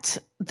yet,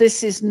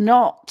 this is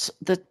not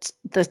the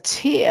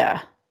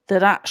tier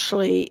that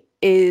actually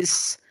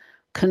is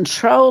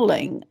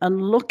controlling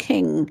and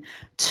looking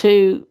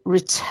to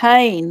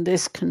retain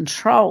this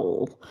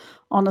control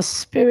on a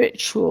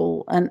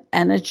spiritual and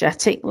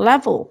energetic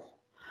level.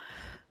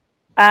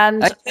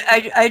 And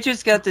I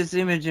just got this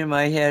image in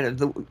my head of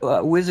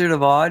the Wizard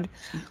of Oz,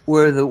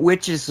 where the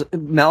witch is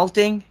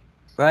melting,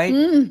 right?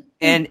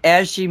 And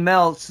as she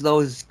melts,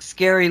 those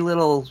scary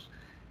little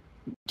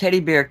teddy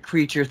bear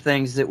creature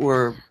things that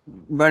were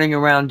running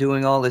around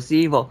doing all this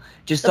evil,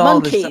 just the all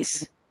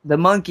monkeys. The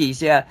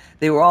monkeys, yeah,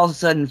 they were all of a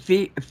sudden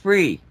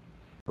free,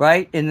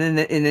 right? And then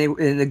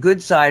the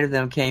good side of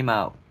them came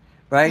out,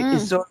 right?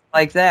 It's sort of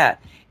like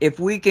that. If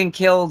we can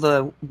kill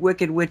the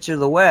Wicked Witch of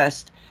the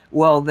West,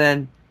 well,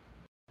 then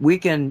we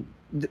can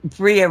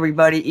free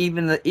everybody,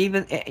 even the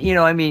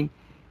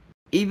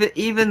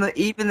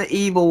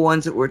evil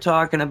ones that we're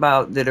talking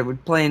about that are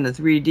playing the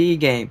 3D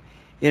game,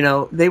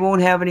 they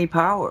won't have any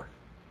power.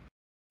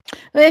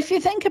 If you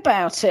think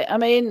about it, I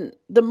mean,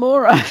 the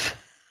more I've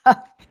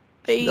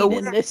been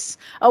in this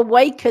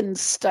awakened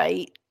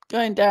state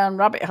going down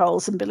rabbit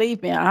holes, and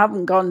believe me, I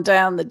haven't gone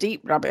down the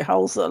deep rabbit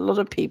holes that a lot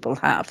of people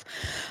have.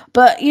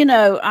 But you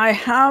know, I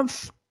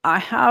have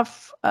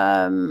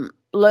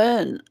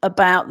learned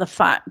about the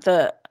fact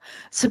that,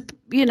 so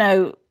you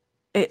know,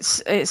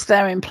 it's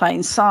there in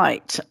plain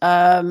sight.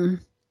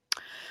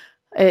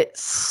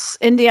 It's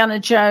Indiana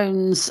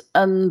Jones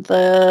and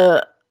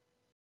the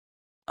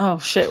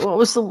what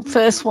was the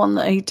first one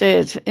that he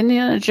did?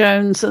 Indiana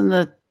Jones and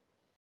the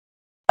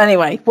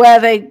where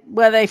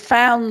they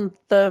found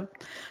the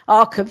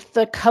Ark of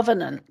the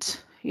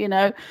Covenant. You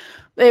know,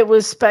 it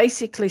was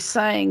basically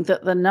saying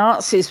that the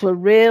Nazis were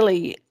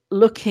really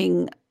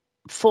looking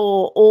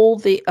for all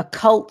the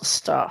occult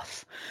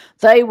stuff.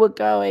 They were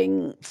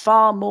going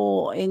far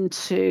more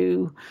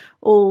into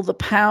all the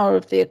power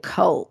of the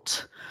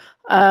occult.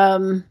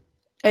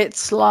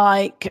 It's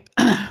like,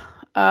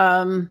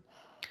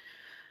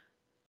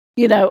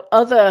 you know,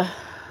 other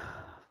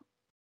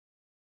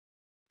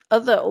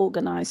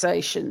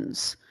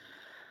organizations.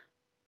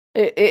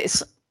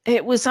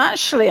 It was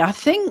actually, I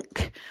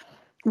think,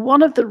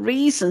 one of the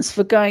reasons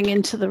for going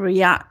into the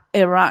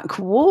Iraq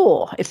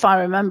war, if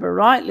I remember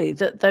rightly,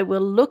 that they were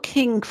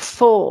looking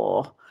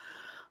for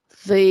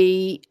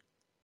the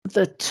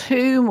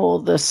tomb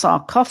or the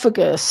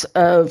sarcophagus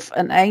of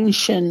an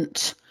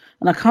ancient,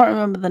 and I can't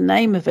remember the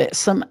name of it,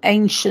 some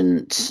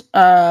ancient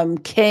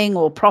king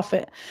or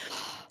prophet.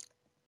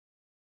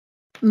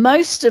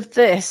 Most of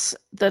this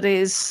that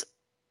is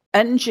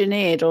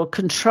engineered or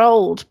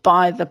controlled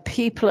by the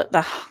people at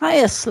the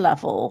highest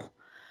level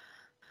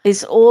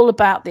is all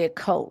about the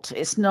occult.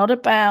 It's not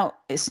about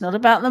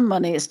the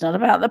money. It's not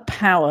about the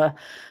power.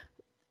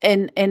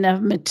 In a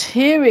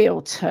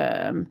material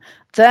term,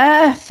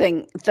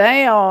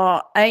 they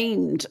are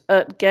aimed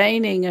at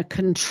gaining a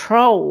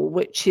control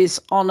which is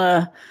on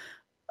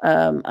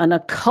an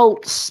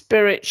occult,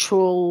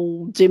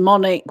 spiritual,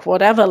 demonic,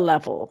 whatever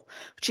level,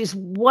 which is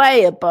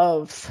way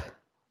above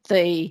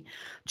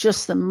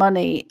just the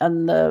money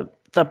and the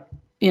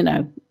you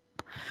know,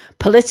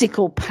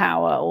 political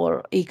power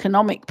or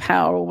economic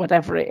power or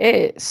whatever it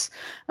is.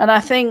 And I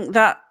think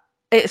that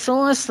it's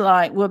almost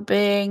like we're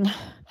being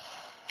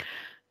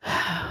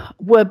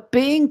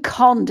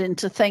conned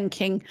into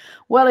thinking,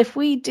 well, if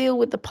we deal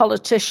with the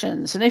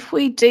politicians and if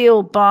we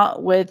deal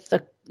with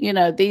the, you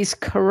know, these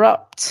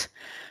corrupt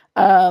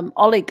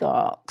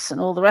oligarchs and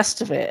all the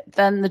rest of it,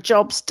 then the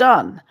job's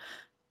done.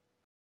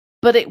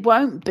 But it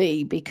won't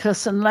be,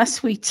 because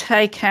unless we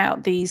take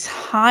out these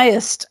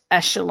highest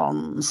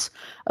echelons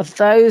of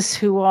those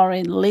who are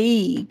in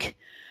league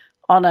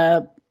on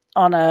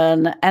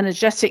an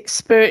energetic,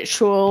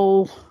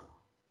 spiritual,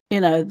 you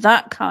know,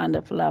 that kind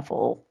of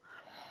level,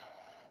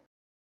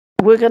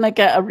 we're going to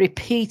get a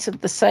repeat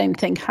of the same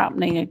thing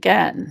happening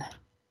again.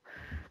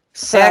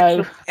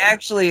 So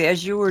actually,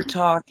 as you were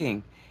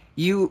talking,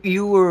 you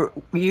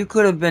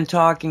could have been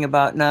talking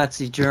about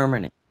Nazi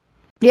Germany.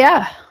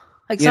 Yeah.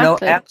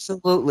 Exactly. You know,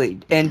 absolutely.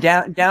 And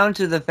down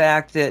to the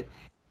fact that,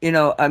 you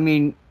know, I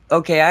mean,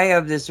 okay, I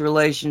have this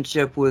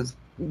relationship with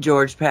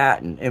George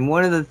Patton. And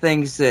one of the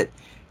things that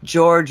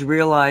George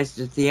realized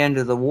at the end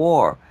of the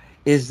war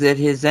is that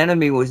his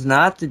enemy was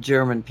not the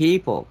German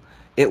people.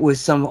 It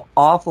was some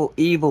awful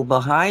evil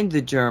behind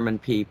the German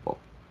people.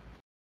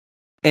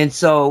 And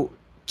so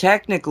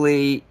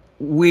technically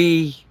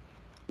we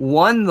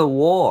won the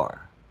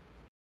war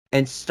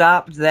and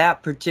stopped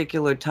that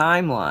particular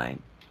timeline.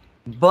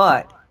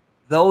 But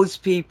those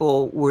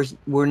people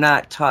were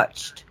not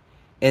touched,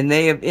 and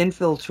they have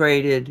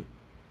infiltrated,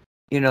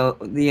 you know,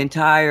 the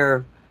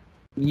entire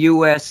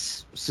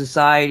U.S.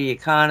 society,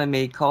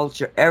 economy,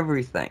 culture,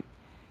 everything.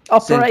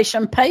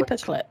 Operation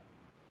Paperclip.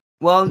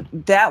 Well,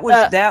 that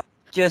was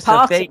just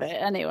part of it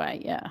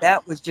anyway. Yeah,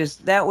 that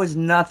was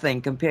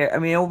nothing compared. I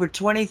mean, over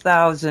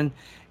 20,000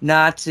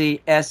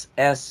 Nazi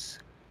SS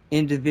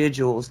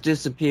individuals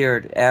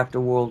disappeared after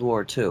World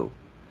War II.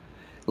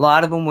 A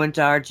lot of them went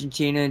to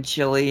Argentina and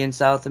Chile and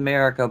South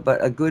America,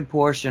 but a good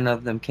portion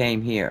of them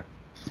came here.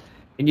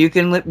 And you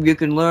can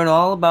learn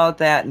all about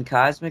that in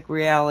Cosmic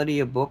Reality,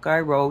 a book I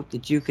wrote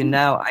that you can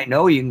now, I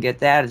know you can get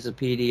that as a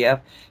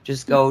PDF.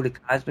 Just go to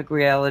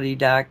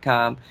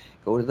cosmicreality.com,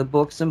 go to the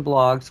books and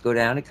blogs, go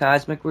down to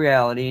Cosmic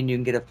Reality, and you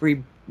can get a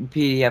free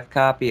PDF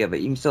copy of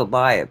it. You can still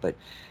buy it, but,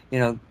 you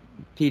know,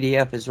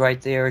 PDF is right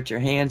there at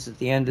your hands at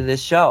the end of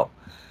this show.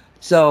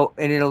 So,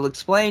 and it'll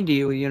explain to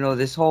you, you know,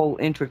 this whole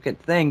intricate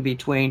thing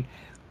between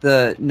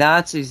the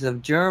Nazis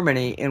of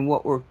Germany and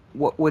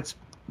what's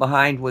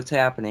behind what's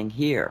happening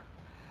here.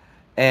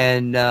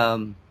 And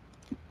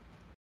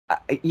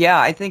yeah,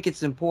 I think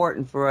it's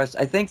important for us.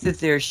 I think that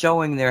they're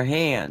showing their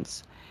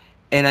hands,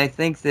 and I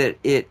think that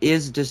it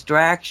is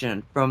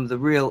distraction from the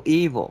real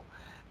evil.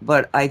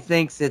 But I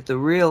think that the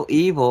real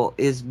evil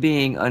is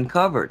being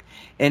uncovered.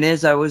 And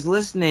as I was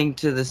listening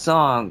to the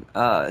song,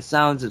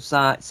 Sounds of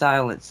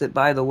Silence, that,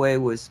 by the way,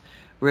 was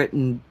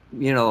written,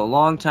 you know, a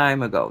long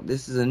time ago.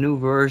 This is a new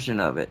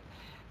version of it.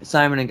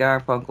 Simon and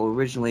Garfunkel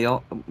originally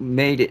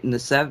made it in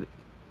the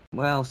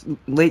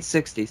late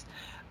 60s.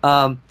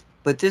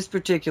 But this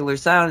particular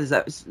Sound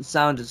of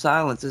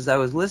Silence, as I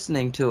was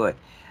listening to it,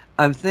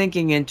 I'm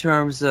thinking in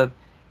terms of,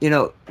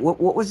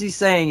 what was he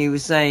saying? He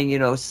was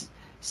saying,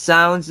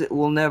 sounds that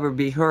will never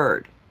be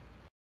heard.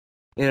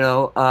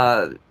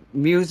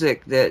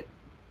 Music that,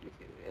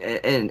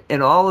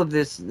 and all of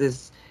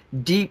this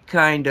deep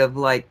kind of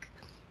like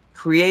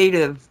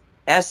creative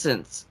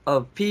essence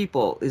of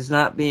people is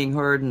not being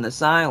heard in the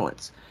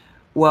silence.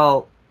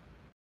 Well,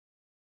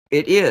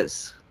 it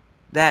is.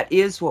 That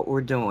is what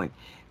we're doing.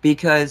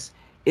 Because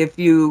if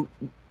you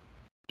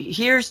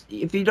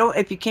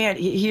can't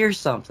hear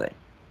something,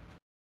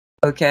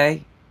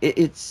 okay,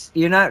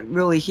 you're not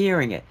really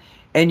hearing it,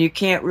 and you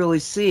can't really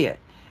see it.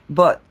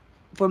 But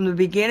from the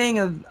beginning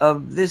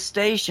of this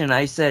station,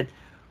 I said,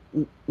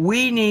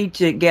 we need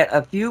to get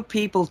a few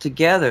people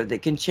together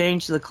that can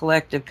change the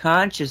collective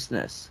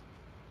consciousness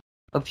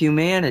of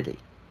humanity.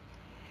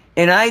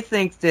 And I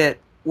think that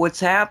what's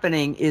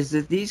happening is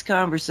that these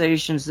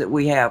conversations that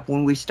we have,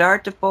 when we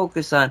start to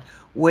focus on,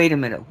 wait a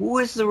minute, who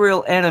is the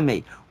real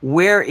enemy?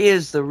 Where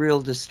is the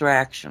real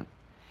distraction?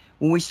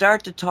 When we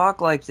start to talk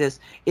like this,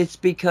 it's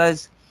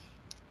because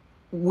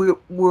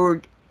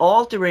we're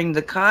altering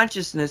the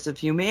consciousness of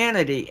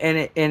humanity,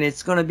 and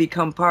it's going to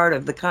become part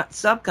of the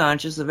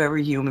subconscious of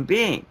every human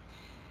being.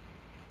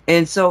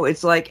 And so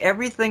it's like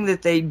everything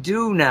that they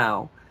do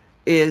now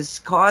is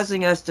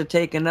causing us to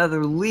take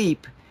another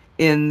leap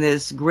in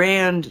this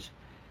grand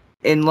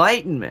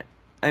enlightenment.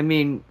 I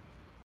mean,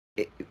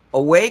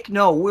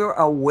 no, we're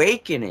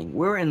awakening.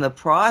 We're in the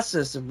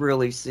process of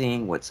really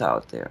seeing what's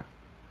out there.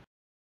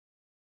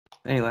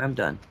 Anyway, I'm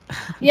done.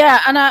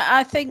 Yeah, and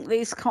I think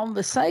these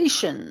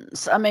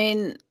conversations, I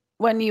mean,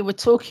 when you were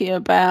talking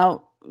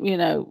about,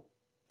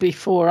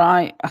 before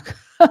I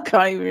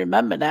can't even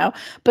remember now,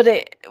 but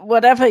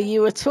whatever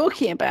you were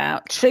talking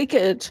about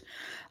triggered,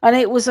 and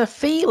it was a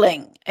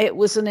feeling, it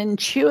was an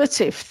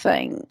intuitive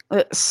thing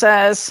that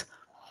says,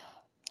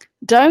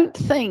 don't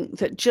think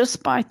that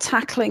just by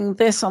tackling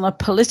this on a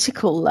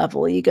political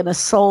level, you're going to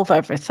solve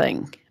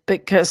everything,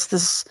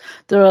 because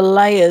there are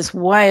layers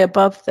way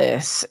above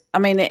this. I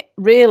mean, it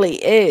really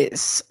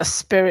is a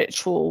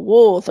spiritual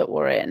war that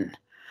we're in.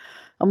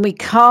 And we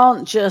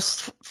can't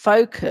just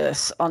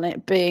focus on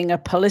it being a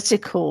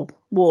political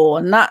war.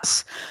 And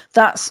that's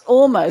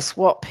almost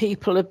what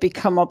people have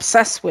become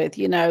obsessed with,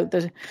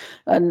 I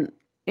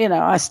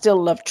still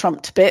love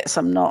Trump to bits.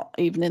 I'm not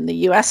even in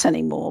the US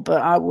anymore,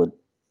 but I would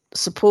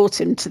support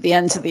him to the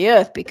ends of the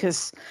earth,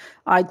 because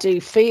I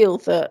do feel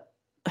that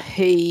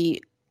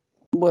he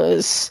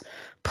was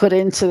put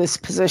into this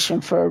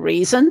position for a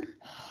reason,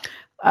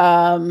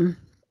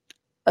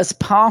 as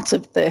part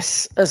of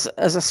this, as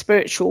a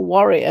spiritual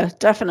warrior,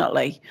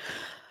 definitely.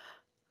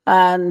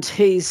 And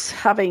he's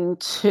having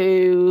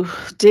to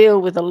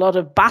deal with a lot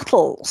of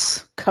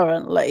battles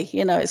currently.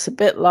 It's a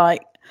bit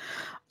like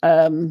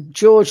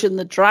George and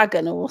the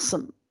Dragon, or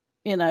some,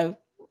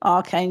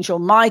 Archangel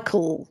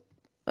Michael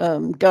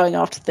going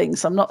after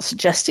things. I'm not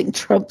suggesting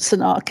Trump's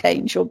an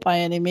archangel by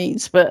any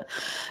means, but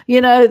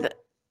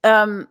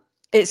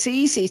it's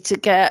easy to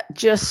get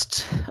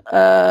just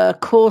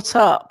caught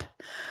up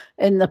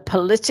in the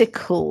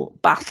political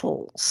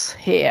battles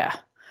here.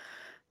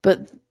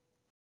 But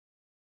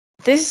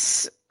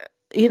this,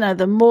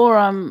 the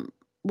more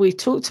we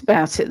talked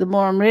about it, the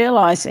more I'm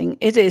realizing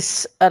it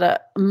is at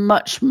a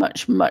much,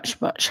 much, much,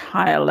 much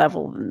higher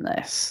level than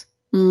this.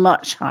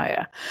 Much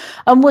higher.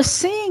 And we're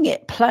seeing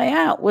it play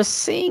out. We're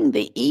seeing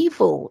the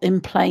evil in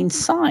plain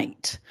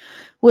sight.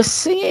 We're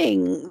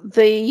seeing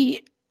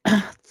the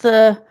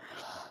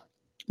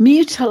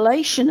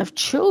mutilation of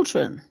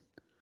children,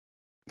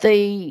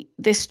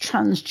 this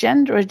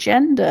transgender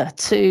agenda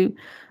to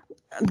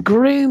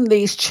groom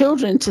these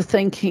children to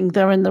thinking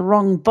they're in the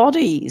wrong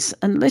bodies.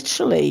 And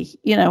literally,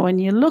 when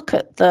you look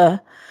at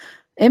the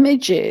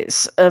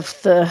images of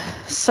the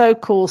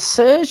so-called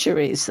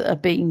surgeries that are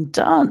being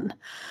done,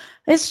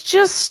 it's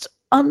just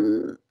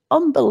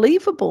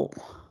unbelievable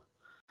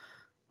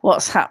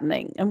what's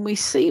happening. And we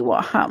see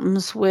what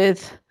happens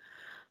with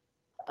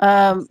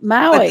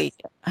Maui,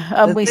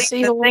 and we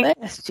see all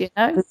this,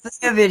 The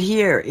thing of it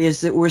here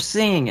is that we're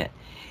seeing it.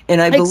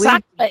 And I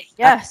exactly.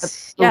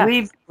 Yes. I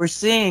believe we're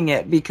seeing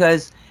it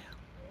because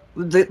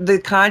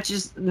the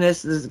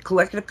consciousness, the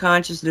collective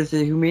consciousness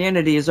of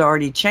humanity has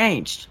already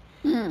changed.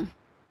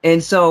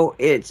 And so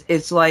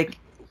it's like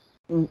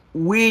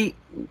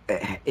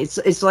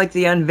it's like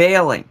the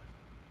unveiling,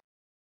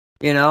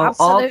 Absolutely.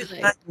 all of a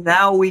sudden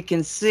now we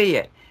can see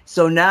it.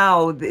 So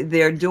now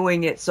they're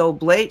doing it so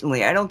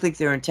blatantly. I don't think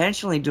they're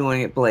intentionally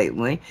doing it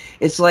blatantly.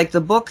 It's like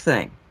the book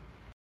thing.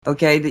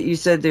 Okay, that you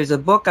said there's a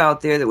book out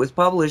there that was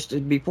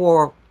published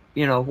before,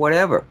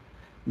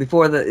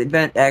 before the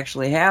event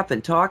actually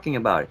happened, talking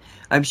about it.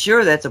 I'm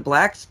sure that's a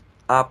black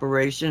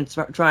operation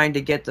trying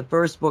to get the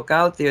first book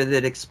out there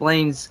that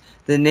explains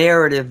the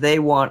narrative they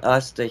want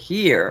us to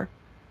hear.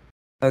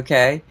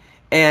 Okay,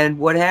 and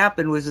what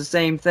happened was the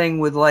same thing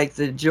with like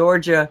the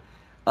Georgia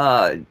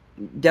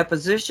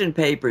deposition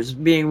papers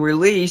being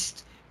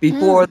released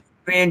before the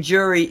grand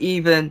jury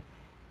even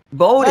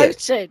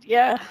voted.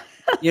 Yeah.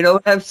 You know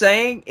what I'm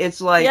saying?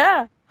 It's like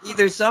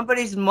either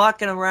somebody's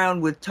mucking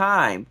around with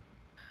time,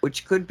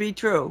 which could be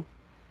true,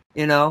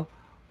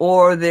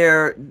 or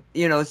they're,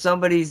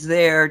 somebody's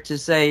there to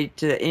say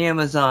to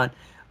Amazon,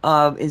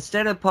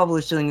 instead of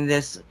publishing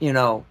this,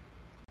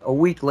 a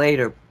week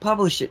later,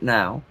 publish it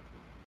now.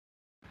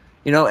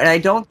 And I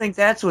don't think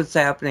that's what's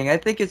happening. I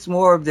think it's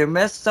more of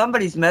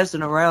somebody's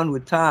messing around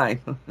with time.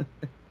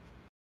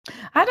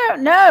 I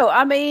don't know.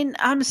 I mean,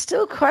 I'm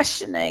still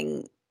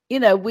questioning,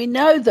 we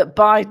know that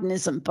Biden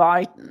isn't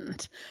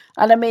Biden.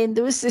 And I mean,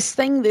 there was this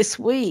thing this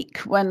week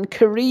when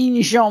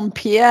Karine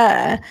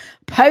Jean-Pierre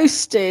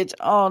posted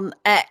on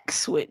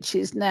X, which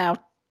is now,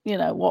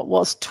 what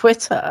was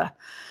Twitter,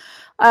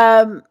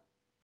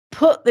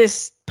 put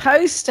this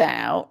post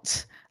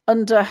out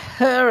under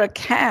her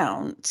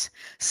account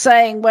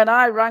saying, when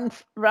I ran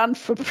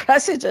for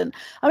president.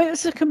 I mean, it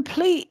was a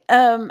complete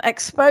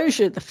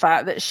exposure of the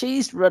fact that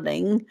she's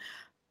running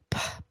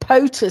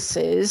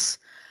POTUS's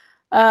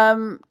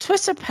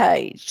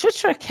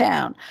Twitter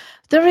account.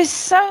 There is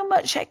so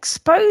much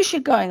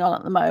exposure going on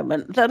at the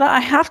moment that I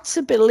have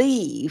to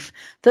believe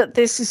that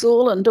this is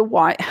all under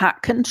white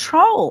hat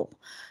control,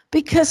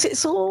 because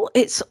it's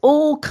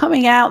all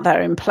coming out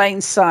there in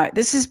plain sight.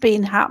 This has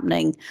been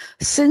happening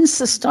since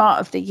the start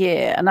of the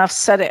year, and I've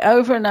said it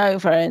over and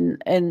over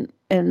in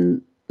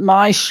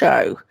my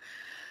show.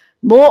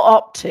 More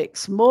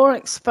optics, more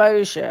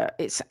exposure.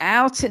 It's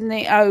out in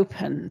the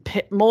open.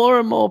 More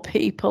and more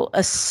people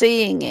are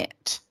seeing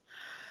it,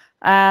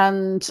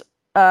 and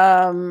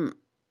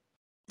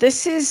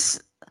this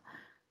is,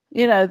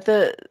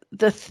 the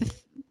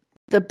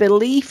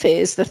belief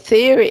is, the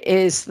theory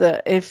is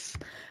that if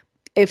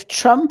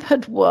Trump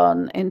had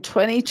won in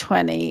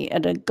 2020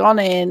 and had gone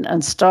in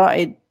and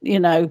started,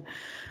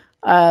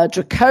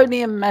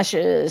 draconian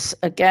measures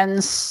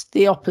against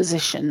the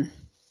opposition,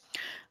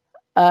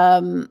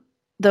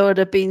 there would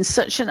have been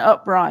such an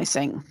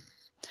uprising.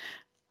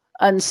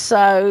 And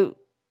so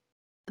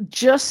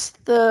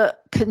just the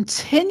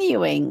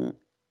continuing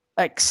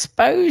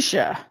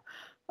exposure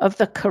of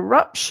the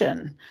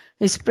corruption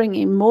is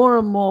bringing more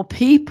and more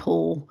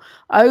people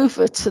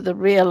over to the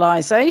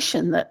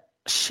realization that,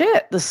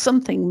 shit, there's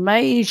something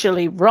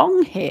majorly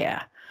wrong here.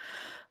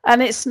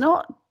 And it's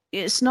not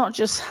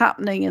just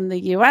happening in the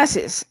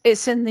US,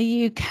 it's in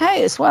the UK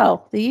as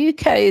well. The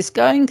UK is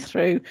going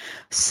through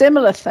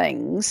similar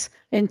things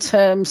in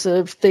terms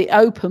of the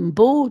open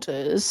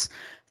borders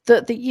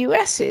that the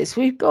US is.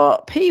 We've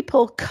got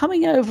people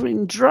coming over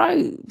in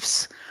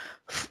droves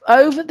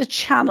over the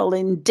channel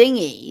in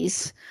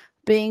dinghies,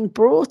 being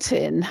brought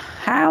in,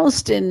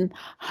 housed in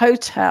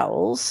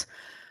hotels,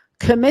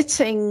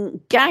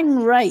 committing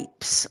gang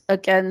rapes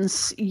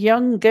against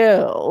young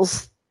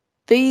girls.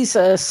 These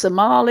are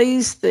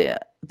Somalis,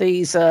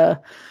 these are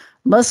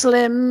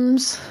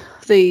Muslims,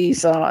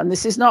 and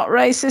this is not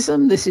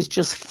racism, this is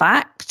just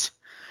fact.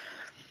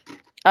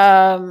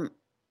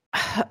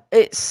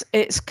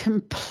 It's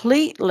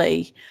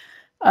completely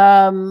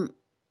impacting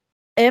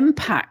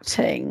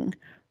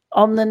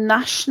on the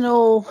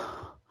national,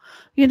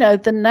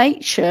 the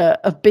nature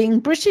of being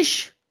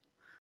British.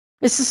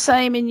 It's the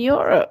same in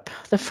Europe.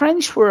 The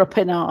French were up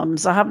in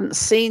arms. I haven't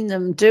seen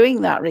them doing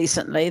that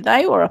recently.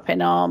 They were up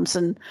in arms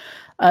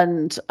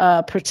and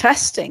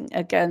protesting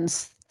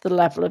against the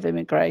level of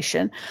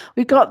immigration.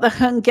 We got the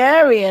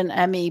Hungarian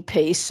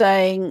MEP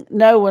saying,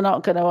 no, we're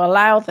not going to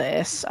allow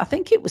this. I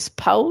think it was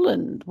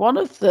Poland, one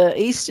of the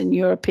Eastern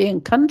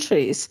European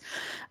countries,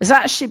 has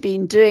actually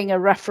been doing a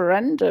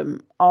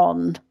referendum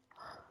on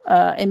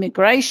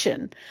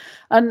immigration.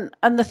 And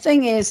the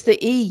thing is,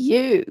 the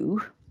EU,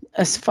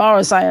 as far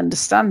as I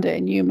understand it,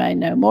 and you may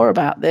know more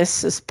about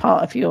this as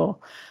part of your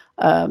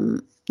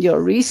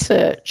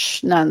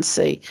research,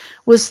 Nancy,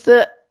 was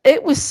that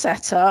it was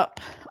set up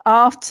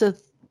after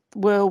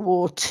World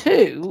War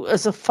II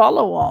as a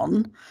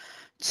follow-on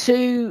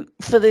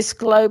for this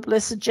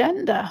globalist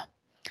agenda,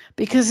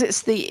 because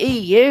it's the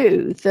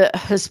EU that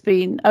has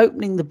been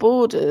opening the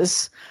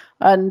borders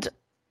and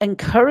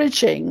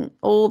encouraging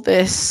all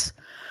this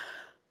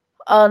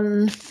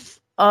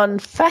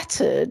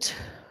unfettered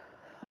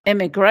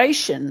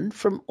immigration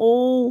from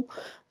all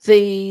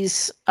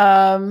these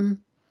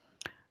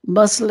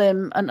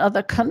Muslim and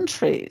other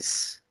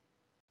countries.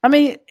 I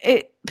mean,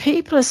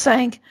 people are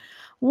saying,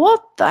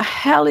 what the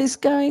hell is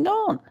going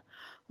on?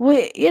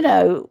 I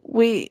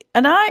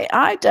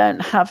don't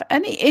have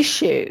any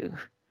issue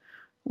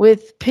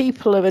with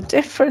people of a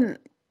different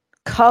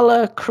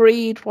color,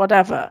 creed,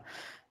 whatever.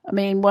 I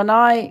mean, when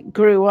I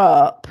grew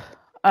up,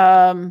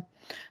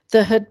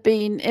 there had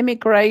been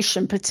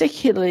immigration,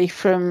 particularly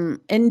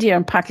from India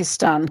and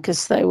Pakistan,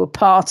 because they were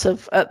part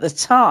of, at the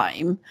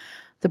time,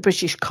 the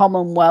British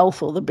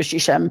Commonwealth or the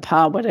British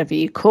Empire, whatever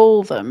you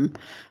call them.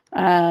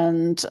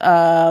 And,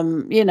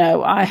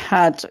 I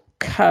had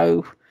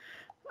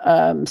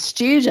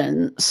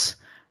students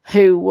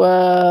who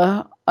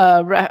were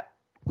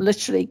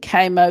literally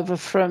came over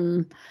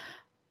from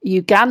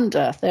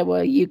Uganda. There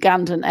were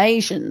Ugandan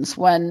Asians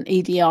when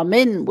Idi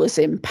Amin was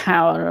in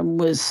power and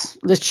was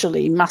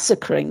literally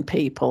massacring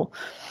people.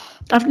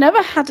 I've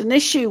never had an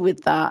issue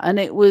with that, and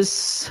it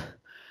was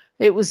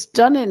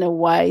done in a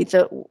way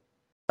that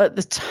at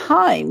the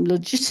time,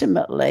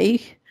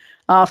 legitimately,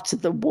 after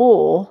the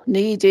war,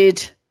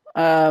 needed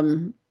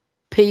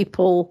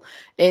people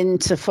in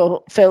to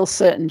fulfill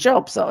certain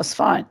jobs. That was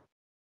fine.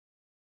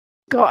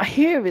 Got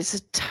here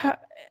is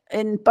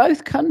in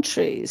both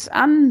countries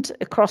and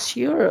across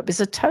Europe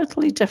is a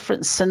totally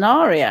different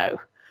scenario.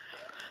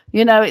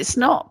 You know, it's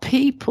not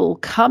people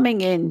coming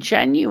in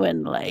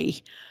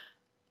genuinely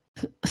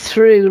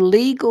through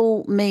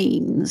legal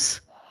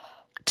means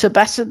to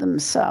better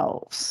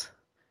themselves.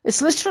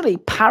 It's literally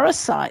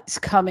parasites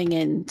coming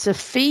in to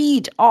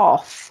feed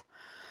off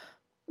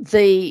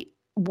the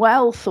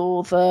wealth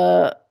or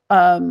the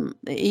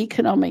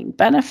economic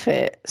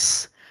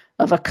benefits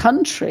of a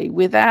country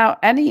without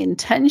any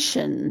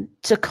intention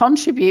to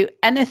contribute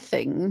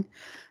anything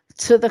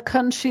to the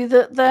country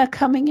that they're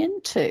coming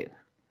into.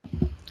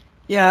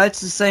 Yeah,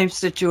 it's the same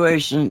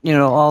situation, you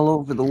know, all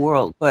over the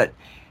world. But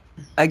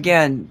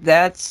again,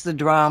 that's the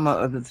drama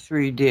of the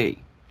 3D.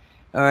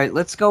 All right,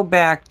 let's go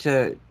back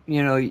to,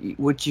 you know,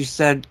 what you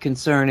said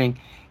concerning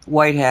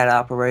white hat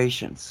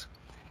operations.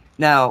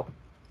 Now,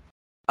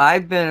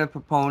 I've been a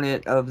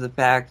proponent of the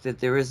fact that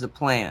there is a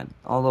plan,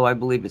 although I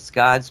believe it's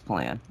God's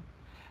plan.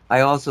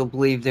 I also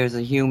believe there's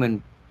a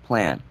human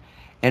plan.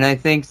 And I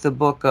think the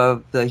book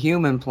of the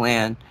human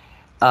plan,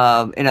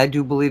 and I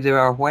do believe there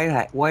are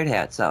white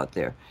hats out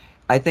there.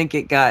 I think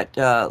it got,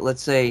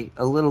 let's say,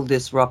 a little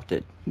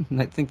disrupted.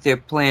 I think their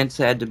plans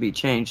had to be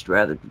changed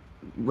rather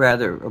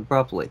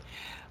abruptly.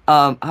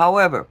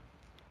 However,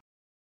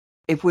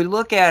 if we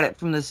look at it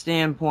from the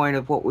standpoint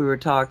of what we were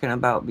talking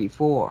about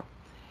before,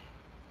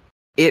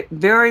 it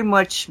very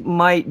much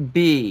might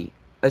be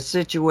a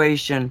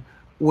situation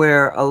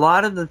where a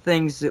lot of the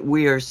things that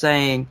we are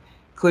saying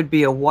could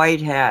be a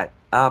white hat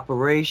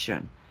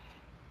operation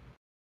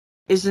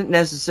isn't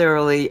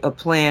necessarily a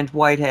planned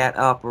white hat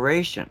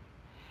operation.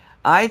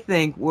 I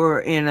think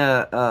we're in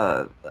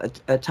a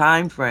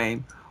time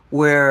frame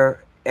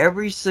where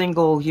every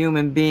single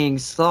human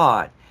being's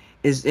thought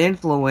is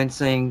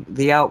influencing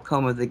the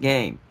outcome of the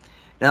game.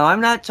 Now,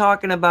 I'm not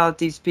talking about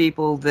these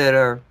people that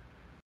are,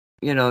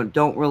 you know,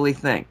 don't really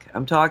think.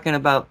 I'm talking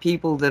about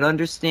people that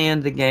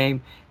understand the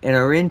game and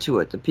are into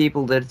it, the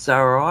people that's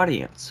our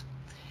audience.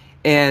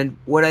 And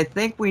what I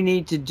think we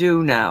need to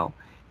do now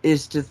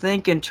is to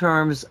think in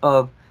terms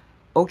of,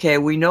 okay,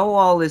 we know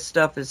all this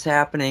stuff is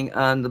happening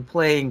on the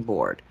playing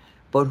board,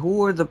 but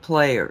who are the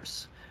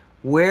players?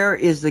 Where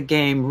is the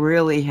game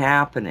really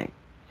happening?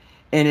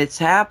 And it's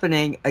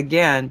happening,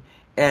 again,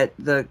 at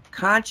the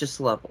conscious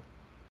level.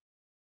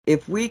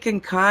 If we can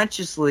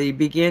consciously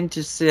begin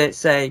to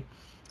say,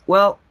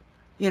 well,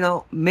 you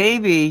know,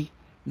 maybe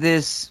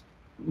this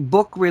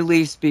book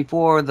release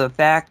before the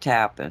fact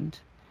happened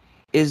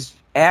is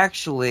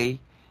actually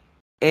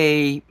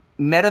a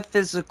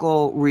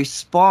metaphysical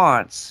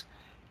response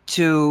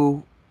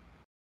to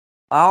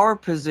our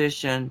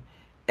position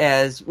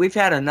as we've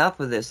had enough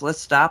of this.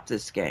 Let's stop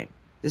this game.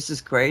 This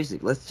is crazy.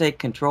 Let's take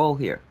control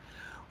here.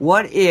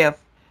 What if,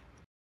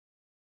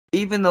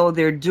 even though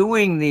they're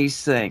doing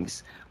these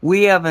things,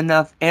 we have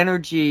enough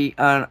energy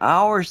on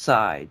our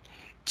side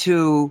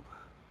to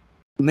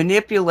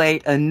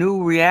manipulate a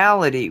new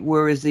reality,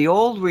 whereas the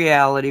old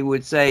reality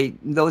would say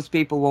those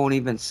people won't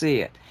even see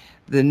it.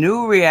 The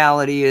new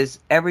reality is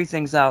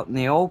everything's out in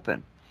the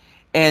open.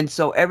 And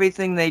so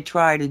everything they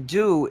try to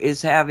do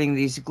is having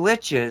these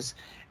glitches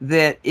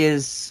that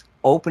is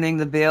opening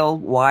the veil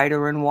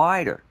wider and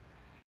wider.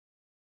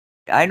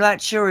 I'm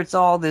not sure it's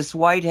all this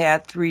white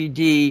hat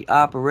 3D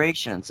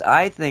operations.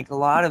 I think a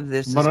lot of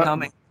this is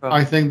coming from...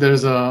 I think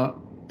there's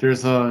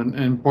an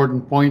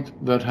important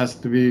point that has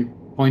to be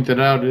pointed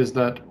out, is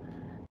that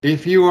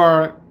if you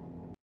are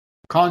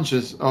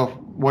conscious of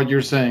what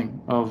you're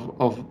saying,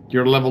 of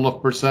your level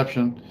of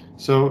perception,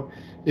 so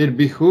it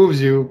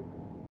behooves you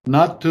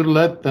not to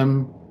let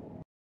them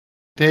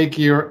take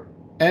your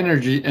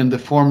energy in the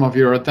form of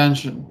your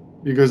attention,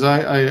 because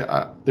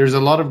I there's a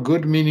lot of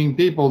good meaning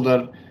people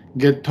that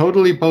get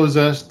totally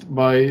possessed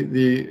by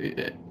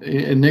the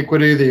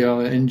iniquity, the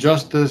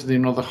injustice, the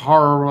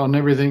horror and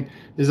everything.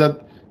 Is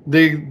that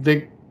they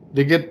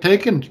get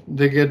taken,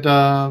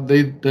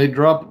 they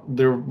drop,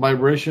 their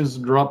vibrations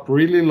drop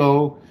really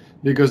low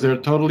because they're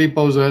totally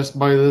possessed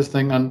by this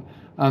thing,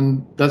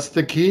 and that's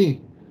the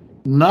key,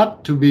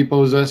 not to be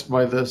possessed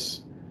by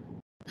this.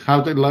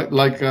 How to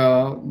like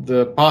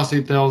the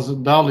posse tells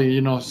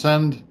Dolly,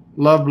 send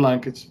love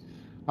blankets.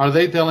 Are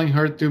they telling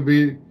her to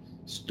be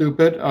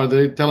stupid? Are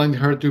they telling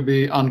her to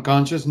be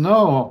unconscious?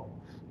 No,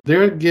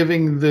 they're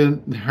giving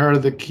her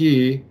the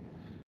key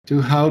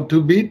to how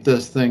to beat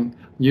this thing.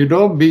 You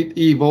don't beat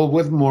evil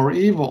with more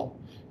evil.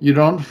 You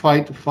don't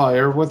fight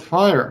fire with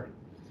fire.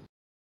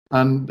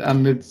 And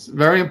it's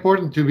very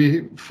important to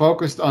be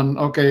focused on,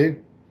 okay,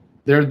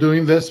 they're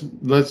doing this.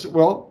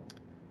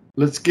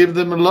 Let's give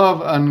them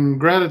love and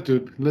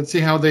gratitude. Let's see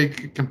how they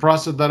can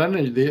process that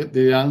energy.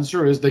 The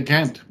answer is they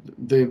can't.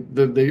 They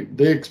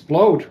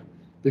explode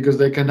because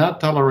they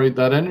cannot tolerate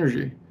that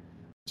energy.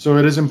 So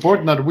it is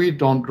important that we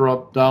don't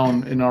drop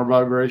down in our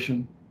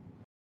vibration.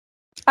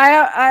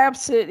 I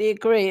absolutely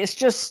agree. It's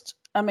just,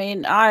 I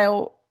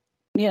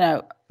you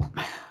know,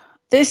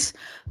 this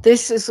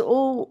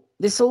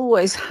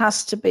always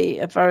has to be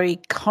a very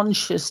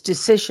conscious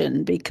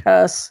decision,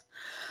 because,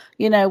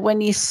 you know,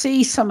 when you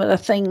see some of the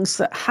things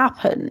that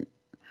happen,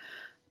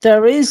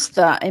 there is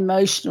that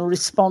emotional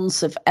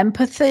response of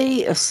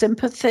empathy, of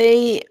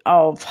sympathy,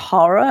 of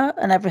horror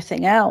and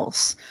everything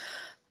else,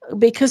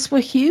 because we're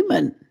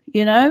human,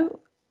 you know,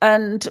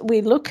 and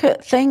we look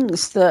at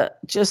things that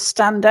just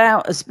stand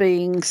out as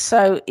being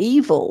so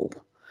evil.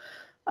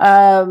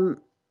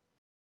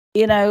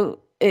 You know,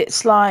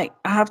 it's like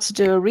I have to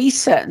do a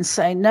reset and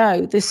say,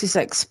 no, this is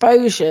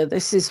exposure.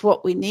 This is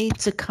what we need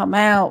to come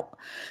out.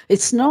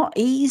 It's not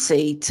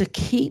easy to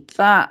keep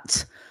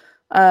that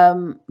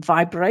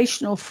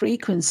vibrational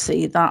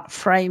frequency, that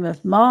frame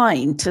of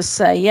mind, to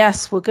say,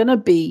 yes, we're going to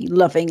be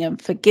loving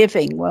and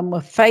forgiving when we're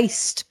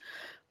faced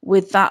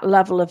with that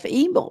level of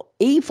evil.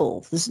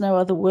 There's no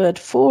other word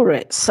for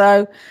it.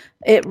 So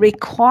it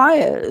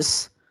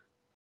requires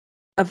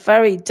a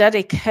very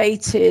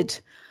dedicated,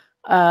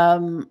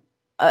 a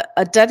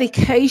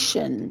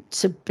dedication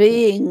to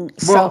being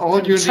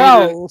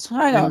self-controlled.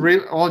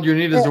 All you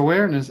need is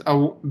awareness.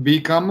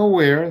 Become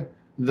aware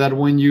that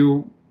when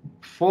you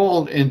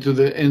fall into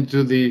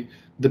the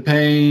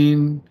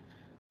pain,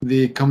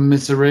 the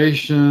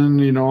commiseration,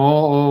 you know,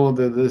 all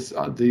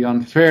the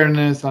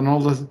unfairness and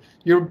all this,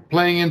 you're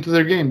playing into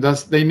their game.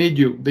 They need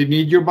you. They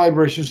need your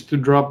vibrations to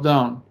drop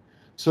down.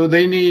 So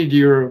they need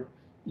your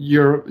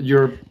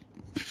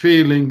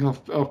feeling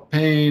of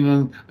pain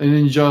and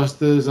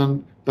injustice,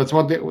 and that's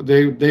what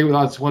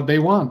that's what they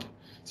want.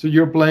 So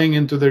you're playing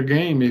into their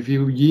game if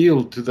you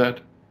yield to that.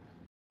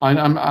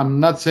 I'm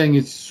not saying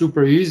it's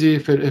super easy.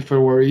 If it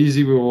were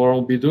easy, we will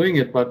all be doing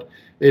it, but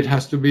it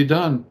has to be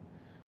done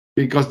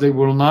because they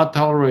will not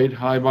tolerate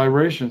high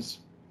vibrations.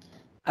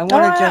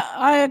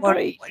 I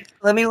agree.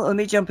 Let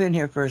me jump in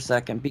here for a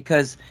second,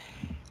 because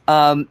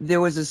there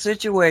was a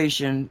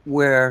situation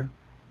where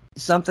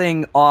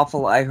something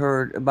awful I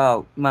heard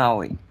about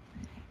Maui,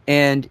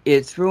 and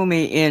it threw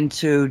me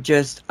into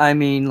just, I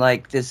mean,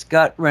 like this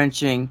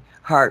gut-wrenching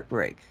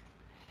heartbreak.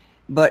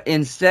 But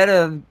instead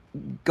of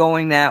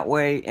going that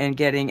way and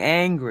getting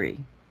angry,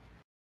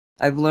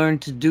 I've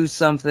learned to do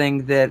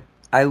something that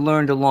I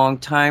learned a long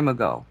time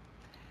ago.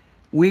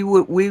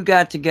 We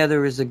got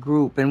together as a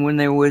group, and when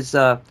there was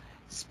a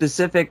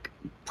specific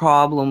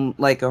problem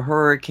like a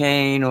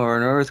hurricane or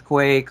an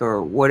earthquake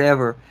or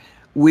whatever,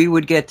 we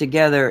would get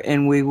together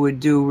and we would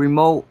do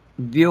remote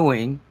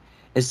viewing,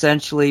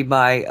 essentially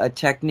by a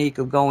technique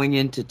of going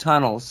into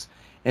tunnels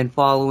and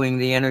following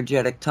the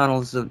energetic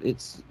tunnels of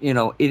it's, you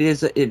know, it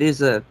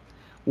is a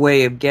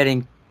way of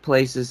getting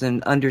places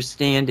and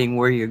understanding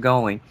where you're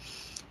going.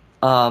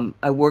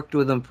 I worked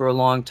with them for a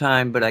long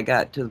time, but I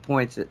got to the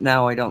point that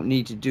now I don't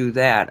need to do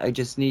that. I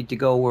just need to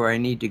go where I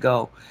need to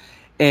go.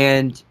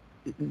 And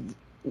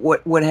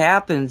what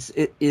happens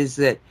is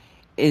that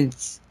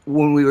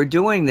when we were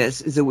doing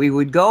this, is that we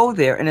would go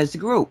there, and as a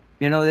group,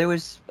 you know, there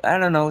was, I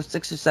don't know,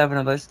 6 or 7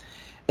 of us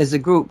as a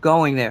group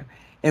going there.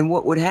 And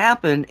what would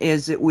happen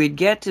is that we'd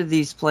get to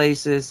these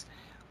places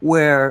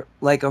where,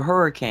 like a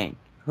hurricane,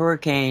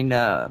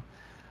 I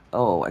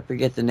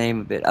forget the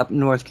name of it, up in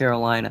North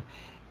Carolina.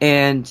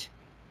 And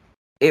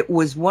it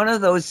was one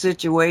of those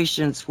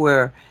situations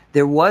where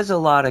there was a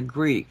lot of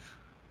grief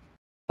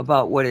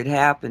about what had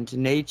happened to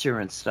nature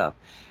and stuff,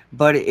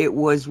 but it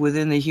was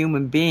within the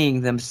human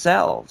being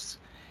themselves.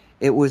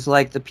 It was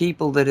like the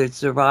people that had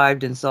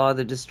survived and saw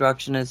the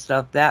destruction and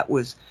stuff, that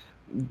was,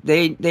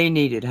 they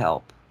needed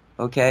help,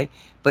 okay?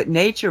 But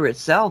nature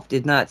itself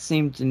did not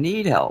seem to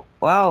need help.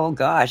 Well,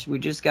 gosh, we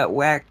just got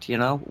whacked, you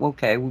know?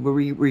 Okay,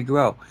 we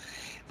regrow.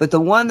 But the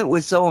one that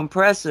was so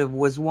impressive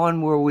was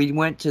one where we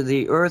went to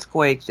the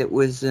earthquake that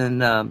was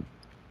in, I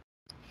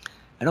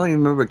don't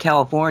even remember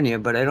California,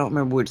 but I don't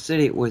remember which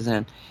city it was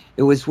in.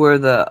 It was where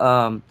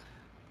the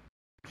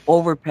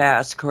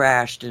overpass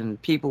crashed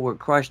and people were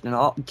crushed and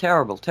all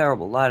terrible,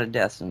 a lot of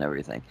deaths and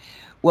everything.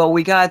 Well,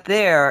 we got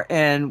there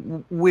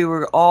and we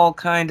were all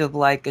kind of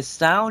like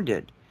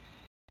astounded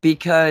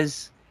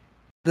because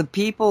the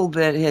people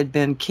that had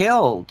been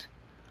killed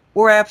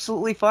were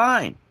absolutely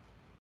fine.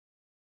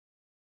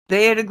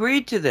 They had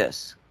agreed to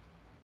this.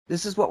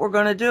 This is what we're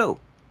going to do.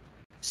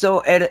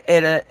 So at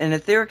an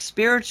etheric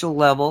spiritual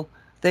level,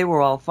 they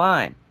were all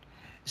fine.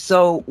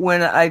 So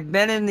when I've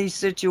been in these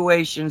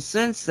situations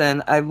since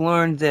then, I've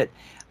learned that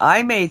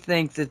I may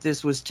think that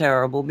this was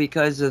terrible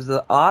because of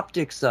the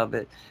optics of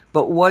it,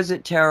 but was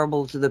it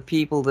terrible to the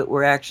people that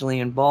were actually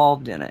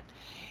involved in it?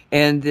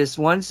 And this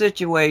one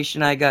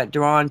situation I got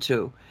drawn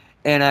to,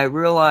 and I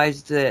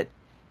realized that,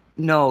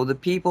 no, the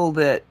people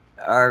that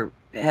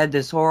had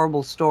this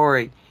horrible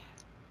story,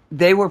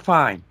 they were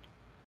fine.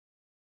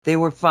 They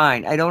were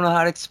fine. I don't know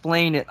how to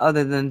explain it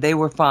other than they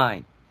were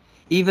fine.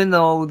 Even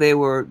though they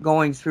were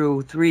going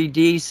through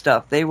 3D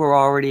stuff, they were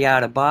already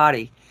out of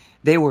body.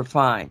 They were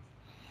fine.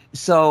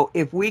 So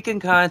if we can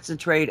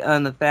concentrate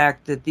on the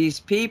fact that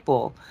these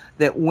people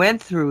that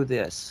went through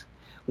this,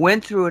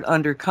 went through it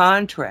under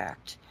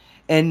contract,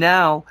 and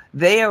now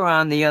they are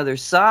on the other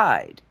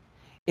side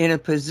in a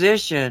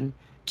position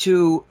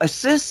to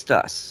assist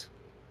us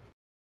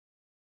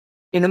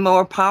in a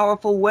more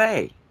powerful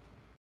way.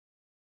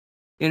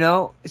 You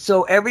know,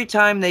 so every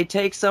time they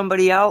take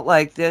somebody out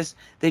like this,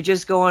 they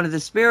just go onto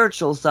the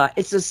spiritual side.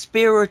 It's a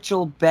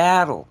spiritual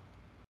battle.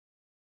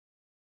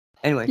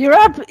 Anyway,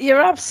 you're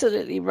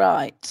absolutely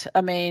right. I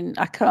mean,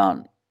 I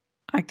can't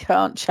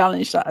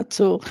challenge that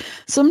at all.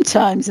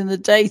 Sometimes in the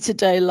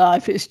day-to-day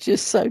life, it's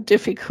just so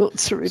difficult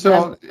to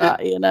remember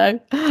that, you know.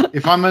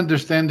 If I'm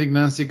understanding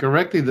Nancy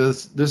correctly,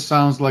 this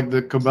sounds like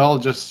the cabal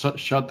just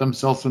shot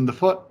themselves in the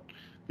foot,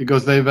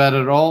 because they've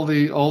added all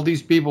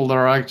these people that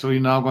are actually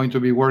now going to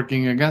be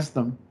working against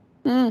them.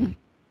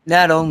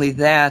 Not only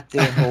that,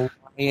 they're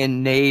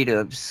Hawaiian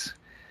natives.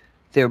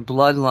 Their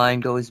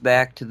bloodline goes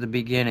back to the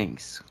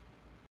beginnings.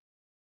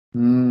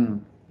 No,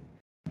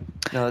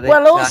 they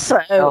well,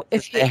 also,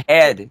 if the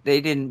head, they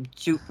didn't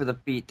shoot for the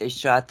feet; they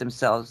shot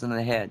themselves in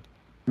the head.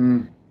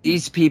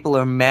 These people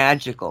are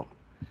magical.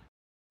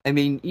 I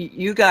mean,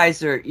 you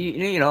guys are,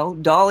 you know,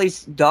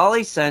 Dolly's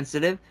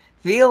sensitive.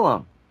 Feel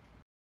them,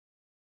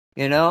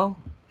 you know,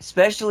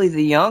 especially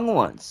the young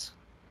ones.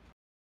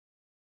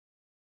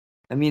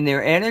 I mean,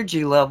 their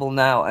energy level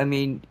now. I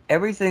mean,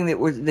 everything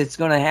that's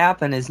going to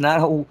happen is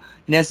not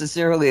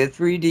necessarily a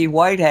 3D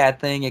white hat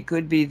thing. It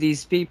could be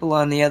these people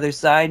on the other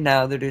side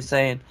now that are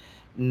saying,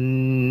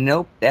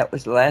 "Nope, that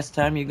was the last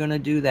time you're going to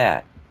do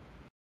that."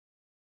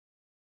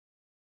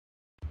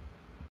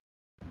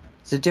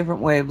 It's a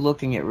different way of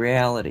looking at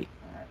reality.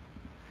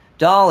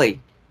 Dolly,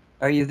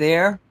 are you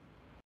there?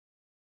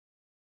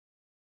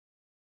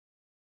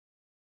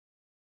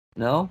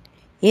 No?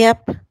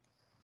 Yep,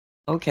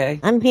 Okay.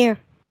 I'm here.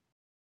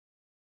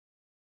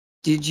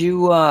 Did you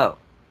want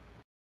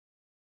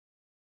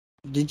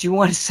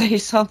to say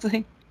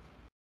something?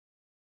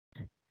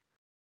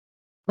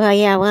 Well,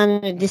 yeah, I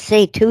wanted to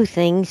say two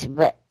things,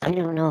 but I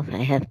don't know if I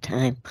have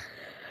time.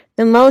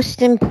 The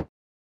most important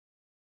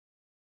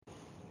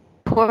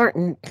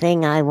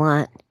thing I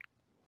want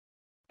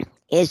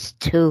is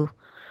to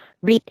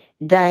read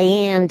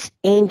Diane's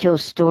angel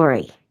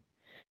story.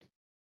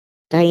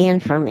 Diane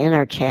from in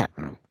our chat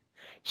room.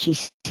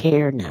 She's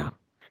here now.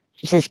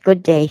 She says,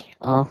 "Good day,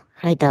 all."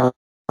 Hi, Dolly.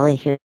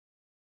 Here's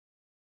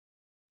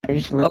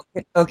my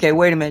Okay,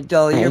 wait a minute,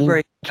 Dolly. You're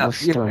breaking up.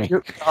 story.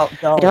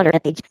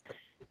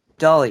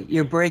 Dolly,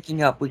 you're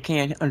breaking up. We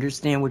can't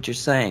understand what you're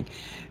saying.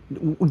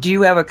 Do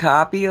you have a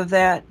copy of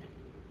that?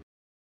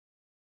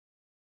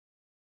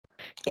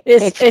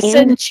 It's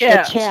in the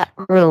chat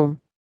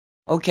room.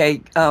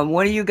 Okay.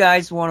 One of you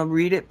guys want to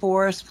read it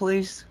for us,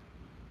 please?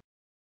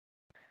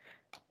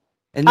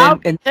 And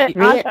then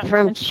read it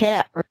from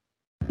chat.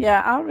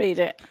 Yeah, I'll read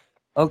it.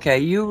 Okay,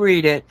 you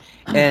read it,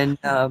 and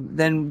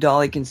then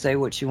Dolly can say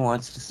what she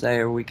wants to say,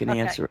 or we can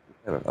answer it.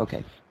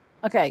 Okay.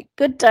 Okay,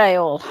 good day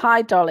all.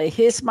 Hi Dolly,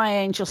 here's my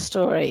angel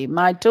story.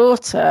 My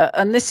daughter,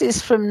 and this is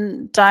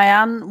from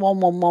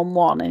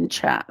Diane1111 in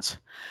chat.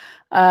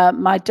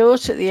 My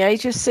daughter at the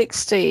age of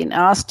 16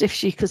 asked if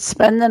she could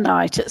spend the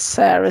night at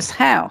Sarah's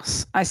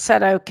house. I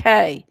said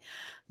okay,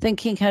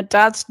 thinking her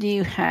dad's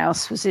new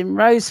house was in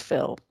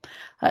Roseville.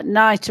 At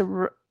night,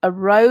 a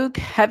rogue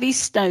heavy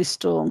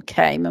snowstorm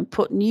came and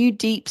put new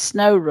deep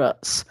snow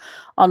ruts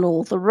on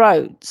all the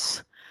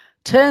roads.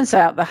 Turns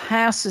out the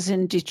house is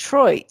in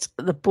Detroit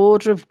at the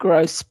border of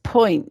Grosse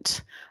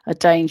Pointe, a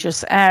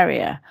dangerous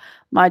area.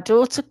 My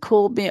daughter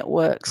called me at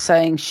work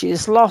saying she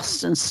is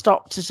lost and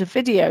stopped at a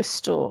video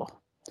store.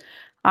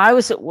 I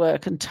was at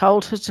work and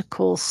told her to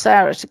call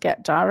Sarah to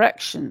get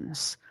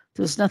directions.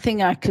 There was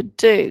nothing I could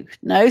do.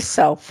 No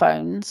cell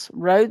phones,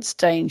 roads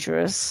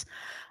dangerous,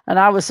 and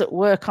I was at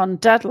work on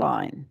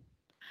deadline.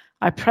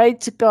 I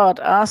prayed to God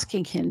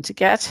asking him to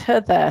get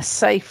her there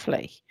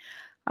safely.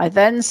 I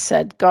then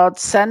said God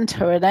sent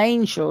her an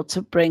angel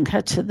to bring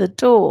her to the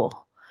door.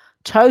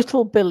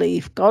 Total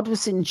belief God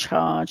was in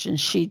charge and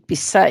she'd be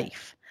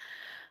safe.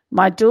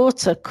 My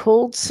daughter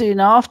called soon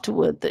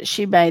afterward that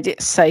she made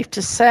it safe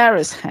to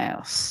Sarah's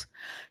house.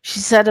 She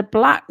said a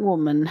black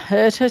woman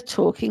heard her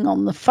talking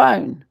on the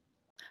phone.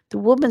 The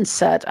woman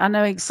said, "I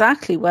know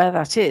exactly where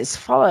that is.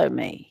 Follow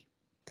me."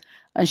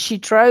 And she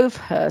drove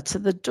her to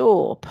the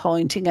door,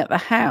 pointing at the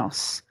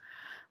house.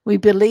 We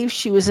believe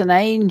she was an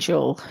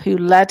angel who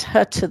led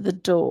her to the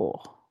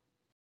door.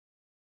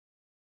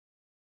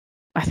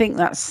 I think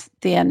that's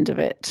the end of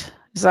it.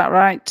 Is that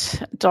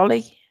right,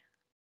 Dolly?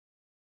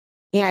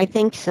 Yeah, I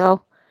think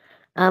so.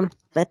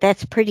 But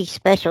that's a pretty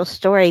special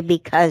story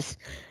because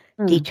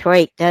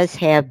Detroit does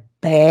have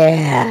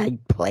bad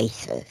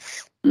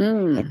places.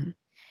 And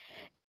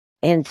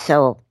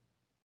so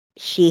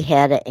she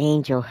had an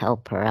angel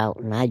help her out.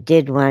 And I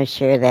did want to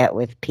share that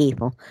with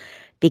people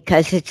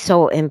because it's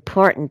so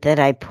important that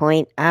I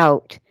point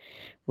out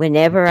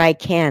whenever I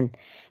can,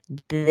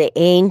 the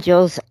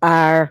angels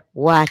are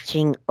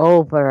watching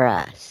over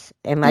us.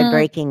 Am I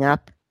breaking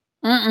up?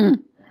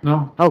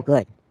 No. Oh,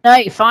 good. No,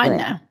 you're fine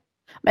now.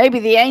 Maybe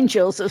the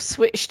angels have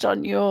switched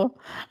on your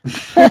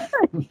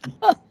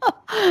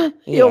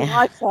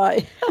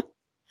Wi-Fi.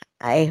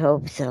 I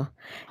hope so.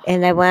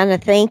 And I want to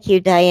thank you,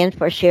 Diane,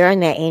 for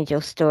sharing that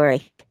angel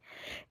story.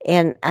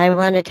 And I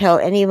want to tell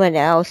anyone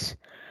else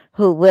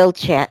who will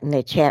chat in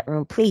the chat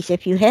room, please,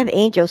 if you have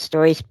angel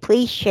stories,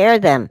 please share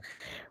them.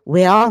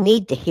 We all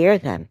need to hear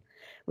them.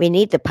 We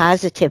need the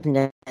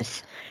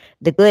positiveness,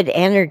 the good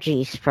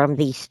energies from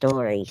these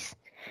stories.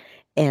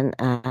 And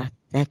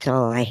that's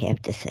all I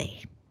have to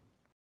say.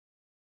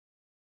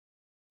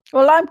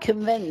 Well, I'm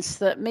convinced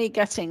that me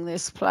getting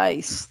this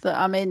place that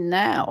I'm in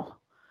now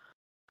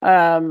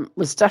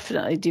was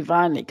definitely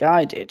divinely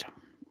guided.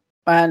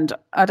 And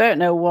I don't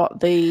know what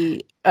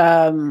the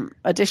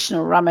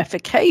additional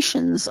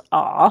ramifications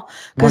are.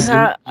 Because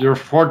your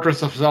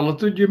fortress of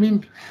solitude, you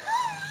mean?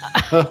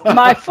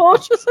 My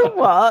fortress of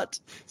what?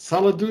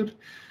 Solitude.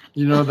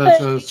 You know,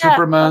 that's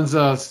Superman's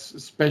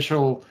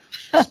special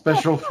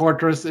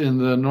fortress in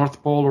the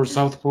North Pole or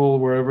South Pole,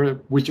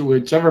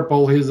 whichever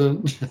pole he's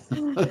in.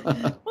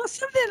 Well,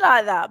 something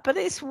like that. But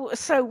it's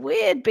so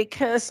weird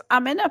because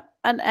I'm in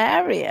an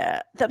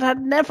area that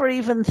I'd never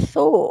even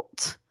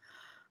thought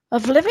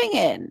of living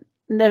in.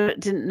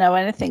 Didn't know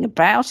anything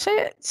about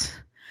it.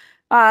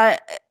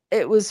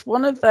 It was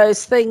one of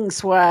those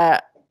things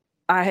where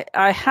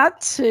I had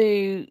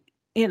to,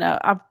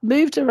 I've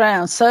moved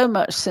around so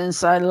much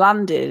since I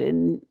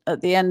landed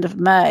at the end of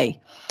May.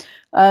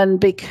 And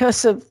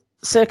because of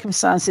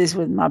circumstances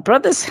with my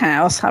brother's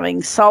house,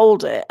 having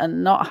sold it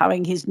and not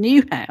having his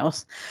new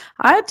house,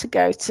 I had to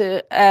go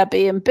to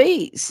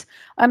Airbnbs.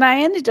 And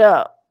I ended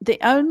up, the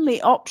only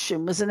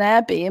option was an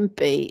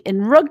Airbnb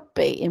in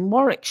Rugby in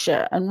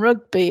Warwickshire. And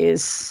Rugby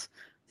it's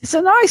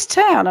a nice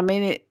town. I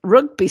mean,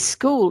 Rugby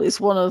School is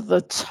one of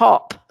the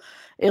top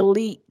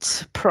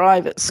elite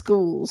private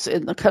schools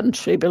in the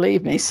country,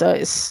 believe me. So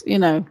it's,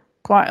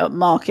 quite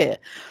upmarket.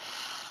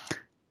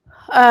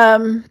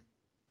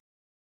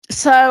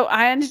 So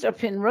I ended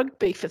up in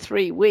Rugby for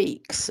 3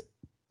 weeks,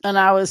 and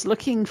I was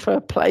looking for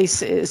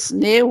places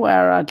near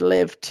where I'd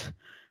lived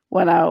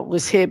when I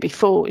was here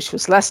before, which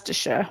was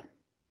Leicestershire,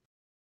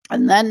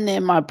 and then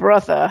near my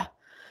brother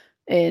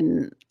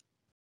in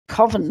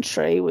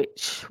Coventry,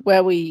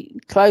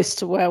 close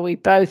to where we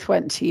both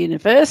went to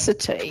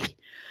university.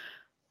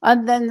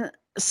 And then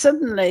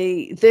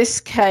suddenly this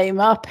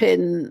came up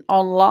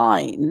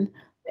online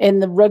in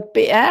the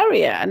Rugby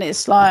area, and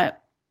it's like,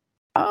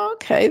 oh,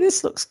 okay,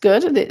 this looks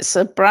good, and it's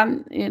a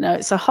brand,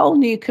 it's a whole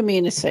new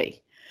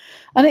community,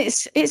 and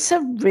it's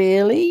a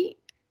really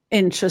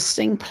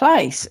interesting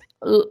place.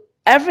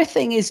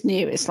 Everything is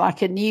new. It's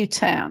like a new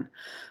town,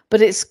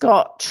 but it's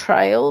got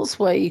trails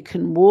where you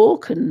can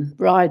walk and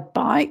ride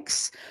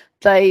bikes.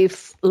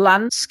 They've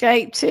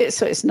landscaped it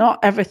so it's not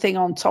everything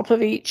on top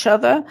of each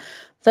other.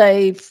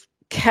 They've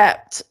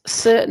kept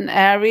certain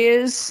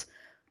areas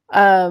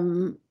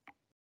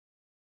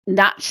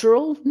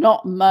natural,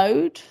 not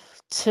mowed,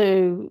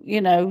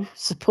 to,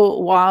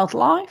 support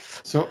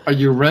wildlife. So are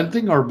you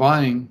renting or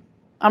buying?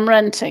 I'm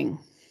renting.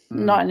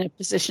 Not in a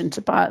position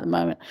to buy at the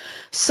moment.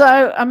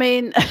 So, I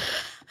mean,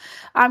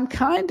 I'm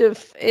kind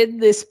of in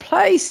this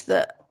place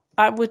that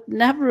I would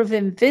never have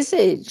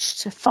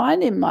envisaged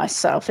finding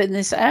myself in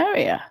this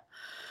area.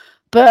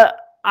 But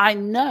I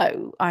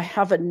know, I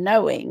have a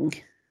knowing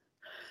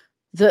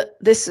that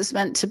this is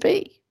meant to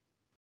be.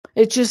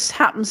 It just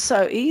happens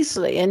so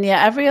easily. And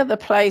yet every other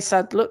place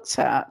I'd looked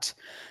at,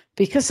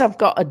 because I've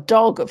got a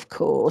dog, of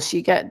course,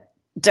 you get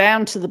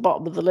down to the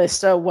bottom of the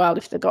list. Oh, well,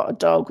 if they've got a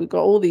dog, we've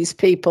got all these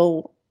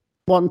people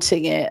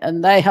wanting it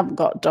and they haven't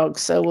got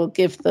dogs, so we'll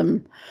give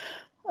them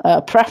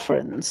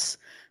preference.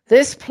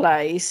 This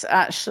place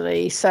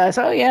actually says,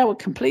 oh, yeah, we're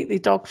completely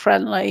dog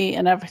friendly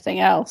and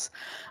everything else.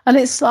 And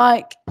it's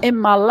like in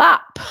my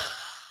lap.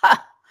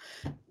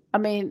 I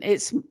mean,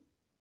 it's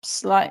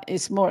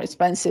more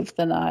expensive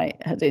than I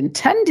had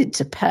intended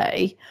to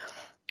pay,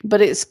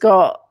 but it's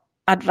got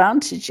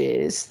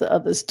advantages that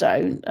others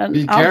don't. And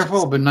be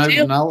careful, but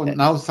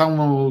now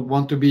someone will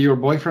want to be your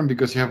boyfriend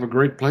because you have a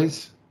great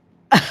place.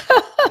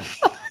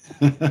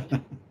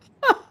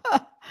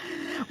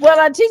 Well,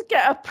 I did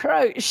get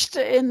approached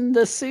in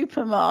the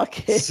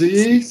supermarket.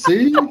 See?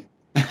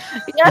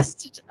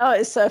 Yes. Oh,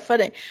 it's so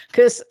funny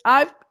because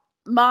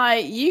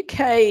my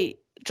UK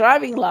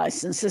driving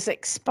license has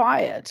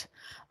expired,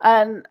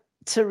 and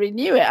to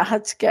renew it, I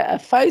had to get a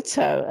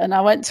photo, and I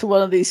went to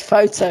one of these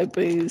photo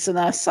booths and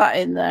I sat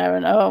in there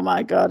and, oh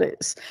my God,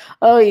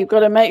 you've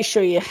got to make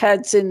sure your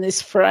head's in this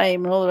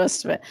frame and all the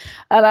rest of it.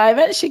 And I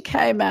eventually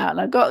came out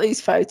and I got these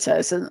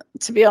photos, and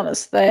to be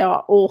honest, they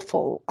are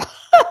awful.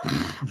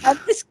 And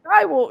this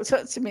guy walked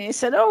up to me and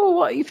said, oh,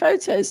 what are your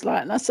photos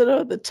like? And I said,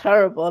 oh, they're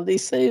terrible. And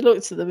he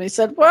looked at them and he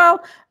said, well,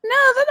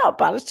 no, they're not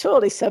bad at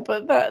all. He said,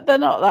 but they're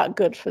not that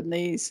good from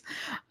these.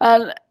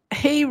 And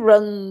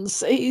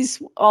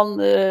he's on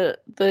the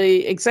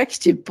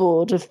executive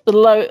board of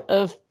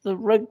the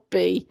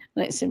Rugby,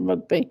 and it's in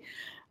Rugby,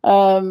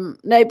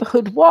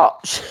 Neighbourhood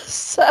Watch.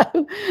 So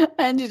I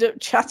ended up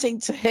chatting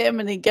to him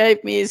and he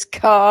gave me his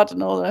card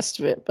and all the rest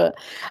of it. But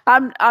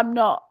I'm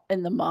not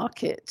in the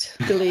market,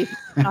 believe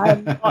me.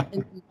 I'm not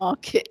in the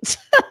market.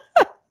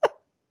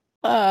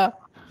 Well,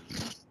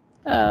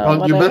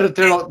 you better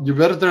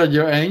tell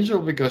your angel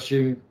because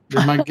they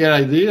might get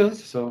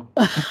ideas. So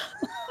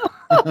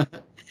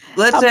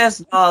Let's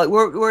ask Dolly.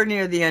 We're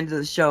near the end of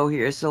the show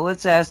here, so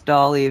let's ask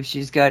Dolly if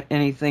she's got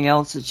anything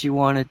else that she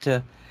wanted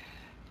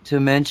to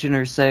mention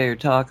or say or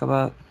talk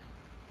about.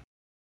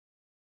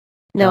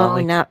 No,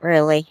 Dolly? not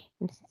really.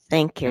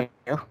 Thank you.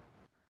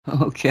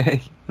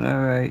 Okay, all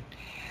right.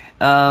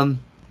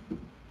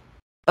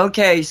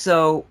 Okay,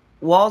 so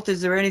Walt,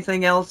 is there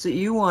anything else that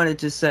you wanted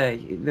to say?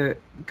 The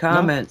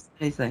comments,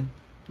 anything?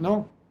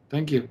 No,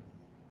 thank you.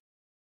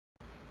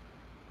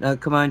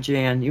 Come on,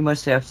 Jan. You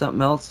must have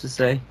something else to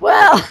say.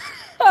 Well,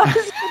 I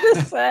was going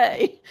to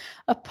say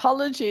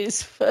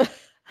apologies for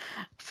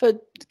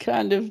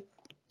kind of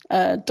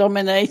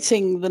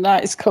dominating the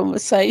night's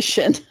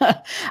conversation.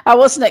 I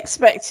wasn't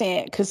expecting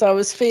it because I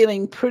was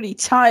feeling pretty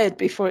tired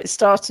before it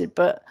started,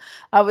 but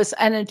I was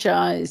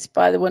energized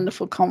by the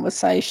wonderful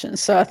conversation.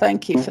 So I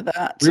thank you for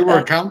that. We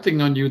were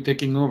counting on you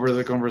taking over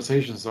the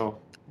conversation, so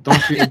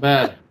don't feel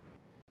bad.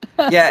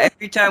 Yeah,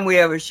 every time we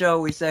have a show,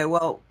 we say,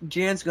 well,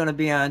 Jan's going to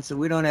be on, so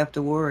we don't have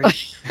to worry.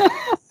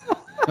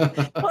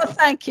 Well,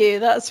 thank you.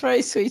 That's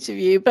very sweet of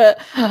you.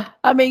 But,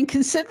 I mean,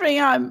 considering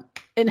I'm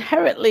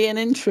inherently an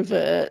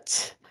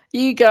introvert,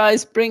 you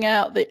guys bring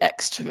out the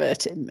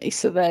extrovert in me.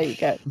 So there you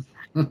go.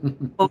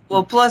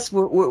 Well, plus,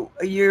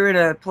 you're in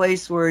a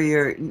place where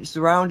you're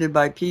surrounded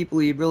by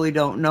people you really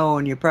don't know,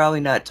 and you're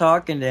probably not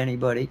talking to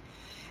anybody.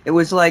 It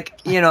was like,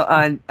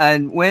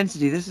 on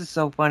Wednesday, this is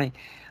so funny.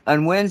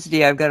 On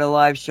Wednesday, I've got a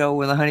live show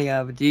with Honey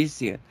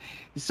Avadicia.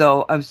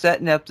 So I'm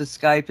setting up the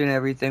Skype and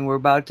everything. We're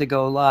about to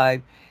go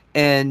live.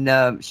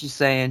 And she's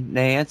saying,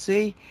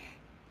 Nancy?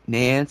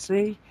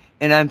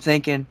 And I'm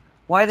thinking,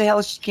 why the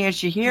hell can't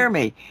she hear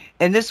me?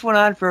 And this went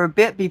on for a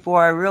bit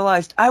before I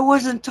realized I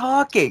wasn't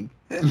talking.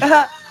 I'm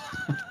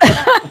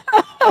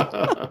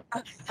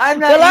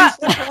not used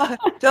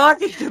to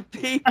talking to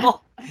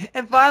people.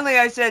 And finally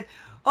I said,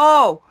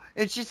 oh.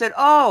 And she said,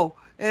 oh.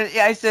 And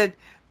I said,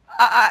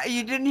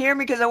 you didn't hear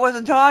me because I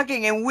wasn't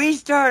talking. And we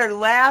started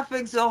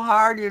laughing so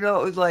hard, it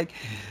was like,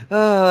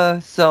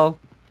 so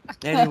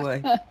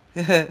anyway.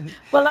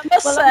 Well, I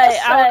must say,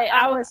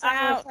 I was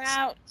out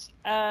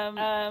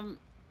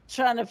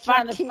trying to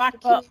vacuum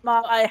up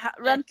my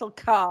rental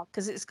car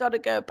because it's got to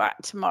go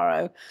back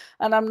tomorrow,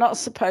 and I'm not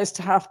supposed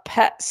to have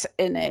pets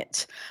in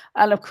it.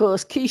 And of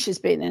course, Keisha's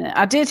been in it.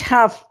 I did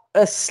have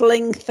a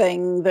sling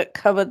thing that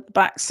covered the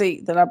back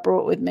seat that I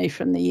brought with me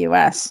from the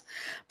US,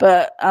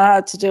 but I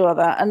had to do all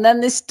that. And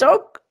then this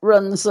dog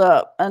runs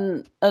up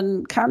and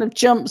kind of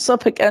jumps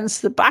up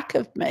against the back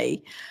of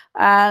me,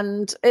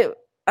 and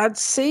I'd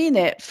seen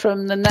it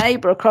from the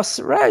neighbour across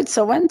the road.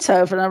 So I went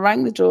over and I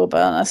rang the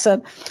doorbell and I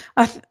said,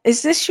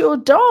 is this your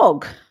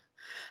dog?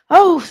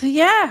 Oh,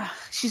 yeah.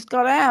 She's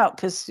got out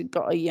because she'd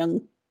got a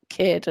young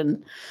kid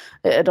and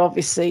it had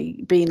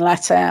obviously been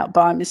let out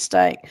by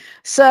mistake.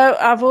 So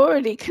I've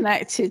already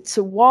connected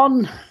to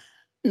one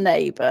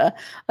neighbour,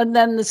 and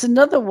then there's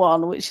another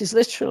one which is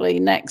literally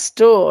next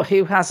door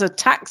who has a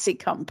taxi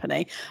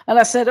company. And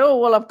I said, oh,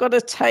 well, I've got to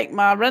take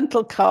my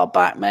rental car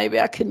back, maybe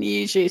I can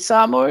use you. So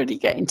I'm already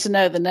getting to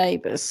know the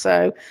neighbours,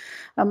 so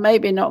I'm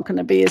maybe not going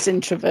to be as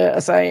introvert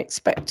as I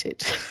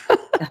expected.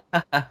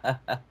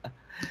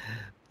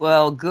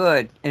 Well,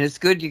 good. And it's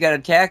good you got a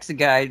taxi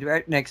guy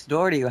right next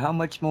door to you. How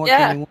much more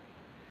can you want?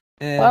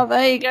 Well,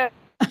 there you go.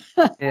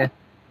 Yeah.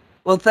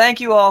 Well, thank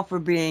you all for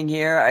being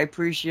here. I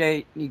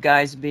appreciate you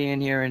guys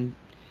being here and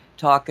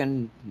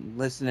talking,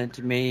 listening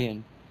to me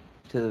and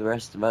to the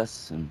rest of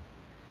us. And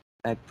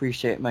I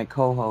appreciate my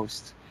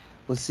co-host.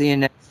 We'll see you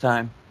next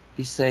time.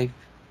 Be safe.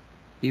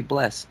 Be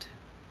blessed.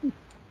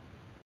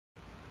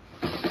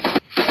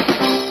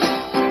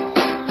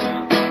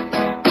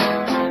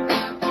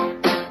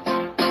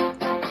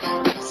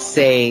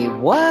 Say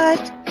what?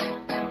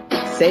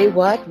 Say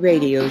what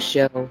radio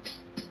show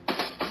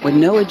with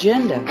no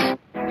agenda.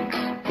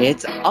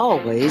 It's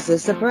always a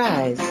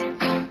surprise.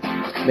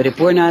 But if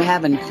we're not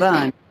having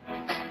fun,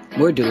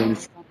 we're doing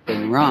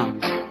something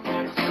wrong.